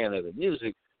 I'm a fan of the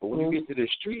music. But when you get to the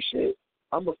street shit,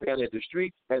 I'm a fan of the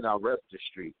street, and I rep the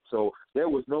street. So there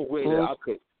was no way that I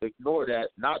could ignore that,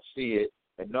 not see it,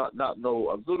 and not know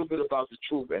a little bit about the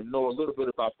truth and know a little bit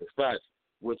about the facts.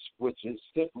 Which is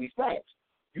simply facts.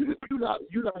 You're not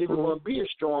even going to be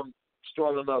strong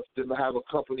enough to have a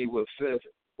company with Fifth.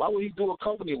 Why would he do a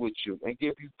company with you and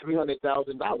give you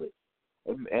 $300,000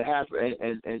 and half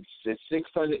and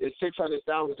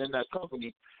 $600,000 in that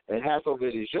company and half of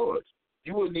it is yours?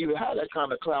 You wouldn't even have that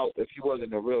kind of clout if you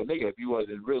wasn't a real nigga. If you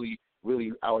wasn't really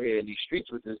out here in these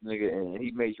streets with this nigga and he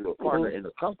made you a partner in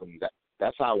the company.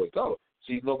 That's how it goes.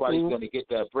 See, nobody's going to get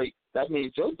that break. That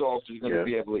means your dogs are going to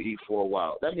be able to eat for a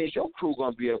while. That means your crew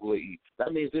going to be able to eat.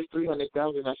 That means this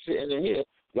 $300,000 that's sitting in here,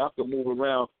 y'all can move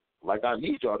around like I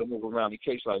need y'all to move around in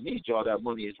case I need y'all. That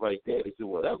money is right there to do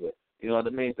whatever. You know what I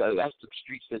mean? That's the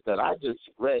street shit that I just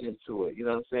read into it. You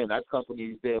know what I'm saying? That company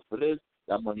is there for this.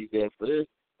 That money's there for this.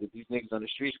 These niggas on the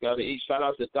streets got to eat. Shout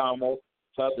out to Damo.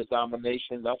 Shout out to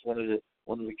Domination. That's one of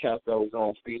the cats that was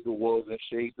on Feed the Wolves and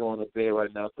shit. He's doing a bid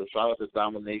right now. So shout out to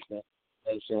Domination.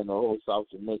 And saying the whole South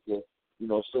Jamaica,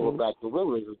 Silverback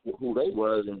Gorillas is who they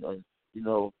was, and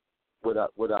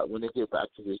without when they get back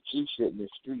to this G shit and this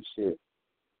street shit,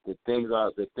 the things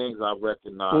I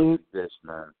recognize is this,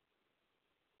 man.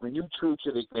 When you true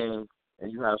to the game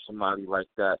and you have somebody like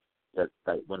that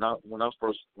when I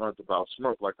first learned about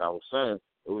Smurf, like I was saying,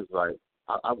 it was like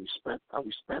I respect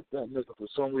that nigga for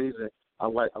some reason. I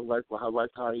like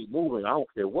how he moving. I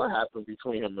don't care what happened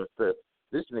between him and Fifth.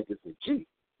 This nigga's a G.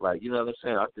 Like, you know what I'm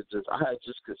saying? I could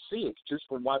see it just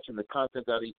from watching the content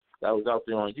that was out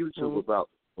there on YouTube about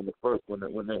when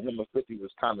him and 50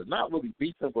 was kind of not really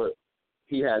beefing, but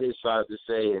he had his side to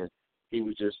say, and he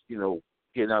was just,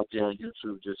 getting out there on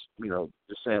YouTube, just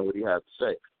saying what he had to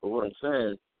say. But what I'm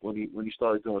saying, when he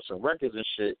started doing some records and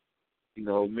shit, me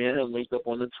and him linked up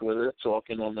on the Twitter,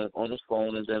 talking on his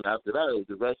phone, and then after that,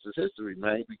 the rest is history,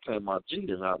 man. He became my G,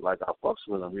 and I fucks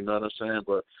with him, you know what I'm saying?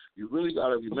 But you really got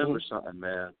to remember something,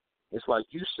 man. It's like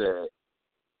you said,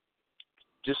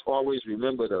 just always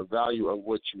remember the value of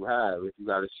what you have. If you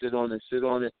got to sit on it.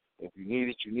 If you need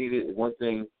it, you need it. One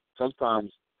thing,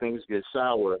 sometimes things get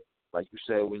sour, like you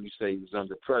said when you say he was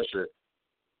under pressure.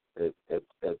 If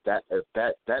that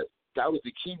was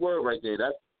the key word right there.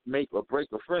 That make or break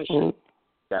a friendship.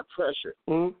 That pressure.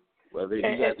 Whether you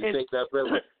had to take that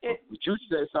pressure. But you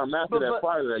said something after that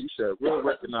part of that. You said real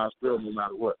recognize real no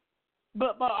matter what.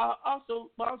 But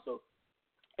also,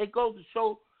 it goes to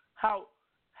show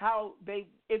how they,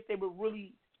 if they were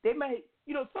really, they may,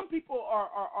 some people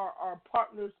are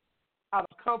partners out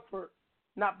of comfort,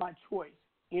 not by choice.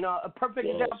 A perfect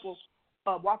example,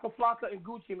 Waka Flocka and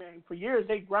Gucci Mane. For years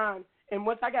they grind, and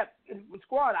once I got with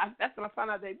Squad, that's when I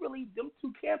found out them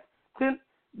two camps,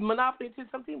 Monopoly and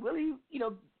something really,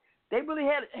 they really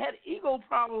had ego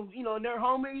problems, and their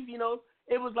homies,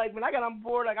 It was like when I got on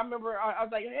board, like I remember I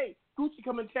was like, hey, Gucci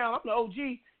come in town, I'm the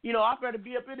OG, I better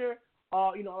be up in there.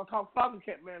 I call Flocka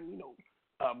camp, man,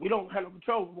 we don't have no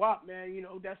control with WAP, man,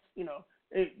 that's,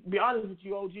 be honest with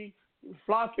you, OG,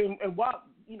 Flocka and WAP,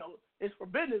 it's for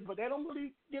business, but they don't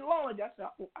really get along like that.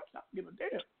 So I stopped giving a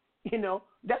damn.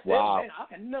 That's it, man. I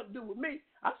had nothing to do with me.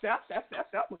 I said, I'm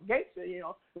a gangster,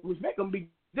 which make them be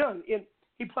done. And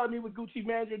he plugged me with Gucci's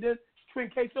manager, then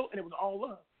Twin Queso, and it was all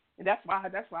love. And that's why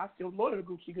I still loyal to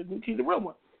Gucci, because Gucci's the real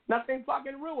one. Not saying Flocka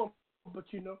ain't the real one, but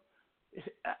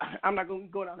I'm not gonna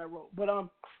go down that road. But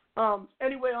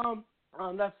anyway,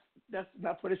 that's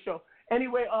not for the show.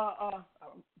 Anyway,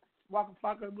 Waka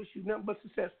Flocka, wish you nothing but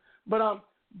success.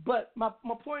 But my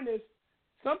point is,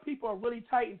 some people are really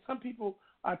tight, and some people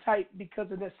are tight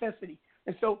because of necessity.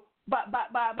 And so by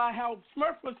how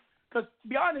Smurf was, because to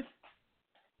be honest,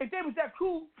 if they was that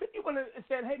cool, 50 would have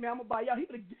said, hey man, I'm gonna buy y'all. He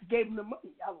would have just gave him the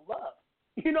money out of love.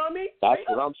 You know what I mean? That's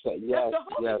what I'm saying. Yes,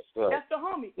 sir. That's the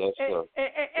homie. Yes, sir.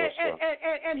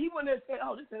 And he wouldn't have said,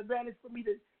 oh, this is an advantage for me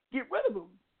to get rid of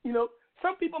him.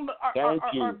 Some people are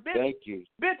bed. Thank you.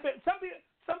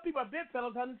 Some people are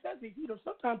bedfellows out of necessity. You know,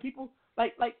 sometimes people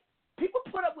like people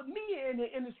put up with me in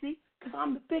the industry because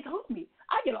I'm the big homie.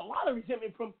 I get a lot of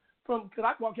resentment from because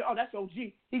I walk in, oh, that's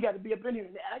OG. He got to be up in here.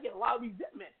 And I get a lot of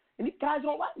resentment, and these guys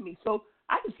don't like me. So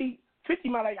I can see 50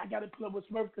 my like I got to put up with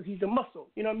Smurf because he's a muscle.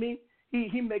 You know what I mean?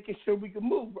 He making sure we can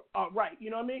move right.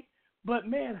 You know what I mean? But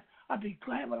man, I'd be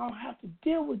glad when I don't have to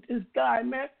deal with this guy,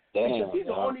 man. Because he's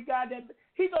the only guy that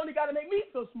make me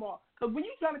feel small. Because when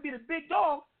you trying to be the big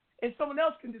dog, and someone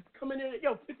else can just come in there and,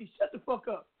 yo, 50, shut the fuck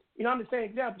up. You know, I'm the same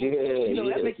example.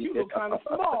 That makes you look kind of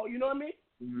small. You know what I mean?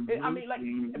 Mm-hmm. I mean, like,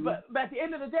 but at the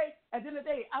end of the day, I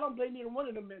don't blame either one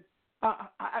of them men.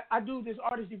 I do this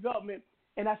artist development,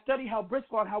 and I study how Brick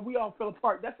Squad, how we all fell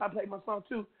apart. That's how I play my song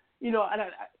too. You know, and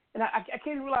I can't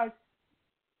even realize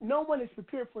no one is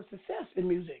prepared for success in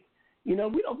music. You know,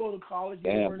 we don't go to college.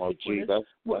 We're not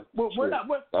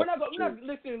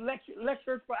listening to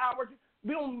lectures for hours.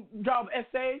 We don't drop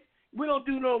essays. We don't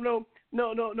do no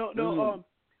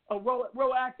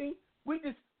role acting. We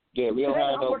just we don't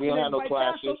have no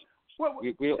classes.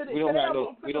 We don't have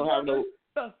no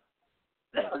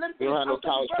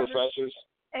college professors.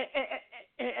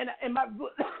 And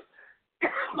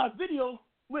my video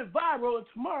went viral, and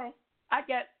tomorrow I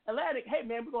got Atlantic. Hey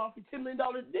man, we're gonna offer $10 million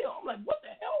deal. I'm like, what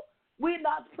the hell? We're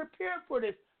not prepared for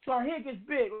this. So our head gets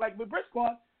big. Like with Brick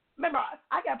Squad, remember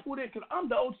I got pulled in because I'm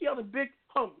the OT, I'm the big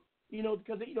homie. You know,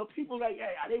 because people like,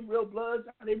 hey, are they real bloods?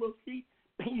 Are they real street?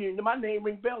 My name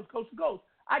rings bells coast to coast.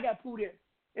 I got pulled in,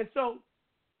 and so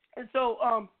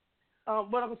what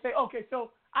I'm gonna say? Okay,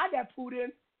 so I got pulled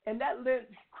in, and that led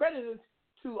credit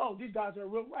to these guys are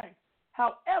real right.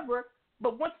 However,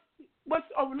 but once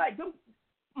overnight,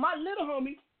 my little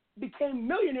homies became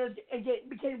millionaires and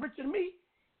became richer than me.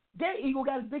 Their ego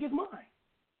got as big as mine.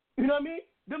 You know what I mean?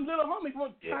 Them little homies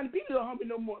weren't trying to be little homie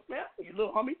no more. Man, I ain't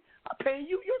little homie. I'm paying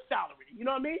you your salary. You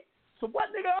know what I mean? So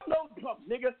what, nigga? I'm no pump,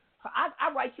 nigga. I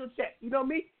write your check. You know what I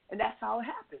mean? And that's how it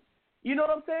happens. You know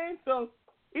what I'm saying? So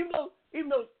even though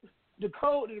the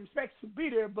code and the respect should be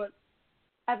there, but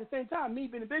at the same time, me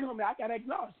being a big homie, I gotta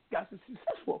acknowledge these guys are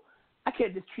successful. I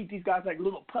can't just treat these guys like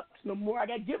little pups no more. I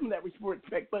gotta give them that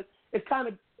respect. But it's kind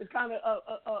of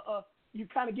you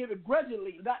kind of give it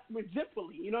grudgingly, not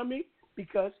resentfully. You know what I mean?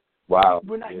 Because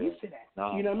we're not used to that.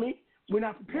 No. You know what I mean? We're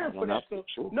not prepared for that. So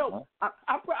I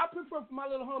prefer for my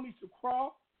little homies to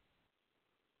crawl,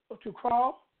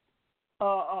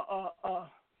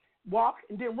 walk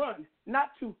and then run,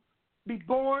 not to be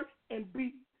born and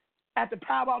be at the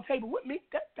powwow table with me.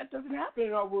 That doesn't happen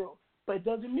in our world, but it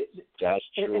does in music. That's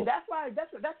true. And that's why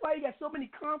you got so many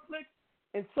conflicts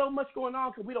and so much going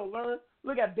on because we don't learn.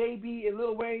 Look at Baby and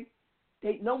Lil Wayne.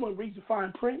 No one reads the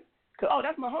fine print. Cause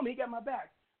that's my homie. He got my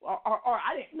back. Or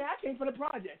I didn't. Man, I came from the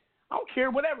project. I don't care,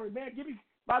 whatever, man.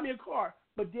 Buy me a car.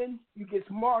 But then you get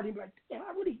smart and be like, damn,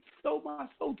 I really sold my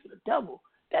soul to the devil.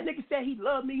 That nigga said he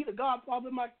loved me. He the godfather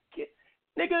of my kid.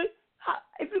 Nigga,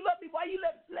 if you love me, why you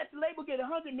let the label get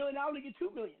 $100 million? I only get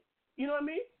 $2 million. You know what I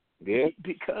mean? Yeah.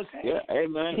 Because hey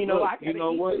man. You know, look, you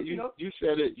know what? You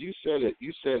said it. You said it,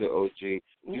 OG.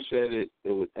 Mm-hmm. You said it.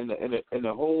 It was in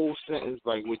the whole sentence.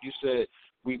 Like what you said,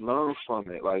 we learn from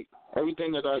it. Like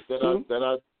everything that I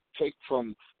take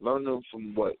from learning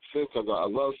from what Fifth. Cause I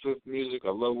love Fifth music. I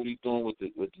love what he's doing with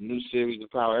the new series of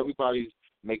Power. Everybody's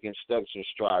making steps and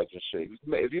strides and shit.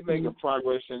 If you're making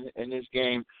progress in this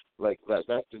game, like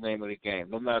that's the name of the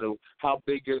game. No matter how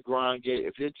big your grind get,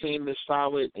 if your team is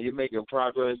solid and you're making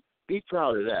progress, be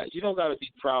proud of that. You don't got to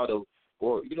be proud of,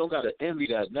 or you don't got to envy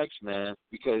that next man,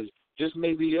 because just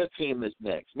maybe your team is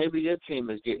next. Maybe your team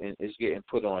is getting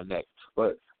put on next.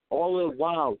 But all the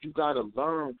while, you got to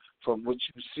learn from what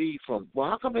you see from,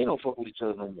 well, how come they don't fuck with each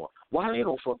other no more? Why they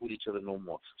don't fuck with each other no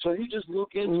more? So you just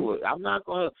look into it. I'm not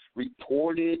going to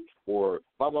report it or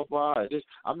blah, blah, blah.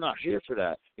 I'm not here for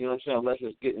that. You know what I'm saying? Unless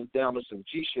it's getting down to some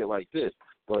G shit like this.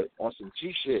 But on some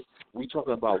G shit, we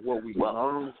talking about what we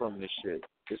learn from this shit.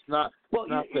 It's not. Well,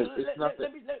 let me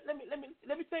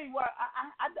tell you why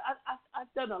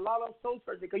I've done a lot of soul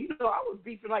searching, because I was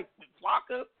beefing like with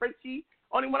Flocka, Frenchie.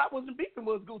 Only when I wasn't beefing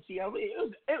was Gucci. I mean,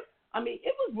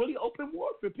 it was really open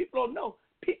warfare. People don't know.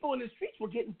 People in the streets were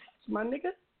getting touched, my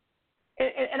nigga.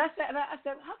 And I said,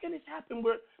 how can this happen?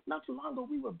 Where not too long ago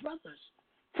we were brothers.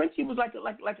 Frenchie was like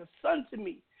a son to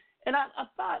me. And I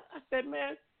said,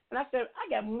 man, I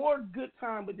got more good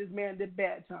time with this man than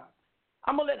bad time.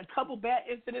 I'm gonna let a couple bad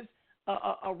incidents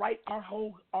write our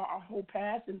whole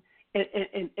past and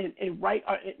write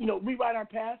our, rewrite our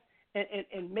past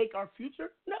and make our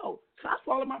future. No, so I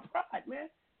swallow my pride, man,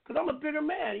 because I'm a bigger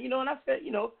man, and I said,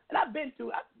 and I've been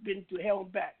through hell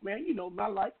and back, man. My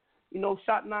life.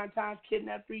 shot 9 times,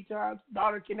 kidnapped 3 times,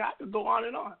 daughter kidnapped. I could go on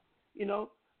and on,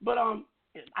 But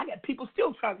I got people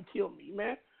still trying to kill me,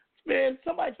 man. Man,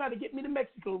 somebody tried to get me to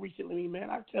Mexico recently, man.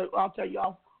 I'll tell you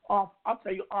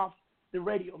off the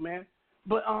radio, man.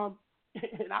 But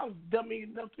and I was dummy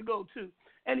enough to go too.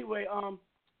 Anyway,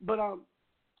 but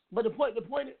the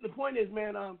point is,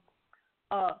 man,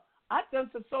 I done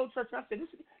some soul church. And I said, this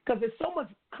because there's so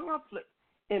much conflict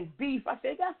and beef. I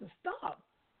said, it got to stop.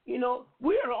 We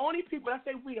are the only people. I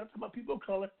say we. I'm talking about people of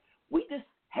color. We just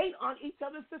hate on each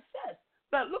other's success.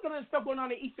 But look at the stuff going on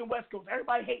in the East and West Coast.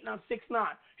 Everybody hating on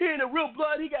 6ix9ine. Here in the real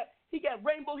blood, he got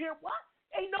rainbow hair. What?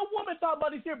 Ain't no woman talking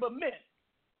about his hair but men.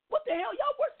 What the hell?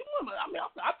 Y'all worse than women. I mean,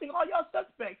 I think all y'all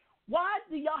suspects. Why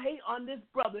do y'all hate on this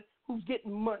brother who's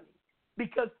getting money?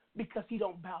 Because he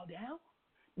don't bow down?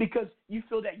 Because you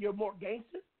feel that you're more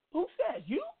gangster? Who says?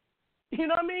 You? You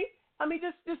know what I mean? I mean,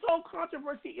 this whole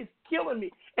controversy is killing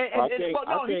me. I think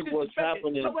what's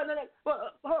happening.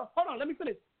 Hold on, let me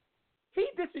finish. He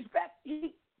disrespect.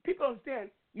 People understand.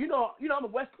 I'm a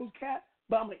West Coast cat,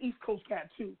 but I'm an East Coast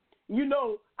cat too.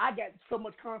 I got so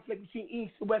much conflict between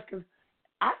East and West because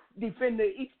I defend the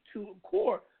East to the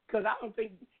core because I don't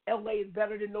think LA is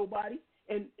better than nobody,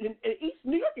 and East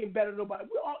New York ain't better than nobody.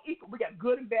 We're all equal. We got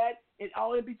good and bad and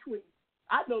all in between.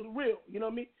 I know the real. You know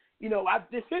what I mean?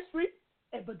 This history,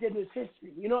 but then there's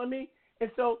history. You know what I mean?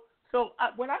 And so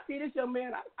when I see this young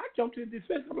man, I jump to the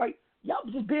defense. I'm like, y'all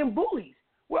just being bullies.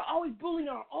 We're always bullying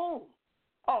our own.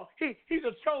 Oh, he's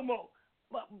a chomo.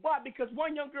 Why? Because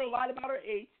one young girl lied about her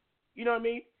age. You know what I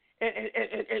mean? And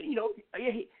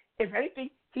if anything,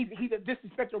 he's a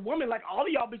disrespectful woman. Like all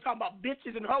of y'all be talking about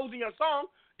bitches and hoes in your song.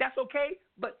 That's okay.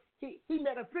 But he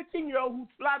met a 15-year-old who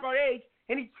lied about her age,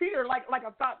 and he treated her like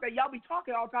a thought that y'all be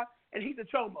talking all the time, and he's a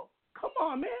chomo. Come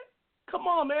on,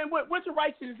 man. Where's the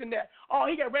righteousness in that? Oh,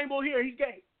 he got rainbow hair. He's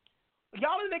gay.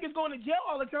 Y'all niggas going to jail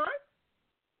all the time.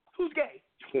 Who's gay?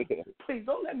 Please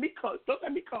don't let me call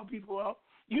people out.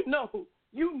 You know,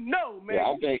 man. Yeah,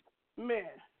 I think, man.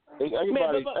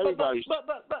 Everybody's.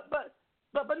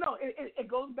 But no, it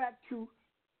goes back to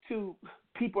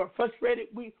people are frustrated.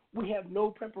 We have no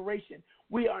preparation.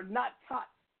 We are not taught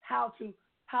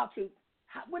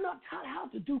we're not taught how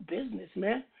to do business,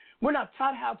 man. We're not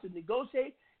taught how to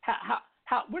negotiate.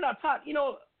 How we're not taught.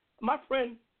 My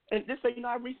friend, and this way,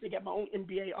 I recently got my own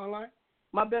MBA online.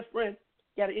 My best friend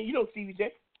got it.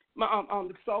 CVJ, my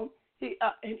the song. He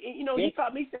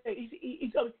taught me.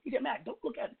 He said, Matt, don't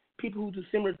look at people who do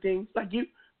similar things like you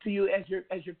as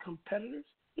your competitors.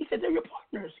 He said they're your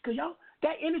partners because y'all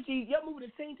that energy, y'all moving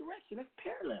the same direction. That's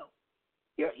parallel.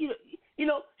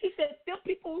 He said them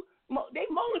people they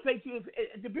motivate you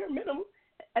at the bare minimum.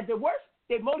 At the worst,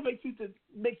 they motivate you to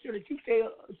make sure that you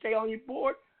stay on your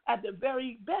board. At the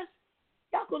very best,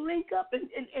 y'all can link up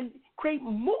and create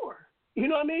more. You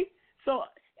know what I mean? So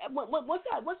once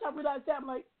I realized that, I'm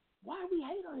like, why do we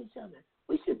hate on each other?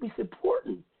 We should be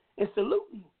supporting and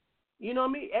saluting. You know what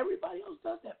I mean? Everybody else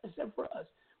does that except for us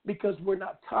because we're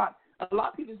not taught. A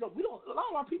lot of people don't. A lot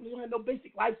of our people don't have no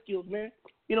basic life skills, man.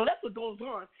 That's what goes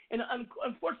on. And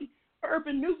unfortunately,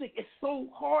 urban music is so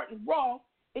hard and raw.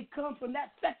 It comes from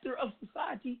that sector of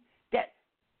society that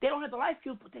they don't have the life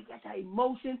skills, but they got that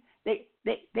emotion. They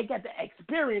got the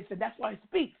experience, and that's why it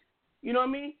speaks. You know what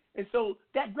I mean? And so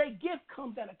that great gift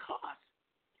comes at a cost.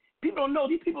 People don't know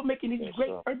these people making these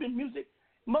great urban music.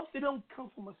 Most of them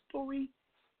come from a story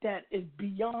that is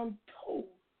beyond told.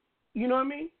 You know what I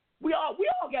mean? We all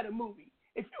got a movie.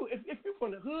 If you're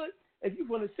from the hood, if you're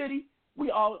from the city, we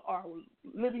all are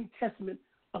a living testament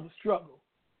of a struggle.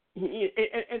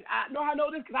 And I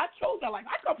know this because I chose that life.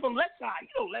 I come from Left Side.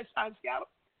 Left Side, Seattle.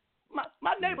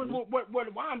 My neighbors were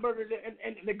the Weinbergers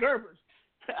and the Gerbers.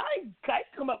 I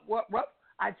come up rough.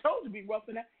 I chose to be rough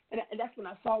in that, and that's when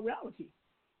I saw reality.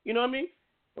 You know what I mean?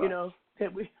 Wow.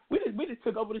 We just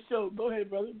took over the show. Go ahead,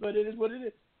 brother. But it is what it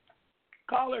is.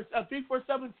 Callers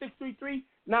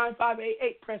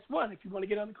 347-633-9588. Press 1 if you want to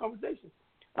get on the conversation.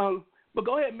 But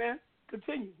go ahead, man.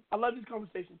 Continue. I love this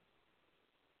conversation.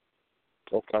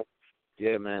 Okay.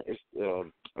 Yeah, man. It's a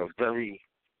very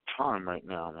time right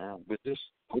now, man. With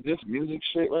this music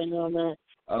shit right now, man.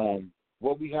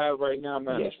 What we have right now,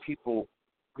 man, is people.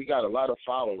 We got a lot of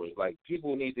followers. Like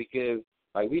people need to give.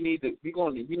 Like we need to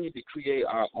create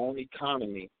our own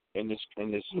economy in this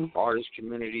artist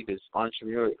community, this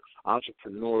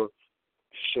entrepreneurship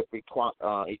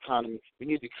economy. We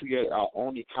need to create our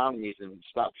own economies and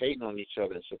stop hating on each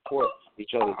other and support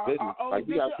each other's business. Like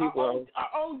we got people. Our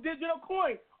own digital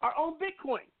coin, our own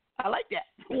Bitcoin. I like that.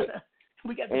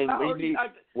 We got the and power. we need,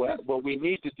 what we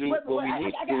need to do. What we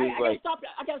need to do is like.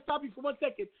 I got to stop you for 1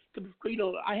 second. Cause,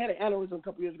 I had an aneurysm a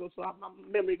couple years ago, so my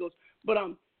memory goes. But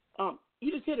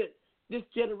you just hit it. This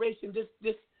generation,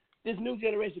 this new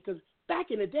generation. Because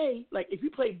back in the day, like if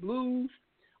you played blues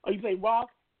or you played rock,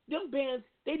 them bands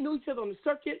they knew each other on the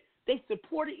circuit. They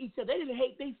supported each other. They didn't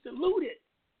hate. They saluted.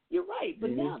 You're right.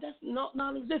 But now that's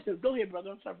non-existent. Go ahead,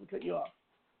 brother. I'm sorry for cutting you off.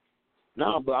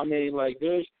 No, but I mean, like,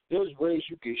 there's ways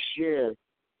you can share,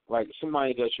 like,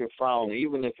 somebody that you're following,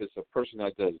 even if it's a person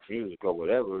that does music or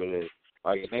whatever it is.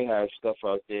 Like, they have stuff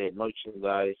out there,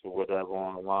 merchandise or whatever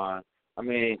online. I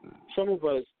mean, some of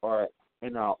us are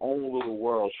in our own little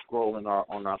world scrolling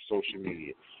on our social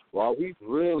media. Well, are we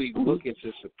really looking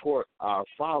to support our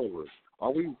followers?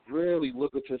 Are we really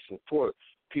looking to support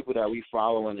people that we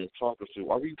following and talking to?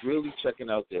 Are we really checking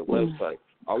out their website?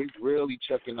 Are we really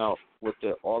checking out what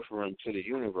they're offering to the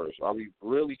universe? Are we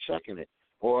really checking it?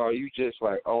 Or are you just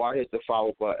like, oh, I hit the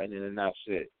follow button and then that's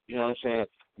it? You know what I'm saying?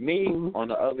 Me, on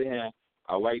the other hand,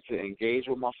 I like to engage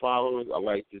with my followers. I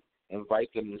like to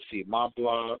invite them to see my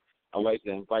blog. I like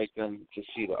to invite them to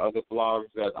see the other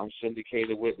blogs that I'm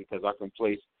syndicated with because I can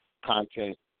place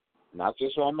content not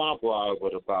just on my blog,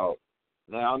 but about,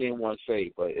 now I don't even want to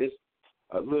say, but it's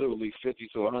literally 50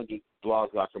 to 100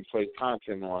 blogs I can place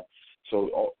content on.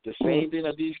 So the same thing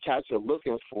that these cats are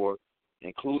looking for,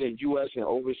 including U.S. and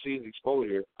overseas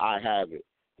exposure, I have it.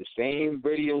 The same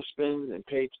radio spins and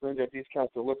paid spins that these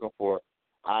cats are looking for,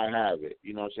 I have it.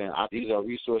 You know what I'm saying? These are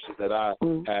resources that I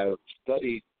have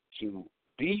studied to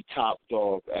be top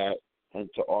dog at and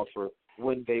to offer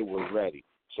when they were ready.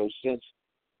 So since,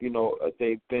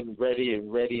 they've been ready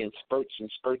in spurts,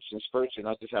 and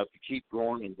I just have to keep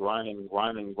growing and grinding,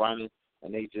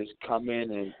 and they just come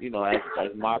in and,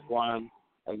 as my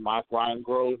grind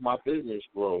grows, my business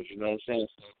grows, you know what I'm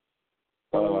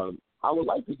saying? I would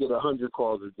like to get 100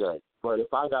 calls a day, but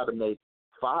if I got to make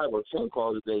 5 or 10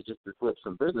 calls a day just to flip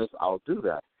some business, I'll do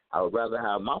that. I would rather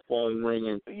have my phone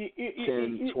ringing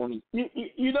 10, 20. I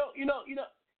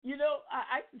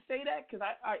can say that because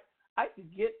I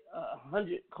could get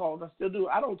 100 calls. I still do.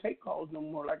 I don't take calls no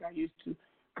more like I used to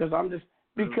because I'm just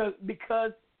I'm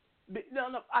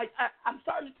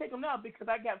starting to take them now because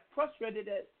I got frustrated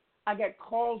that I got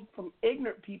calls from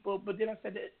ignorant people, but then I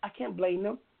said that I can't blame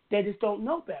them. They just don't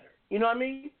know better. You know what I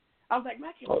mean? I was like,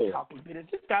 man, I can't talk with business.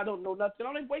 This guy don't know nothing.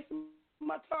 I'm wasting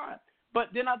my time.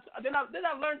 But then I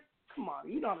learned, come on,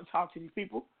 you know how to talk to these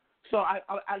people. So I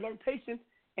learned patience,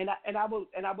 and I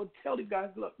would tell these guys,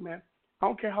 look, man, I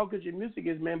don't care how good your music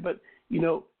is, man, but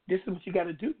this is what you got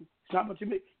to do. It's not what you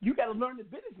make. You got to learn the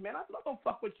business, man. I'm not gonna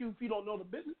fuck with you if you don't know the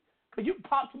business, because you can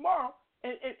pop tomorrow,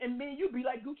 and me and you be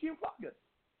like Gucci and Flocka.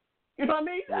 You know what I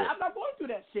mean? Yeah. I'm not going through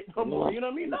that shit no more. You know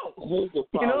what I mean? No. Here's the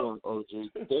problem,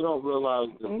 OG. They don't realize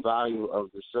the value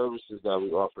of the services that we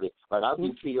offer. Like, I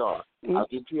do PR. I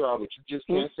do PR, but you just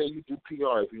can't say you do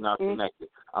PR if you're not connected.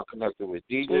 I'm connected with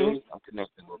DJs. I'm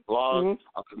connected with blogs.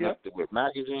 I'm connected with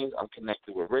magazines. I'm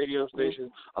connected with radio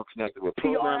stations. I'm connected with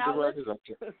program directors.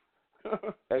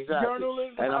 Exactly.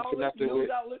 Journalism, and I'm connected with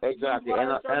exactly,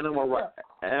 and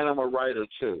I'm a writer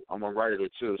too.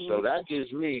 So that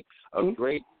gives me a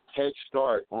great head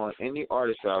start on any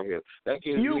artist out here. That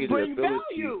gives me the ability.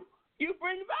 You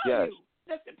bring value. Yes.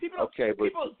 That's it. People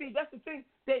see. That's the thing.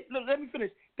 Let me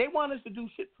finish. They want us to do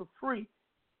shit for free,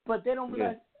 but they don't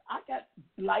realize I got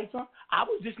lights on. I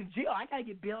was just in jail. I gotta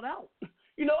get bailed out. So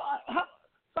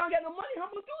I got no money. How am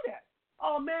I gonna do that?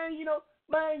 Oh man, you the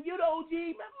OG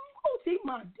man. OG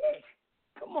my dick.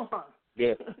 Come on.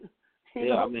 Yeah.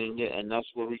 I mean, and that's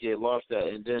where we get lost at.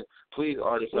 And then, please,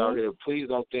 artists out here, please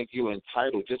don't think you're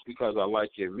entitled just because I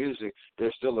like your music.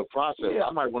 There's still a process.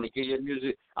 I might want to get your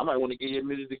music.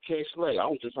 To K Slay. I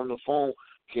was just on the phone.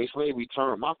 K Slay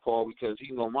returned my call because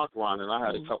he know my grind, and I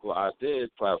had a couple of ideas,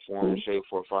 platform, Shade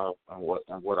 45, and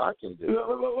what I can do.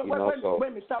 Wait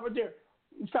a minute. Stop right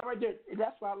there.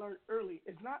 That's what I learned early.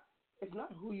 It's not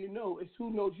who you know. It's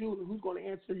who knows you and who's going to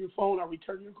answer your phone or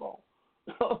return your call.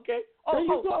 Okay.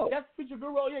 Oh, that's Future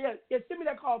Guru. Yeah. Send me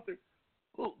that call through.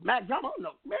 Oh, Mac Drama.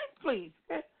 No, man, please.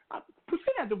 Man, send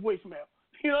that to voicemail.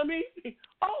 You know what I mean?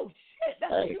 Oh shit,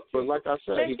 that's huge. But like I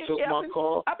said, he took my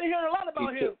call. I've been hearing a lot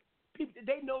about him. People,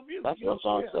 they know music. That's what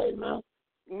I'm saying, man.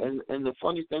 And the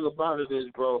funny thing about it is,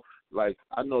 bro, like,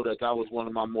 I know that was one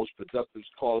of my most productive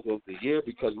calls of the year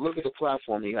because look at the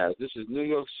platform he has. This is New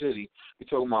York City. We're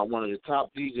talking about one of the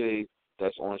top DJs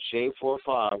that's on Shade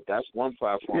 45. That's one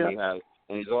platform he has.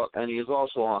 And he's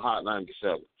also on Hot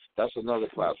 97. That's another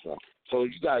platform. So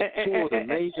you got two of the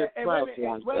major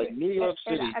platforms in New York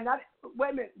City.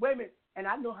 Wait a minute. And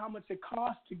I know how much it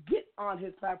costs to get on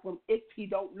his platform if he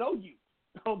don't know you.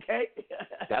 Okay.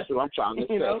 That's what I'm trying to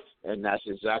say, and that's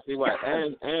exactly right.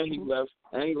 And he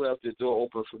left the door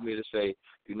open for me to say,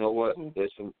 you know what?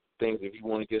 There's some things if you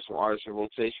want to get some artists in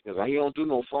rotation, because he don't do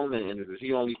no phone interviews.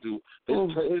 He only do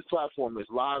his platform is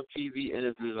live TV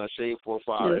interviews on Shade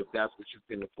 45. If that's what you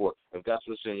can afford, if that's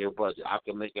what's in your budget, I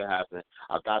can make it happen.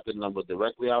 I got the number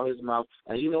directly out of his mouth,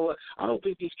 and you know what? I don't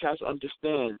think these cats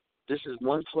understand. This is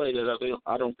one play that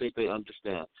I don't think they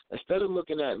understand. Instead of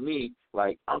looking at me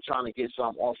like I'm trying to get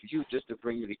something off of you just to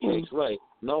bring you to K-Slay,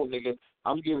 no, nigga,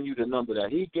 I'm giving you the number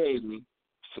that he gave me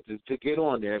to get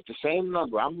on there. It's the same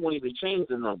number. I'm going to even change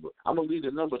the number. I'm going to leave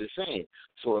the number the same.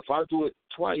 So if I do it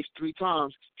twice, 3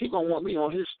 times, he going to want me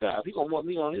on his staff. He going to want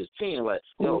me on his team. Like,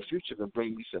 Future can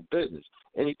bring me some business.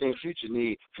 Anything Future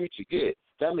need, Future get.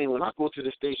 That means when I go to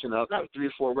the station, I got 3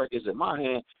 or 4 records in my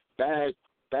hand, bag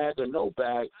or no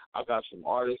bag, I got some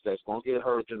artists that's going to get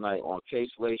heard tonight on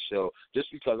K-Slay show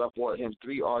just because I bought him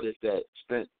 3 artists that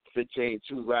spent 2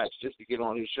 racks just to get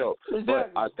on his show.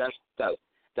 Exactly. But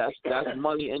that's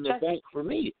money in the bank for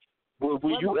me. Will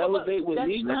you elevate with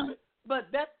me now? But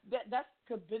that's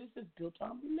business is built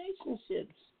on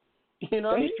relationships. You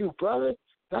know. Thank you, brother.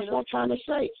 That's what I'm trying to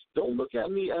say. Don't look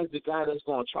at me as the guy that's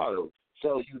going to try to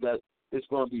tell you that it's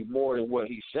going to be more than what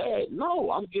he said.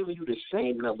 No, I'm giving you the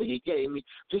same number he gave me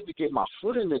just to get my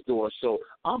foot in the door. So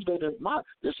I'm building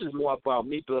this is more about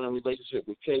me building a relationship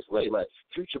with K-Slay. Like,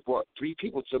 Future brought 3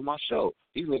 people to my show.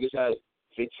 These niggas had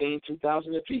 15,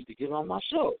 2,000 apiece to get on my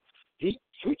show.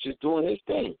 Future's doing his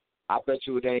thing. I bet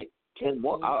you it ain't 10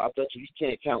 more. I bet you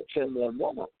can't count 10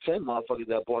 motherfuckers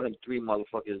that bought him 3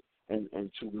 motherfuckers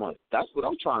in 2 months. That's what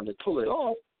I'm trying to pull it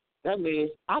off. That means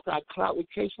I got clout with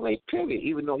K-Slay, period.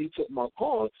 Even though he took my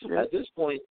call, at this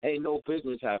point, ain't no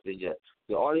business happening yet.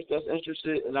 The artist that's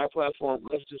interested in our platform,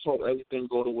 let's just hope everything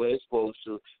go the way it's supposed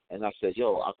to. And I said,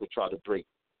 I could try to break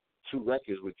 2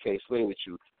 records with K-Slay with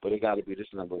you, but it got to be this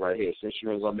number right here. Since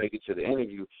you ain't going to make it to the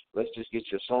interview, let's just get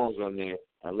your songs on there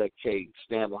and let K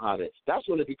stand behind it. That's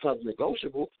when it becomes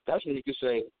negotiable. That's when you can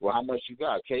say, well, how much you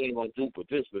got? K ain't going to do but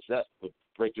this, but that, but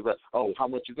break your record. Oh, how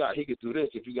much you got? He could do this.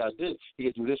 If you got this, he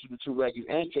could do this with the 2 records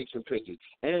and take some pictures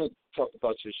and talk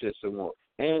about your shit some more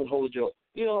and hold your,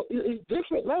 it's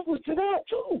different levels to that,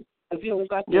 too. If you don't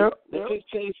got the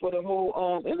 15 for the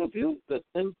whole interview, the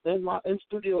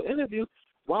in-studio interview,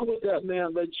 why would that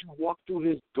man let you walk through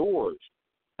his doors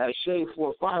at Shade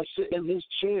 45, sit in his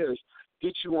chairs,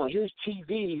 get you on his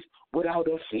TVs without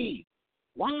a fee?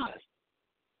 Why?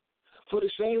 For the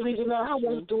same reason that I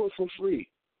won't do it for free.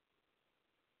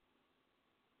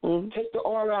 Take the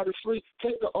R out of free.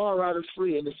 Take the R out of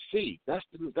free and the C. That's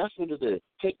what it is.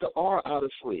 Take the R out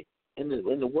of free, and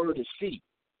the word is C.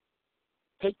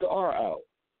 Take the R out.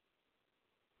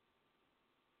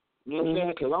 You know what I'm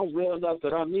saying? Because I'm real enough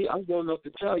I'm real enough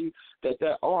to tell you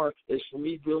that R is for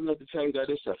me real enough to tell you that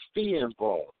it's a fee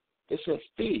involved. It's a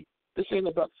fee. This ain't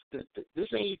about this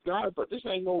ain't God, but this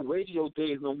ain't no radio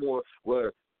days no more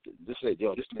where this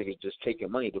nigga just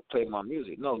taking money to play my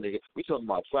music. No, nigga, we talking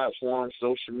about platforms,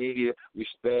 social media,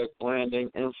 respect,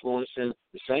 branding, influencing.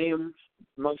 The same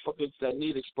motherfuckers that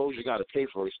need exposure got to pay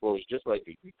for exposure, just like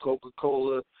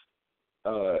Coca-Cola.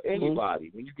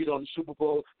 Anybody. When you get on the Super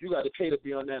Bowl, you got to pay to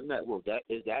be on that network.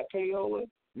 Is that payola?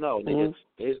 No, niggas.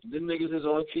 The niggas is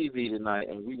on TV tonight,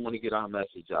 and we want to get our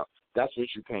message out. That's what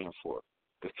you're paying for.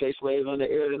 If K-Slay is on the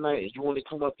air tonight, and you want to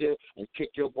come up there and kick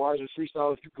your bars and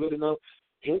freestyle if you're good enough,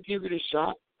 he'll give you the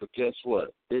shot. But guess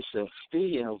what? It's a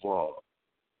fee involved.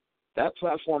 That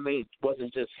platform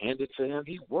wasn't just handed to him.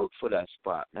 He worked for that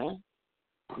spot, man.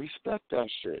 Respect that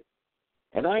shit.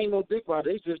 And I ain't no big brother.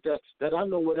 It's just that I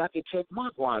know what I can take my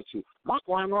grind to. My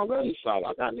grind already solid.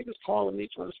 I got niggas calling me,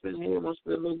 trying to spend here, want to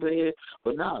spend a little bit here.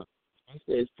 But now, I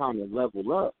say it's time to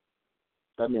level up.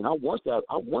 I mean, I want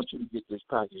you to get this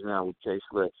package now with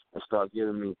K-Slay and start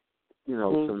giving me,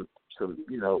 some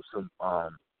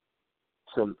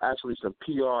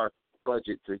PR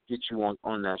budget to get you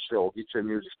on that show, get your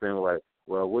music spinning. Like,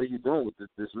 well, what are you doing with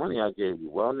this money I gave you?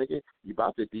 Well, nigga, you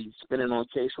about to be spinning on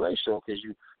K-Slay show because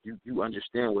you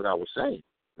understand what I was saying.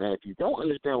 Now, if you don't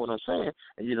understand what I'm saying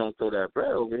and you don't throw that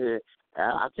bread over here,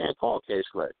 I can't call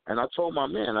K-Slay. And I told my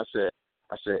man, I said,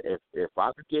 if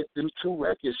I could get them 2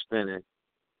 records spinning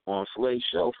on Slay's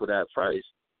show for that price,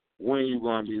 when are you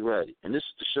going to be ready? And this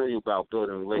is to show you about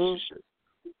building relationships.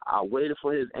 I waited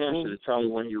for his answer to tell me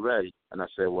when you're ready. And I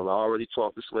said, well, I already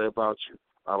talked to Slay about you,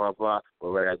 blah, blah, blah. But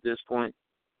right at this point,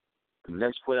 the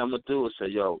next play I'm going to do is say,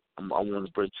 I want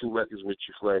to break 2 records with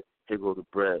you, Slay. Here go the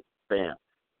bread. Bam.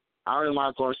 I'm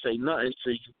not going to say nothing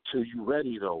till you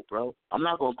ready, though, bro. I'm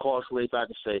not going to call Slay back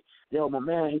and say, my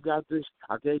man, he got this.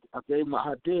 I gave him an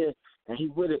idea. and he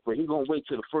with it, but he gonna wait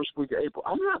till the first week of April.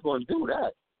 I'm not gonna do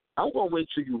that. I'm gonna wait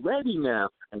till you ready now,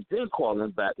 and then call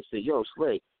him back and say, yo,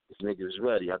 Slay, this nigga is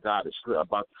ready. I got it. I'm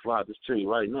about to fly this tree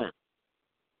right now.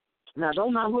 Now,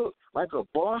 don't I look like a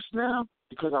boss now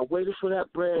because I waited for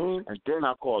that bread and then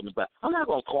I called him back? I'm not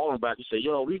going to call him back and say,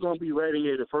 yo, we going to be ready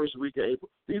here the first week of April.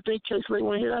 Do you think K-Slay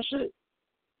want to hear that shit?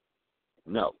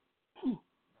 No.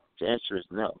 The answer is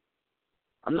no.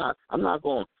 I'm not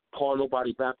going to call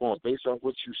nobody back on based off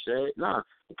what you said. Nah,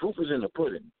 the proof is in the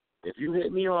pudding. If you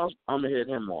hit me off, I'm going to hit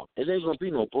him off. It ain't going to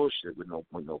be no bullshit with no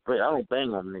bread. I don't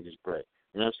bang on niggas' bread.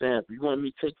 You know what I'm saying? If you want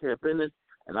me to take care of business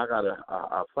and I got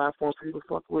a platform for you to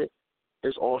fuck with,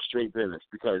 it's all straight business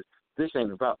because this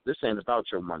ain't about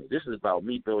your money. This is about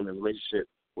me building a relationship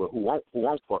with who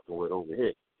I'm fucking with over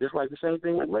here. Just like the same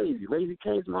thing with Lazy. Lazy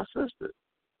K is my sister.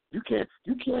 You can't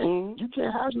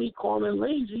have me calling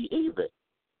Lazy either,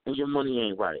 and your money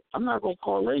ain't right. I'm not gonna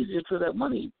call Lazy until that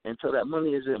money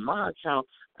is in my account,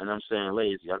 and I'm saying,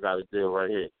 Lazy, I got a deal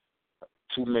right here.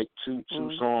 Two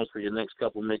songs for your next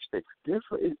couple mixtapes.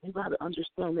 Therefore, you got to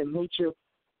understand the nature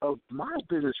of my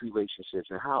business relationships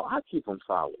and how I keep them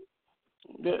solid.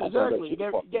 Yeah, exactly. You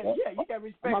got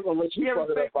respect. I'm not gonna let you fuck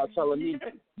it up by telling me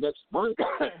next month.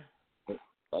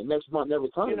 Next month never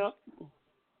comes. You know,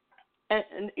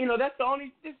 and you know this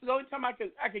is the only time I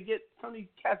could get some of these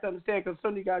cats to understand because some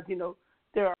of these guys, you know,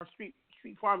 there are street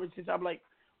pharmacists. I'm like,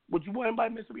 would you want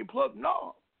anybody mess up your plug?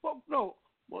 No, well, no.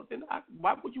 Well, then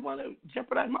why would you want to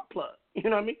jeopardize my plug? You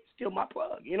know what I mean? Steal my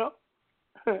plug, you know?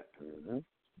 Mm-hmm.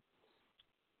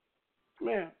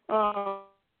 Man.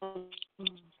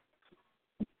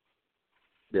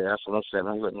 Yeah, that's what I'm saying.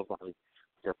 I'm letting nobody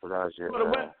jeopardize your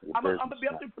I'm gonna be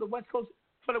up there for the West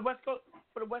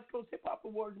Coast Hip Hop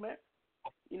Awards, man.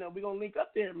 You know, we're gonna link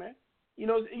up there, man. You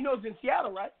know it's in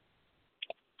Seattle, right?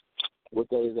 What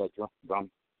day is that, John?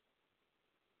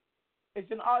 It's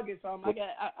in August. I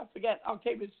forgot.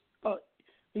 Octavius,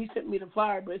 he sent me the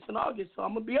flyer, but it's in August, so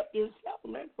I'm gonna be up there in Seattle,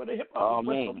 man, for the hip hop. Oh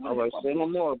man, all right, say no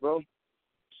more, bro.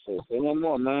 Say no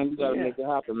more, man. We gotta make it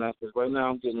happen, man. Because right now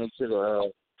I'm getting into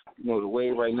the, the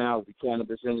wave right now of the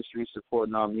cannabis industry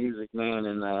supporting our music, man.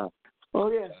 And I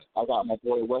got my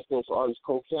boy West Coast artist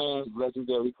Cocaine,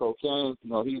 legendary Cocaine. You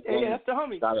know, he's that's the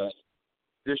homie. Got a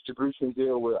distribution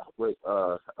deal with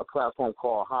a platform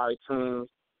called High Tunes.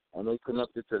 And they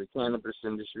connected to the cannabis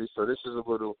industry. So this is a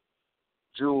little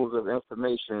jewels of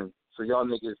information so y'all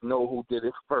niggas know who did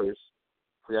it first.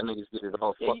 So y'all niggas get it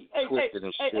all twisted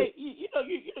and shit. Hey,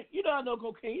 you know I know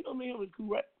Cocaine. You know me, him is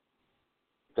cool, right?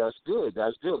 That's good.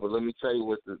 But let me tell you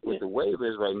what the wave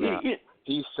is right now.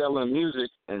 He's selling music,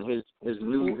 and his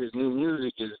new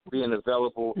music is being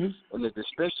available in the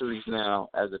dispensaries now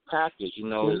as a package. You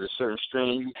know, there's a certain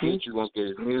strain you get, you're gonna get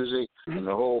his music and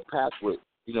the whole pack with.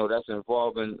 You know, that's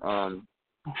involving in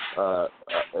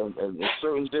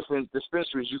certain different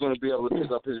dispensaries, you're going to be able to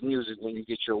pick up his music when you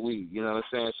get your weed. You know what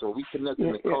I'm saying? So we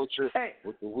connecting the culture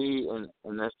with the weed,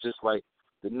 and that's just like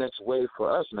the next wave for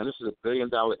us, man. This is a $1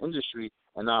 billion industry,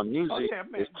 and our music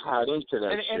is tied into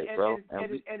that shit, bro.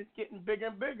 And it's getting bigger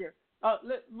and bigger.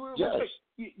 Real quick,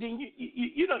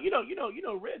 you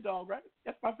know Red Dog, right?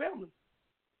 That's my family.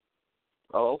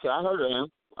 Oh, okay. I heard of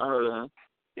him.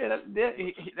 Yeah,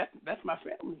 that's my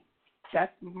family.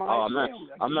 That's my family.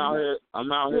 I'm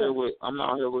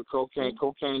out here with Cocaine.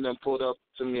 Cocaine done pulled up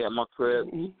to me at my crib,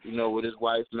 you know, with his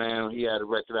wife, man. He had a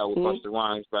record out with Busta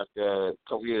Rhymes back a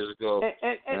couple years ago.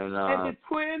 And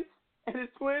his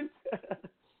twins.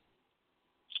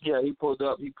 Yeah, he pulled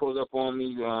up on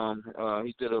me.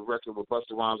 He did a record with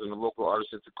Busta Rhymes and a local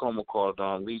artist in Tacoma called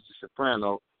Lee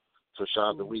Soprano. So shout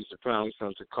out to Lee Soprano. He's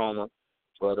from Tacoma.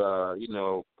 But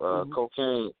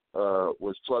Cocaine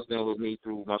was plugged in with me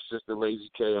through my sister Lazy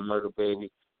K and Murder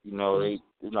Baby. You know,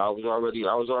 I was already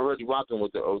rocking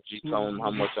with the OG, telling him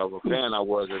how much of a fan I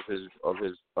was of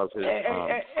his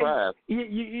craft.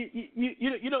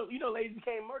 You know Lazy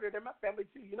K and Murder, they're my family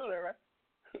too. You know that, right?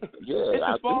 Yeah,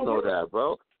 I do know that,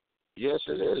 bro. Yes,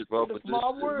 it is, bro. But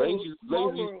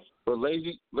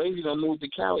Lazy done moved to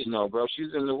Cali now, bro.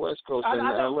 She's in the West Coast in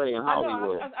LA and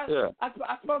Hollywood.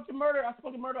 I spoke to Murder like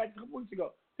a couple weeks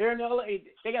ago. They're in LA.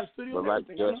 They got a studio and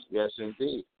everything. Yes,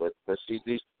 indeed. But see,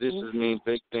 this is mean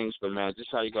big things, but man, this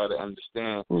is how you got to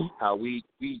understand how we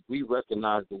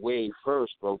recognize the wave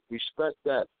first, bro. Respect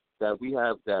that we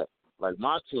have that. Like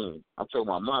my team, I'm talking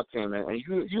about my team, man, and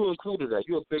you included that.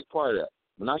 You're a big part of that.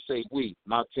 When I say we,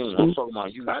 my team, I'm talking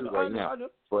about you too right now.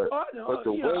 But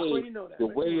the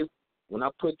wave, when I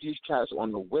put these cats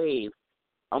on the wave,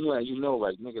 I'm letting you know,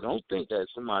 like, nigga, don't think that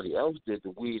somebody else did the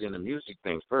weed and the music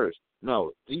thing first.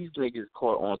 No, these niggas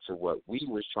caught on to what we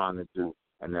was trying to do,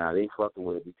 And now they fucking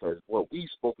with it because what we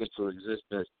spoke into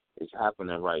existence is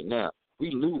happening right now.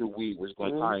 We knew the weed was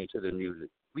going to tie into the music.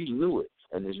 We knew it.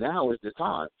 And then now is the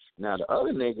time. Now the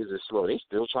other niggas is slow. They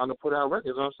still trying to put out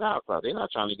records on SoundCloud. They're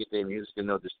not trying to get their music in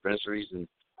no dispensaries and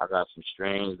I got some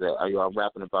strains that are y'all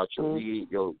rapping about your weed,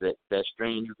 yo, that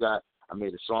strain you got, I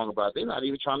made a song about. They're not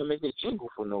even trying to make a jingle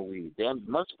for no weed. Damn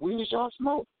much weed as y'all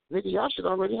smoke. Nigga, y'all should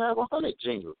already have 100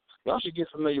 jingles. Y'all should get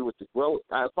familiar with the grow.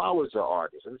 If I was an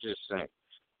artist, I'm just saying,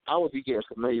 I would be getting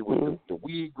familiar with the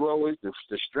weed growers, the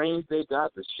strains they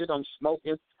got, the shit I'm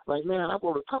smoking. Like, man, I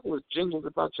wrote a couple of jingles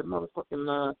about your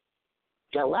motherfucking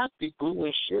galactic glue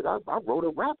and shit. I wrote a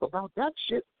rap about that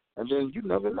shit. And then you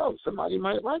never know. Somebody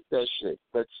might like that shit.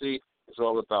 But see, it's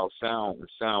all about sound and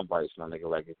sound bites, my nigga.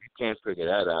 Like, if you can't figure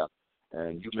that out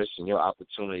and you're missing your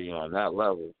opportunity on that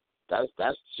level, that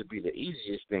should be the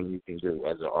easiest thing you can do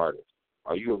as an artist.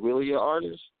 Are you really an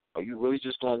artist? Are you really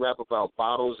just going to rap about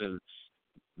bottles and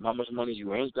how much money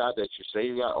you ain't got that you say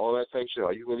you got, all that type shit?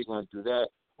 Are you really going to do that?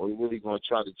 Or are you really going to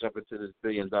try to jump into this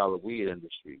 $1 billion weed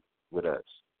industry with us?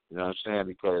 You know what I'm saying?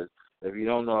 Because if you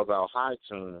don't know about high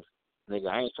tunes, nigga,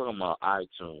 I ain't talking about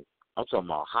iTunes. I'm talking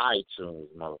about High Tunes,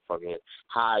 motherfucker.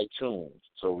 High Tunes.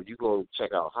 So when you go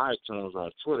check out High Tunes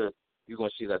on Twitter, you're going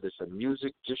to see that it's a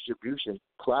music distribution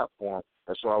platform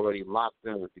that's already locked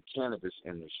in with the cannabis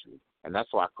industry. And that's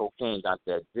why Cocaine got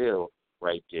that deal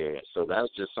right there. So that's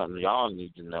just something y'all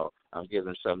need to know. I'm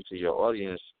giving something to your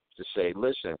audience to say,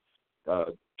 listen,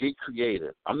 get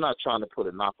creative. I'm not trying to put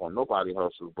a knock on nobody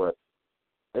hustle, but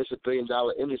it's $1 billion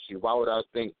industry. Why would I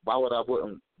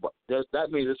wouldn't?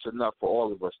 That means it's enough for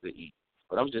all of us to eat.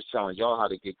 But I'm just telling y'all how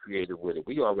to get creative with it.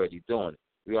 We already doing it.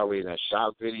 We already done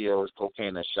shot videos,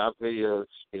 Cocaine done shot videos.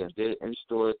 They done did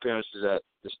in-store appearances at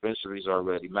dispensaries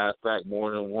already. Matter of fact,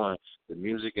 more than one. The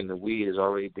music and the weed is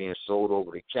already being sold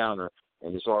over the counter,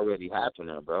 and it's already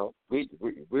happening, bro.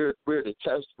 We're the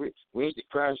test. We ain't the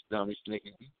crash dummies,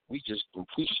 nigga. We just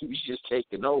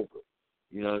taking over.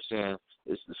 You know what I'm saying?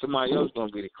 It's somebody else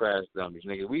gonna be the crash dummies,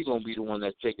 nigga. We gonna be the one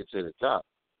that take it to the top.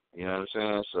 You know what I'm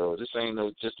saying? So this ain't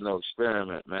just no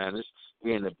experiment, man.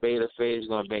 We in the beta phase,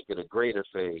 gonna make it a greater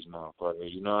phase, motherfucker.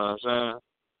 You know what I'm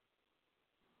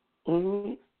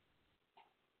saying?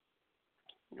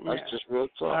 That's just real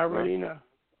talk. I already know.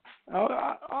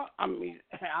 I mean,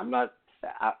 I'm not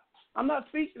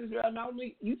speechless.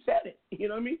 You said it. You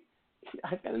know what I mean?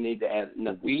 I kind of need to add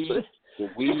nothing. The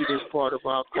weed is part of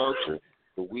our culture.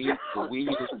 The weed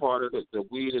is part of it. The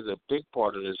weed is a big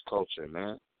part of this culture,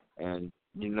 man. And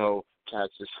you know,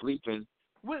 cats are sleeping.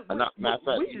 Weed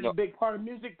is a big part of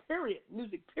music. Period.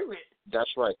 That's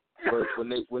right. But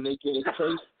when they get a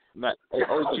taste,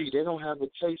 OG, they don't have a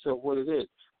taste of what it is.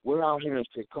 We're out here in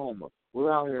Tacoma.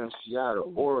 We're out here in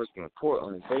Seattle, Oregon,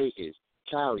 Portland, Vegas,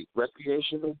 Cali.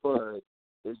 Recreational bud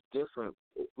is different.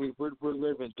 We're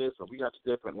living different. We got a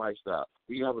different lifestyle.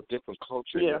 We have a different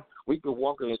culture. Yeah. We can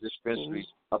walk in the dispensaries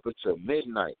up until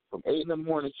midnight, from 8 in the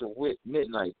morning to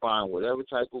midnight, buying whatever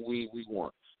type of weed we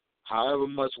want, however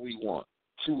much we want.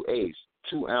 2 eighths,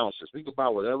 2 ounces. We can buy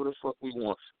whatever the fuck we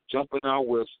want. Jump in our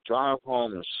whips, drive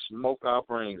home, and smoke our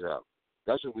brains out.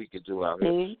 That's what we can do out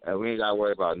here, and we ain't got to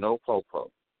worry about no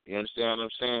po-po. You understand what I'm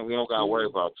saying? We don't got to worry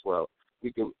about 12.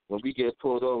 When we get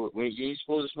pulled over, you ain't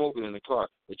supposed to smoke it in the car,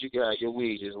 but you got your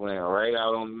weed just laying right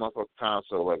out on the motherfucking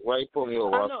console. Like, why you pull me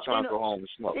over? I'm trying to go home and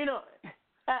smoke. You know,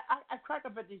 I crack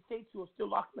up at these states who are still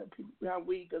locking up people behind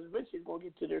weed because eventually it's gonna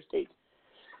get to their states.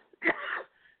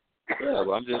 Yeah,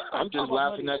 but I'm just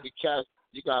laughing at the cats.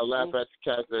 You gotta laugh at the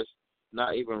cats that's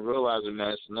not even realizing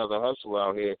that it's another hustle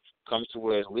out here. Come to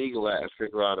where it's legal at and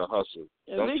figure out a hustle.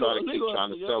 Don't try to keep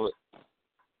trying to sell it.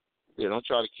 Yeah, don't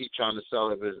try to keep trying to sell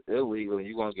it if it's illegal and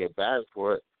you're gonna get bagged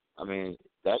for it. I mean,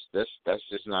 that's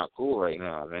just not cool right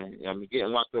now, man. I mean, getting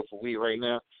locked up for weed right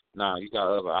now, nah, you got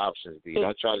other options, B.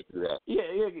 Don't try to do that.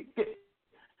 Yeah.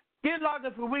 Getting locked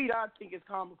up for weed, I think it's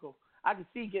comical. I can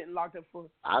see getting locked up for.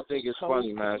 I think it's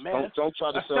funny, man. Don't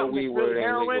try to sell weed where it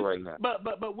ain't legal right now.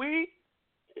 But weed.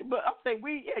 But I'm saying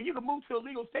weed. Yeah, you can move to a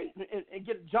legal state and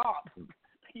get a job.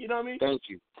 You know what I mean? Thank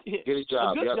you. Get a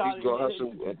job. You can go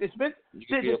hustle. You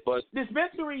can be a bud.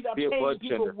 Dispensaries are paying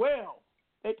people well.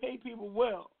 They pay people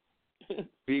well.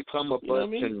 Become a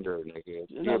bud tender, nigga.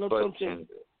 Be a bud tender.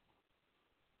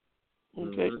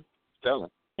 Okay. Tell him.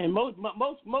 And most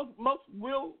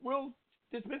real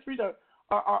dispensaries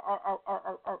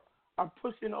are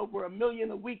pushing over $1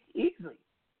 million a week easily.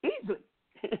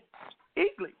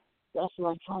 That's what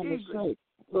I'm trying to say.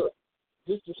 Look,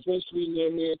 this dispensary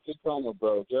near me in Tacoma,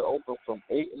 bro, they're open from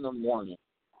 8 in the morning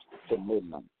to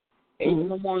midnight. 8 in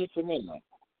the morning to midnight.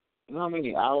 You know how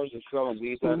many hours of selling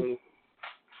weed that is?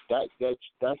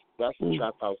 That's a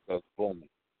trap house that's booming.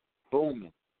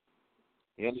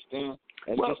 You understand?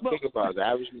 And just think about it. The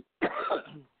average.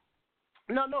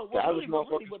 No.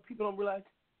 What people don't realize.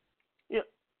 Yeah.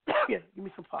 Give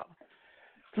me some pop.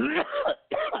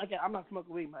 I'm not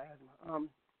smoking weed. My asthma.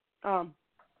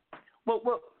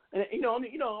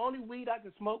 Only weed I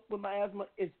can smoke with my asthma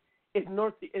is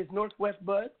Northwest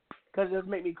Bud because it doesn't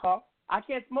make me cough. I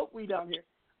can't smoke weed down here.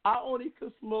 I only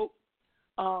could smoke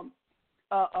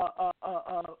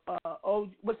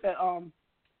what's that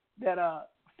that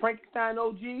Frankenstein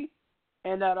OG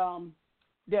and that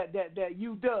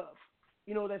UW.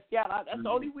 You know, that Seattle. That's the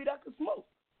only weed I can smoke.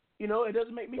 You know, it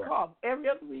doesn't make me cough. Every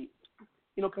other weed,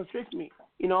 constricts me.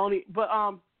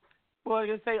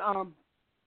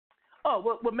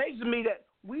 What amazes me that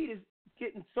weed is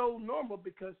getting so normal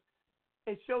because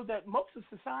it shows that most of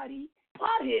society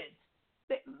potheads.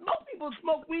 Most people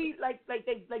smoke weed like they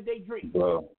drink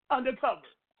undercover.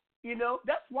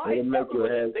 That's why. Think about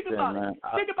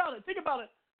it. Think about it.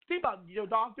 Think about your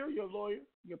doctor, your lawyer,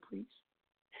 your priest.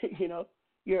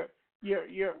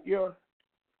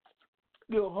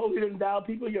 Your holier than thou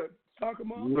people, your soccer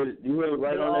mom. You were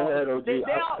right on the head, OG. They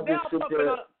all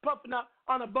pumping up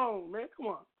on a bone, man. Come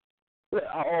on.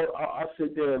 I'll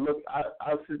sit there and look.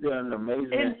 I'll sit there in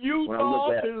amazement. And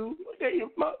Utah too. They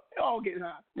all getting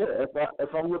high. Yeah,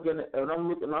 if I'm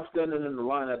standing in the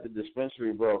line at the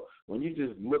dispensary, bro. When you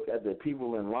just look at the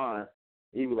people in line,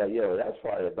 you be like, yo, that's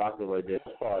probably a doctor right there.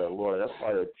 That's probably a lawyer. That's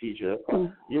probably a teacher.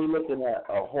 You're looking at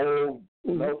a whole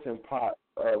melting pot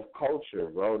of culture,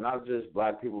 bro. Not just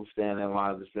black people standing in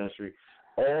line at the dispensary.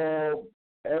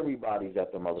 Everybody's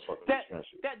at the motherfucking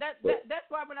dispensary. That's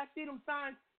why when I see them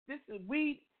signs, this is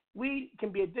weed can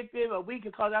be addictive or weed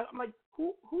can cause. I'm like,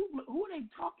 who are they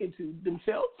talking to?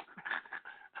 Themselves?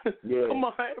 Yeah. Come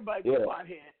on, everybody, go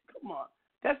pothead. Come on,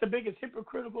 that's the biggest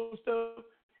hypocritical stuff.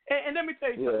 And let me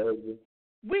tell you something.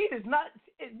 Weed is not.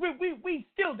 Weed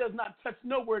still does not touch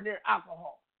nowhere near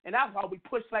alcohol. And alcohol we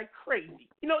push like crazy.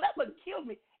 That's what kills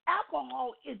me.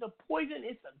 Alcohol is a poison.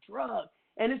 It's a drug,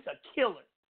 and it's a killer.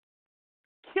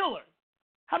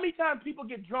 How many times people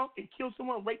get drunk and kill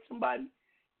someone, rape somebody,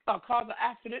 cause an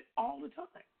accident all the time?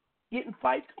 Get in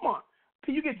fights. Come on.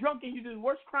 You get drunk and you do the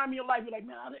worst crime in your life. You're like,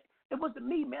 man, it wasn't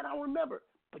me, man. I don't remember.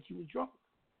 But you was drunk.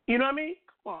 You know what I mean?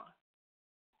 Come on.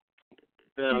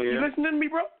 You listening to me,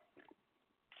 bro?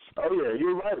 Oh yeah,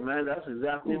 you're right, man. That's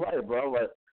exactly right, bro. Like,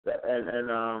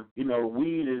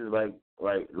 weed is like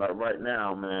right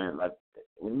now, man. Like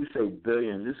when you say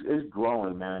billions, it's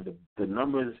growing, man. The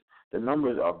numbers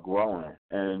are growing,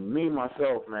 and me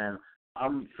myself, man,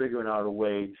 I'm figuring out a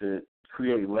way to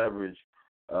create leverage.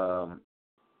 I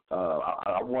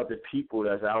want the people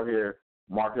that's out here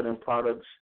marketing products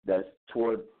that's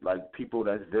toward like people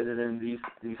that's visiting these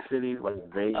cities like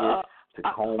Vegas,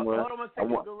 Tacoma. Hold on a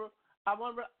second, Guru. I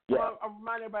want to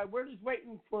remind everybody, we're just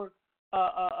waiting for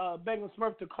Bengal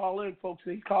Smurf to call in, folks.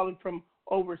 He's calling from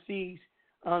overseas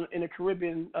in the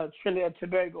Caribbean, Trinidad,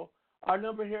 Tobago. Our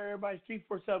number here, everybody, is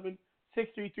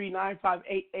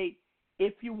 347-633-9588.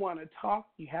 If you want to talk,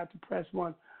 you have to press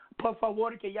 1. Por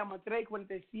favor, que llama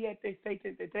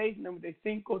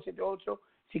 347-633-9578,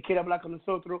 si quiere hablar con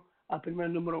nosotros, al primer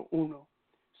número 1.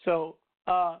 So,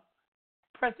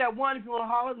 press that 1 if you want to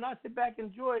holler. Not sit back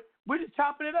and enjoy it. We're just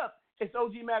chopping it up. It's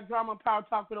OG Mac Drama, Power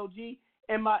Talk with OG,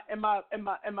 and my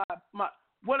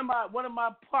one of my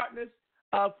partners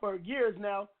for years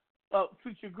now,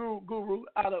 future guru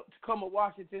out of Tacoma,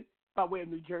 Washington, by way of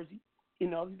New Jersey.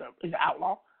 He's an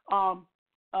outlaw.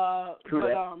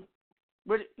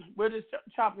 We're just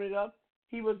chopping it up.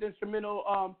 He was instrumental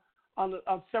on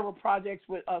several projects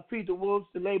with Feed the Wolves,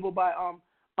 the label by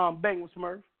Bengal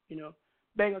Smurf.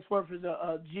 Bengal Smurf is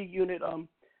a G Unit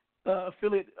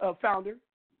affiliate founder.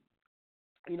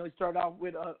 He started off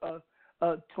with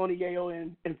Tony Yayo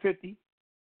and 50.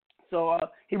 So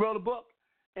he wrote a book,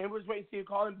 and we're just waiting to see a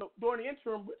call in. But during the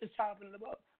interim, we're just chopping it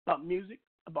about music,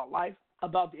 about life,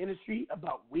 about the industry,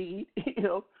 about weed,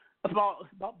 about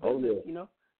business,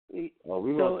 Well,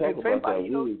 we want to talk about that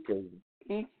weed because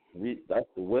that's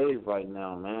the wave right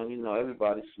now, man.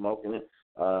 Everybody's smoking it.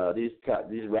 These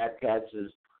rap cats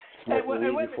is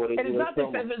smoking weed before they do their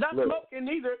summer. It's not smoking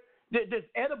either. The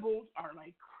edibles are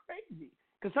like crazy.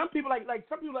 Because some people like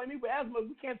me with asthma,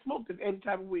 we can't smoke any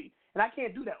type of weed, and I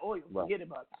can't do that oil. Right. Forget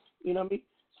about it. You know what I mean?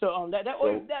 So that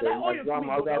oil to me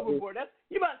goes overboard.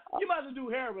 You might as well do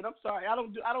heroin. I'm sorry, I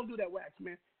don't do that wax,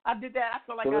 man. I did that. I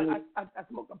feel like I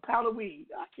smoked a pound of weed.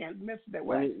 I can't mess with that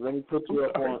wax. Let me put you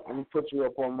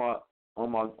up on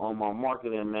my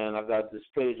marketing, man. I got this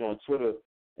page on Twitter,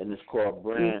 and it's called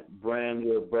Brand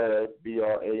Your Bud,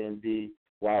 BRAND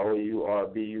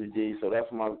YOURBUD. So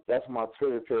that's my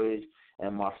Twitter page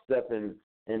and my stepping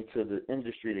into the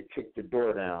industry to kick the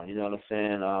door down. You know what I'm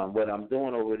saying? What I'm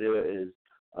doing over there is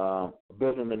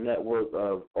building the network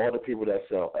of all the people that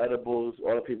sell edibles,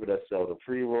 all the people that sell the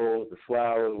pre-rolls, the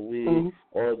flowers, the weed,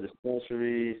 all the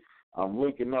dispensaries. I'm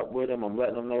linking up with them. I'm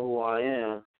letting them know who I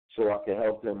am so I can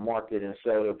help them market and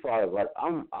sell their product. Like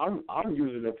I'm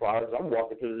using their products. I'm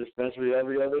walking to the dispensary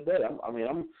every other day.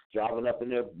 I'm driving up in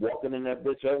there, walking in that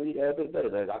bitch every other day.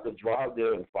 Like I could drive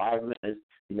there in 5 minutes,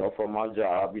 from my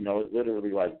job. It's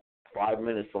literally like 5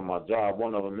 minutes from my job,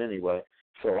 one of them anyway.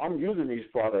 So I'm using these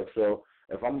products. So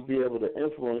if I'm going to be able to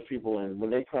influence people and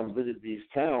when they come visit these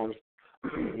towns,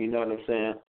 you know what I'm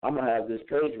saying, I'm going to have this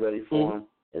page ready for them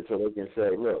and so they can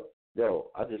say, look, yo,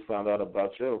 I just found out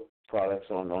about your products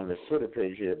on this Twitter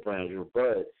page here at Brand New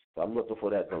Bud. So I'm looking for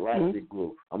that Galactic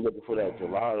Group. I'm looking for that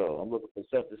Gelato. I'm looking for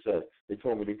such and such. They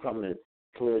told me to come to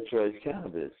Clear Choice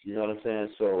Cannabis. You know what I'm saying?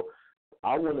 So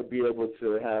I want to be able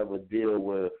to have a deal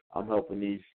where I'm helping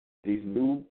these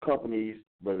new companies,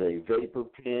 whether they vapor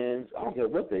pens, I don't care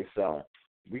what they're selling.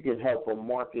 We can help them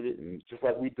market it, and just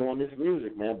like we doing this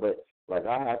music, man. But like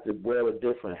I have to wear a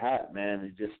different hat, man,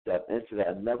 and just step into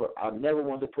that. I never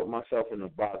wanted to put myself in a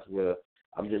box where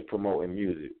I'm just promoting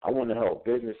music. I want to help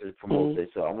businesses promote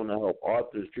themselves. I want to help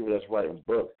authors, people that's writing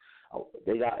books.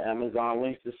 They got Amazon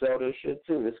links to sell their shit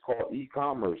too. It's called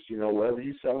e-commerce. Wherever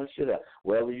you selling shit at,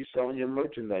 wherever you selling your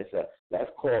merchandise at, that's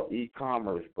called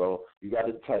e-commerce, bro. You got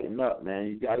to tighten up,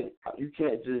 man. You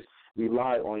can't just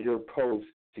rely on your posts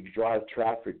to drive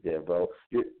traffic there, bro.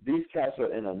 These cats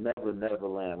are in a never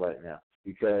land right now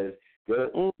because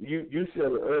you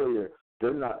said it earlier,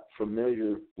 they're not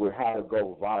familiar with how to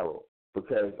go viral.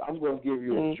 Because I'm going to give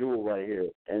you a jewel right here,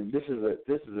 and this is a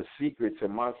secret to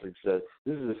my success.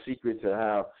 This is a secret to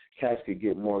how cats could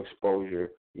get more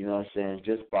exposure, you know what I'm saying,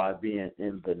 just by being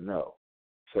in the know.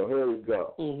 So here we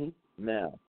go.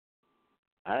 Now,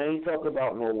 I ain't talking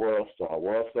about no World Star.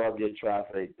 World Star get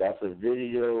traffic. That's a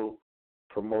video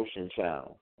promotion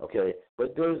channel, okay?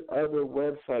 But there's other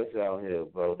websites out here,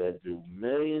 bro, that do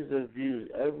millions of views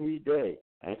every day.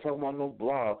 I ain't talking about no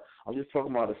blog. I'm just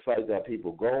talking about a site that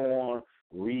people go on,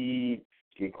 read,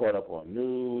 get caught up on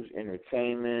news,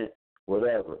 entertainment,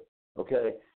 whatever,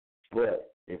 okay?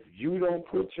 But if you don't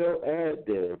put your ad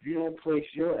there, if you don't place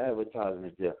your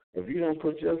advertisement there, if you don't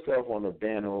put yourself on the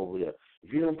banner over there,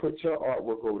 if you don't put your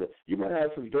artwork over there, you might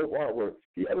have some dope artwork.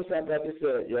 You ever sat back and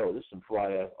said, yo, this is some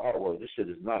fly-ass artwork. This shit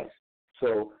is nice.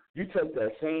 So you take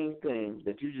that same thing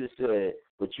that you just said,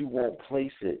 but you won't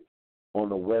place it on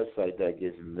a website that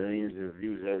gets millions of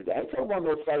views every day. I ain't talking about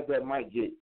no site that might get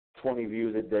 20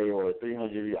 views a day or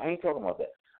 300 views. I ain't talking about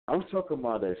that. I'm talking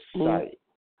about a site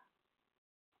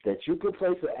that you could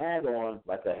place an ad on,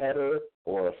 like a header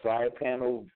or a side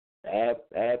panel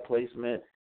ad placement,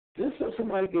 just so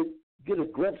somebody could get a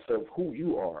glimpse of who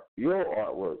you are, your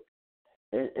artwork.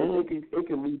 And it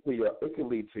can lead to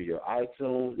your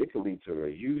iTunes, it can lead to your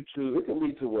YouTube, it can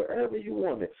lead to wherever you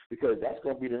want it, because that's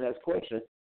going to be the next question.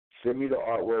 Send me the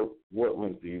artwork. What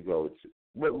link do you go to?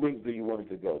 What link do you want it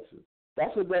to go to?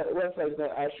 That's what that website is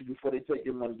going to ask you before they take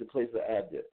your money to place the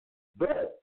ad there.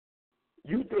 But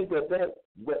you think that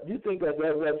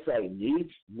website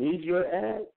needs your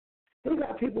ad? They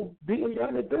got people beating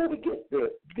down the door to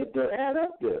get their ad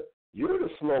up there. You're the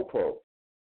slowpoke.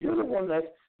 You're the one that's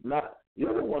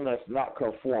not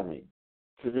conforming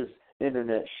to this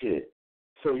internet shit.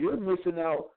 So you're missing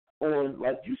out on,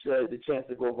 like you said, the chance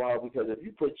to go viral, because if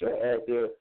you put your ad there,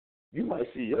 you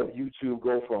might see your YouTube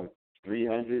go from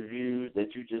 300 views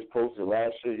that you just posted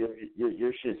last year.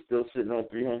 Your shit's still sitting on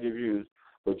 300 views,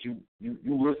 but you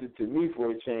listen to me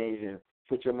for a change and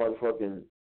put your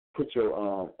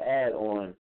ad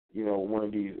on, one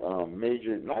of these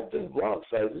major, not just blog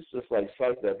sites. It's just like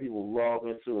sites that people log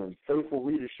into and faithful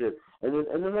readership. And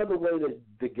another way to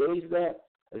gauge that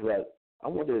is like, I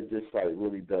wonder if this site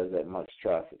really does that much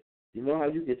traffic. You know how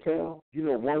you can tell?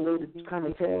 One way to kind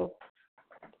of tell?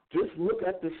 Just look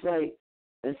at the site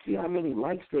and see how many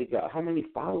likes they got, how many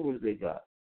followers they got.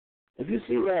 If you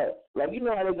see that, like,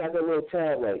 how they got that little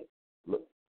tab, like, look,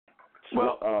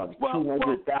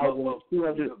 200,000,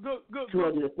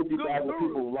 250,000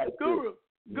 people like Guru,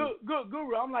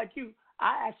 Guru, I'm like you.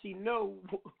 I actually know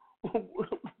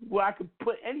where I could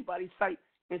put anybody's site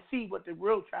and see what the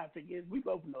real traffic is. We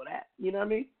both know that. You know what I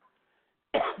mean?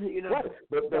 Right.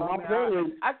 But my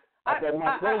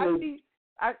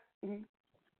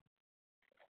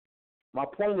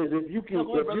point is, if you can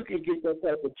get that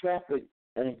type of traffic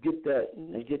and get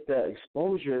that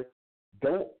exposure,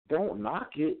 don't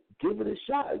knock it. Give it a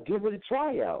shot. Give it a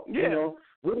tryout. Yeah.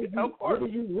 What are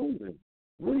you losing?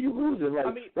 What are you losing?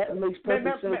 Like, that makes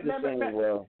perfect sense to say,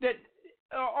 well. The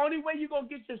only way you're going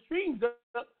to get your streams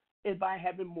up is by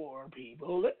having more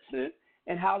people listen.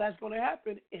 And how that's going to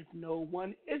happen if no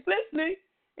one is listening.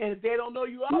 And if they don't know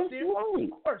you out there,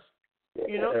 of course.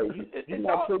 You know, Listen,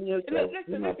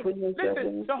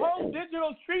 the whole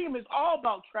digital stream is all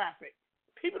about traffic.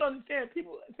 People don't understand.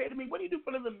 People say to me, what do you do for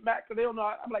a living, Mac? Because they don't know.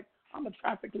 I'm like, I'm a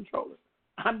traffic controller.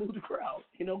 I move the crowd,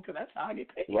 you know, because that's how I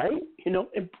get paid. Right. You know,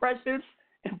 impressions,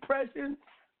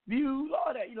 views,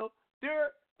 all that. You know,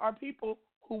 there are people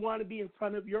who want to be in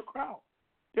front of your crowd.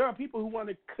 There are people who want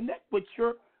to connect with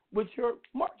your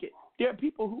market. There are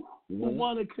people who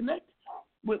want to connect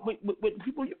with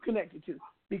people you connected to,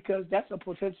 because that's a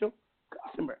potential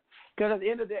customer. Because at the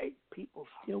end of the day, people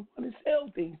still want to sell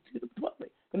things to the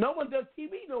public. But no one does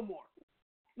TV no more.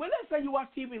 When last time you watch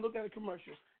TV and look at a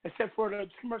commercial, except for the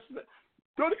commercials?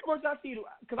 Go to the commercial I see,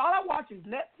 because all I watch is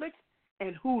Netflix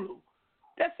and Hulu.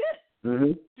 That's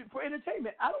it. For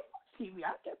entertainment. I don't watch TV.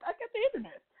 I got the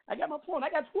internet. I got my phone. I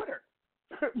got Twitter.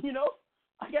 You know?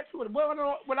 I got Twitter. When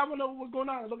I want to know what's going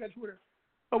on, I look at Twitter.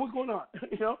 Oh, what's going on?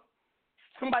 You know?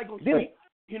 Somebody going to tweet.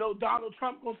 You know, Donald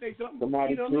Trump going to say something.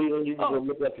 Somebody tweeting. You can go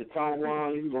look up your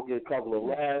timeline. You can go get a couple of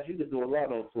laughs. You can do a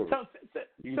lot on Twitter.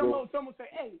 Someone say,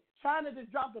 hey, China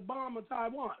just dropped a bomb on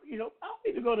Taiwan. You know, I don't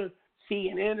need to go to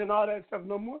CNN and all that stuff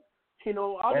no more. You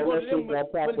know, I'll go to them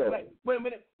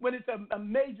when it's a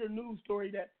major news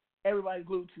story that everybody's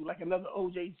glued to, like another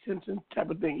O.J. Simpson type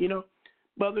of thing, you know.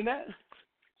 But other than that,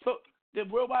 so the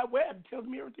World Wide Web tells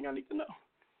me everything I need to know.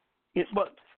 Yeah,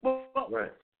 but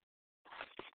right.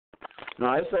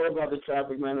 No, it's all about the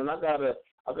traffic, man, and I gotta.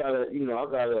 I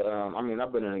mean,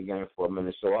 I've been in the game for a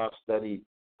minute, so I've studied.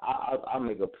 I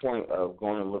make a point of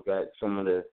going to look at some of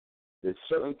the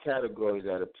certain categories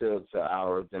that appeal to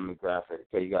our demographic.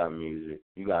 Okay, you got music,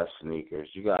 you got sneakers,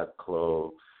 you got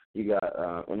clothes, you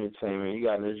got entertainment, you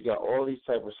got all these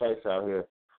type of sites out here.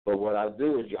 But what I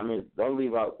do is, I mean, don't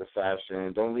leave out the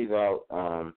fashion, don't leave out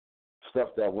stuff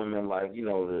that women like, you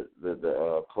know,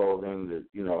 the clothing, the,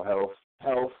 you know, health.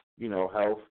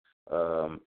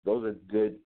 Those are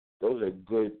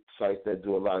good sites that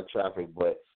do a lot of traffic,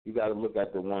 but you got to look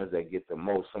at the ones that get some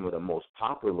of the most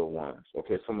popular ones.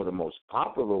 Okay, some of the most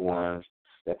popular ones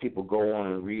that people go on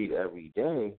and read every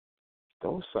day,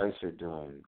 those sites are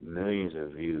doing millions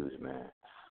of views, man.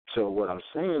 So what I'm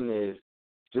saying is,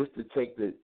 just to take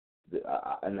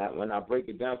when I break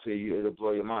it down to you, it'll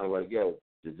blow your mind. Like, yo,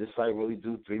 did this site really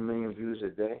do 3 million views a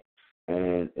day?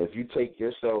 And if you take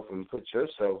yourself and put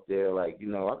yourself there, like, you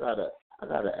know, I got an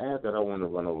ad that I want to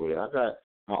run over there. I got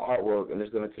my artwork, and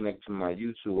it's going to connect to my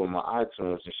YouTube or my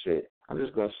iTunes and shit. I'm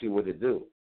just going to see what it do.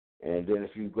 And then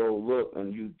if you go look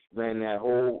and you ran that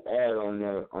whole ad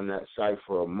on that site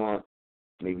for a month,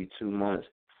 maybe 2 months,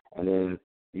 and then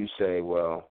you say,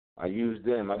 well, I used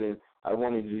them. I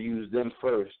wanted to use them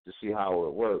first to see how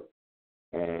it worked.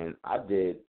 And I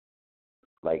did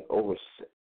like over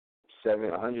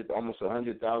 700, almost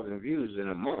 100,000 views in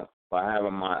a month by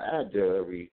having my ad there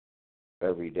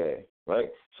every day, right?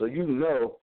 So you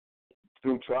know,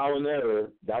 through trial and error,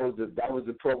 that was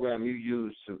the program you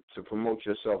used to promote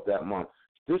yourself that month.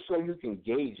 Just so you can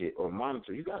gauge it or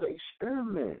monitor. You got to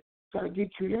experiment. You got to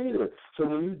get creative. So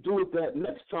when you do it that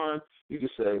next time, you can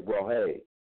say, well, hey,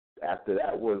 after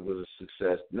that was a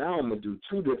success, now I'm going to do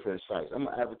 2 different sites. I'm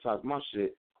going to advertise my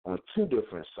shit on 2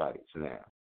 different sites now.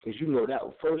 Because you know that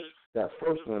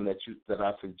first one that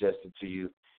I suggested to you,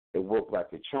 it worked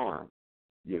like a charm.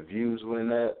 Your views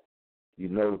went up. You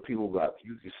know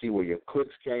you can see where your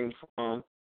clicks came from.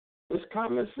 It's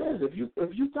common sense. If you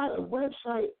got a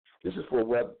website, this is for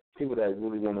web people that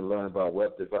really want to learn about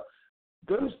web development.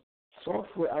 There's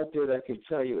software out there that can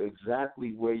tell you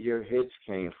exactly where your hits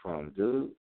came from,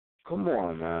 dude. Come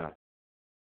on, man.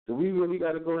 Do we really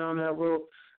got to go down that road?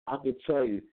 I can tell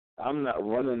you, I'm not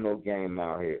running no game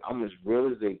out here. I'm as real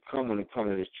as they come when it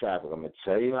comes to this traffic. I'm going to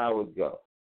tell you how it go.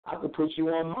 I could put you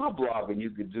on my blog and you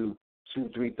could do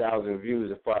 2,000-3,000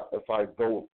 views. If I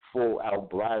go full out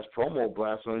blast, promo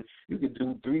blast on it, you could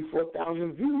do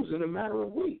 3,000-4,000 views in a matter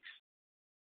of weeks.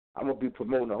 I'm going to be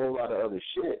promoting a whole lot of other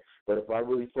shit, but if I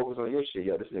really focus on your shit,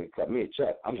 yo, this nigga cut me a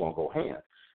check, I'm going to go ham.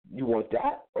 You want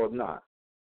that or not?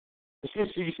 You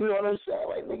know what I'm saying?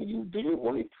 Like, nigga, do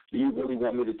you really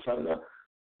want me to turn up?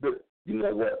 But you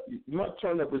know what? My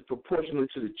turn up is proportional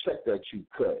to the check that you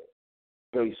cut,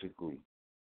 basically.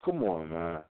 Come on,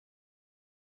 man.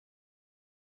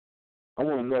 I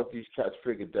want to know if these cats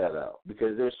figured that out,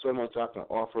 because there's so much I can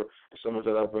offer, so much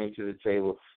that I bring to the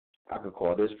table. I can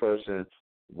call this person.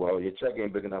 Well, your check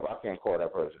ain't big enough. I can't call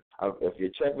that person. If your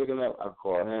check big enough, I'll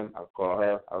call him. I'll call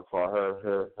her. I'll call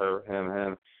her,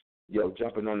 him. Yo,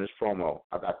 jumping on this promo.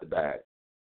 I got the bag.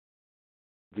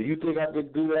 Do you think I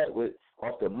could do that with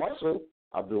off the muscle?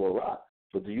 I'll do a lot.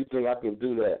 But do you think I can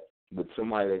do that with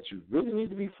somebody that you really need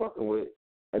to be fucking with?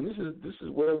 And this is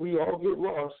where we all get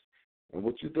lost. And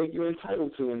what you think you're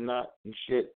entitled to and not and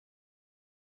shit.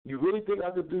 You really think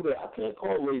I could do that? I can't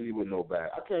call Lazy with no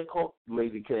bag. I can't call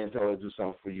Lazy K and tell her to do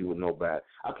something for you with no bag.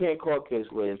 I can't call K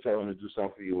Slay and tell him to do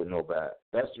something for you with no bag.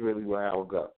 That's really where I would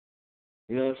go.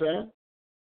 You know what I'm saying?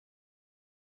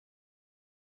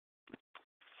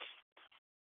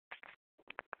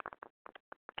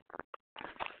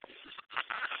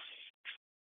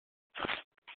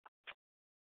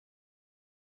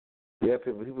 Yeah,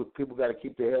 people got to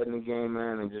keep their head in the game,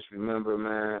 man, and just remember,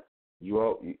 man, you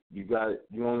only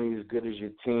as good as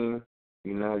your team.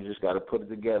 You know, you just got to put it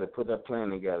together, put that plan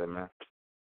together, man.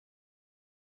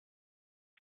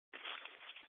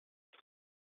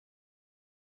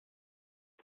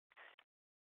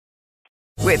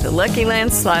 With the Lucky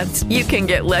Land Slots, you can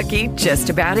get lucky just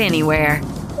about anywhere.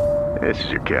 This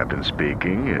is your captain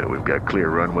speaking. We've got clear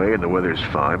runway and the weather's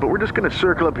fine, but we're just going to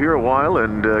circle up here a while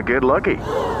and get lucky.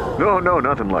 No,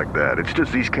 nothing like that. It's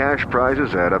just these cash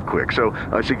prizes add up quick. So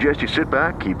I suggest you sit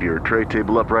back, keep your tray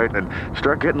table upright, and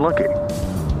start getting lucky.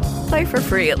 Play for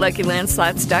free at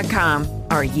LuckyLandSlots.com.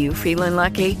 Are you feeling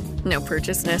lucky? No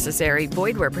purchase necessary.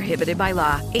 Void where prohibited by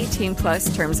law.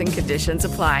 18+ terms and conditions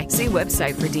apply. See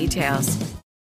website for details.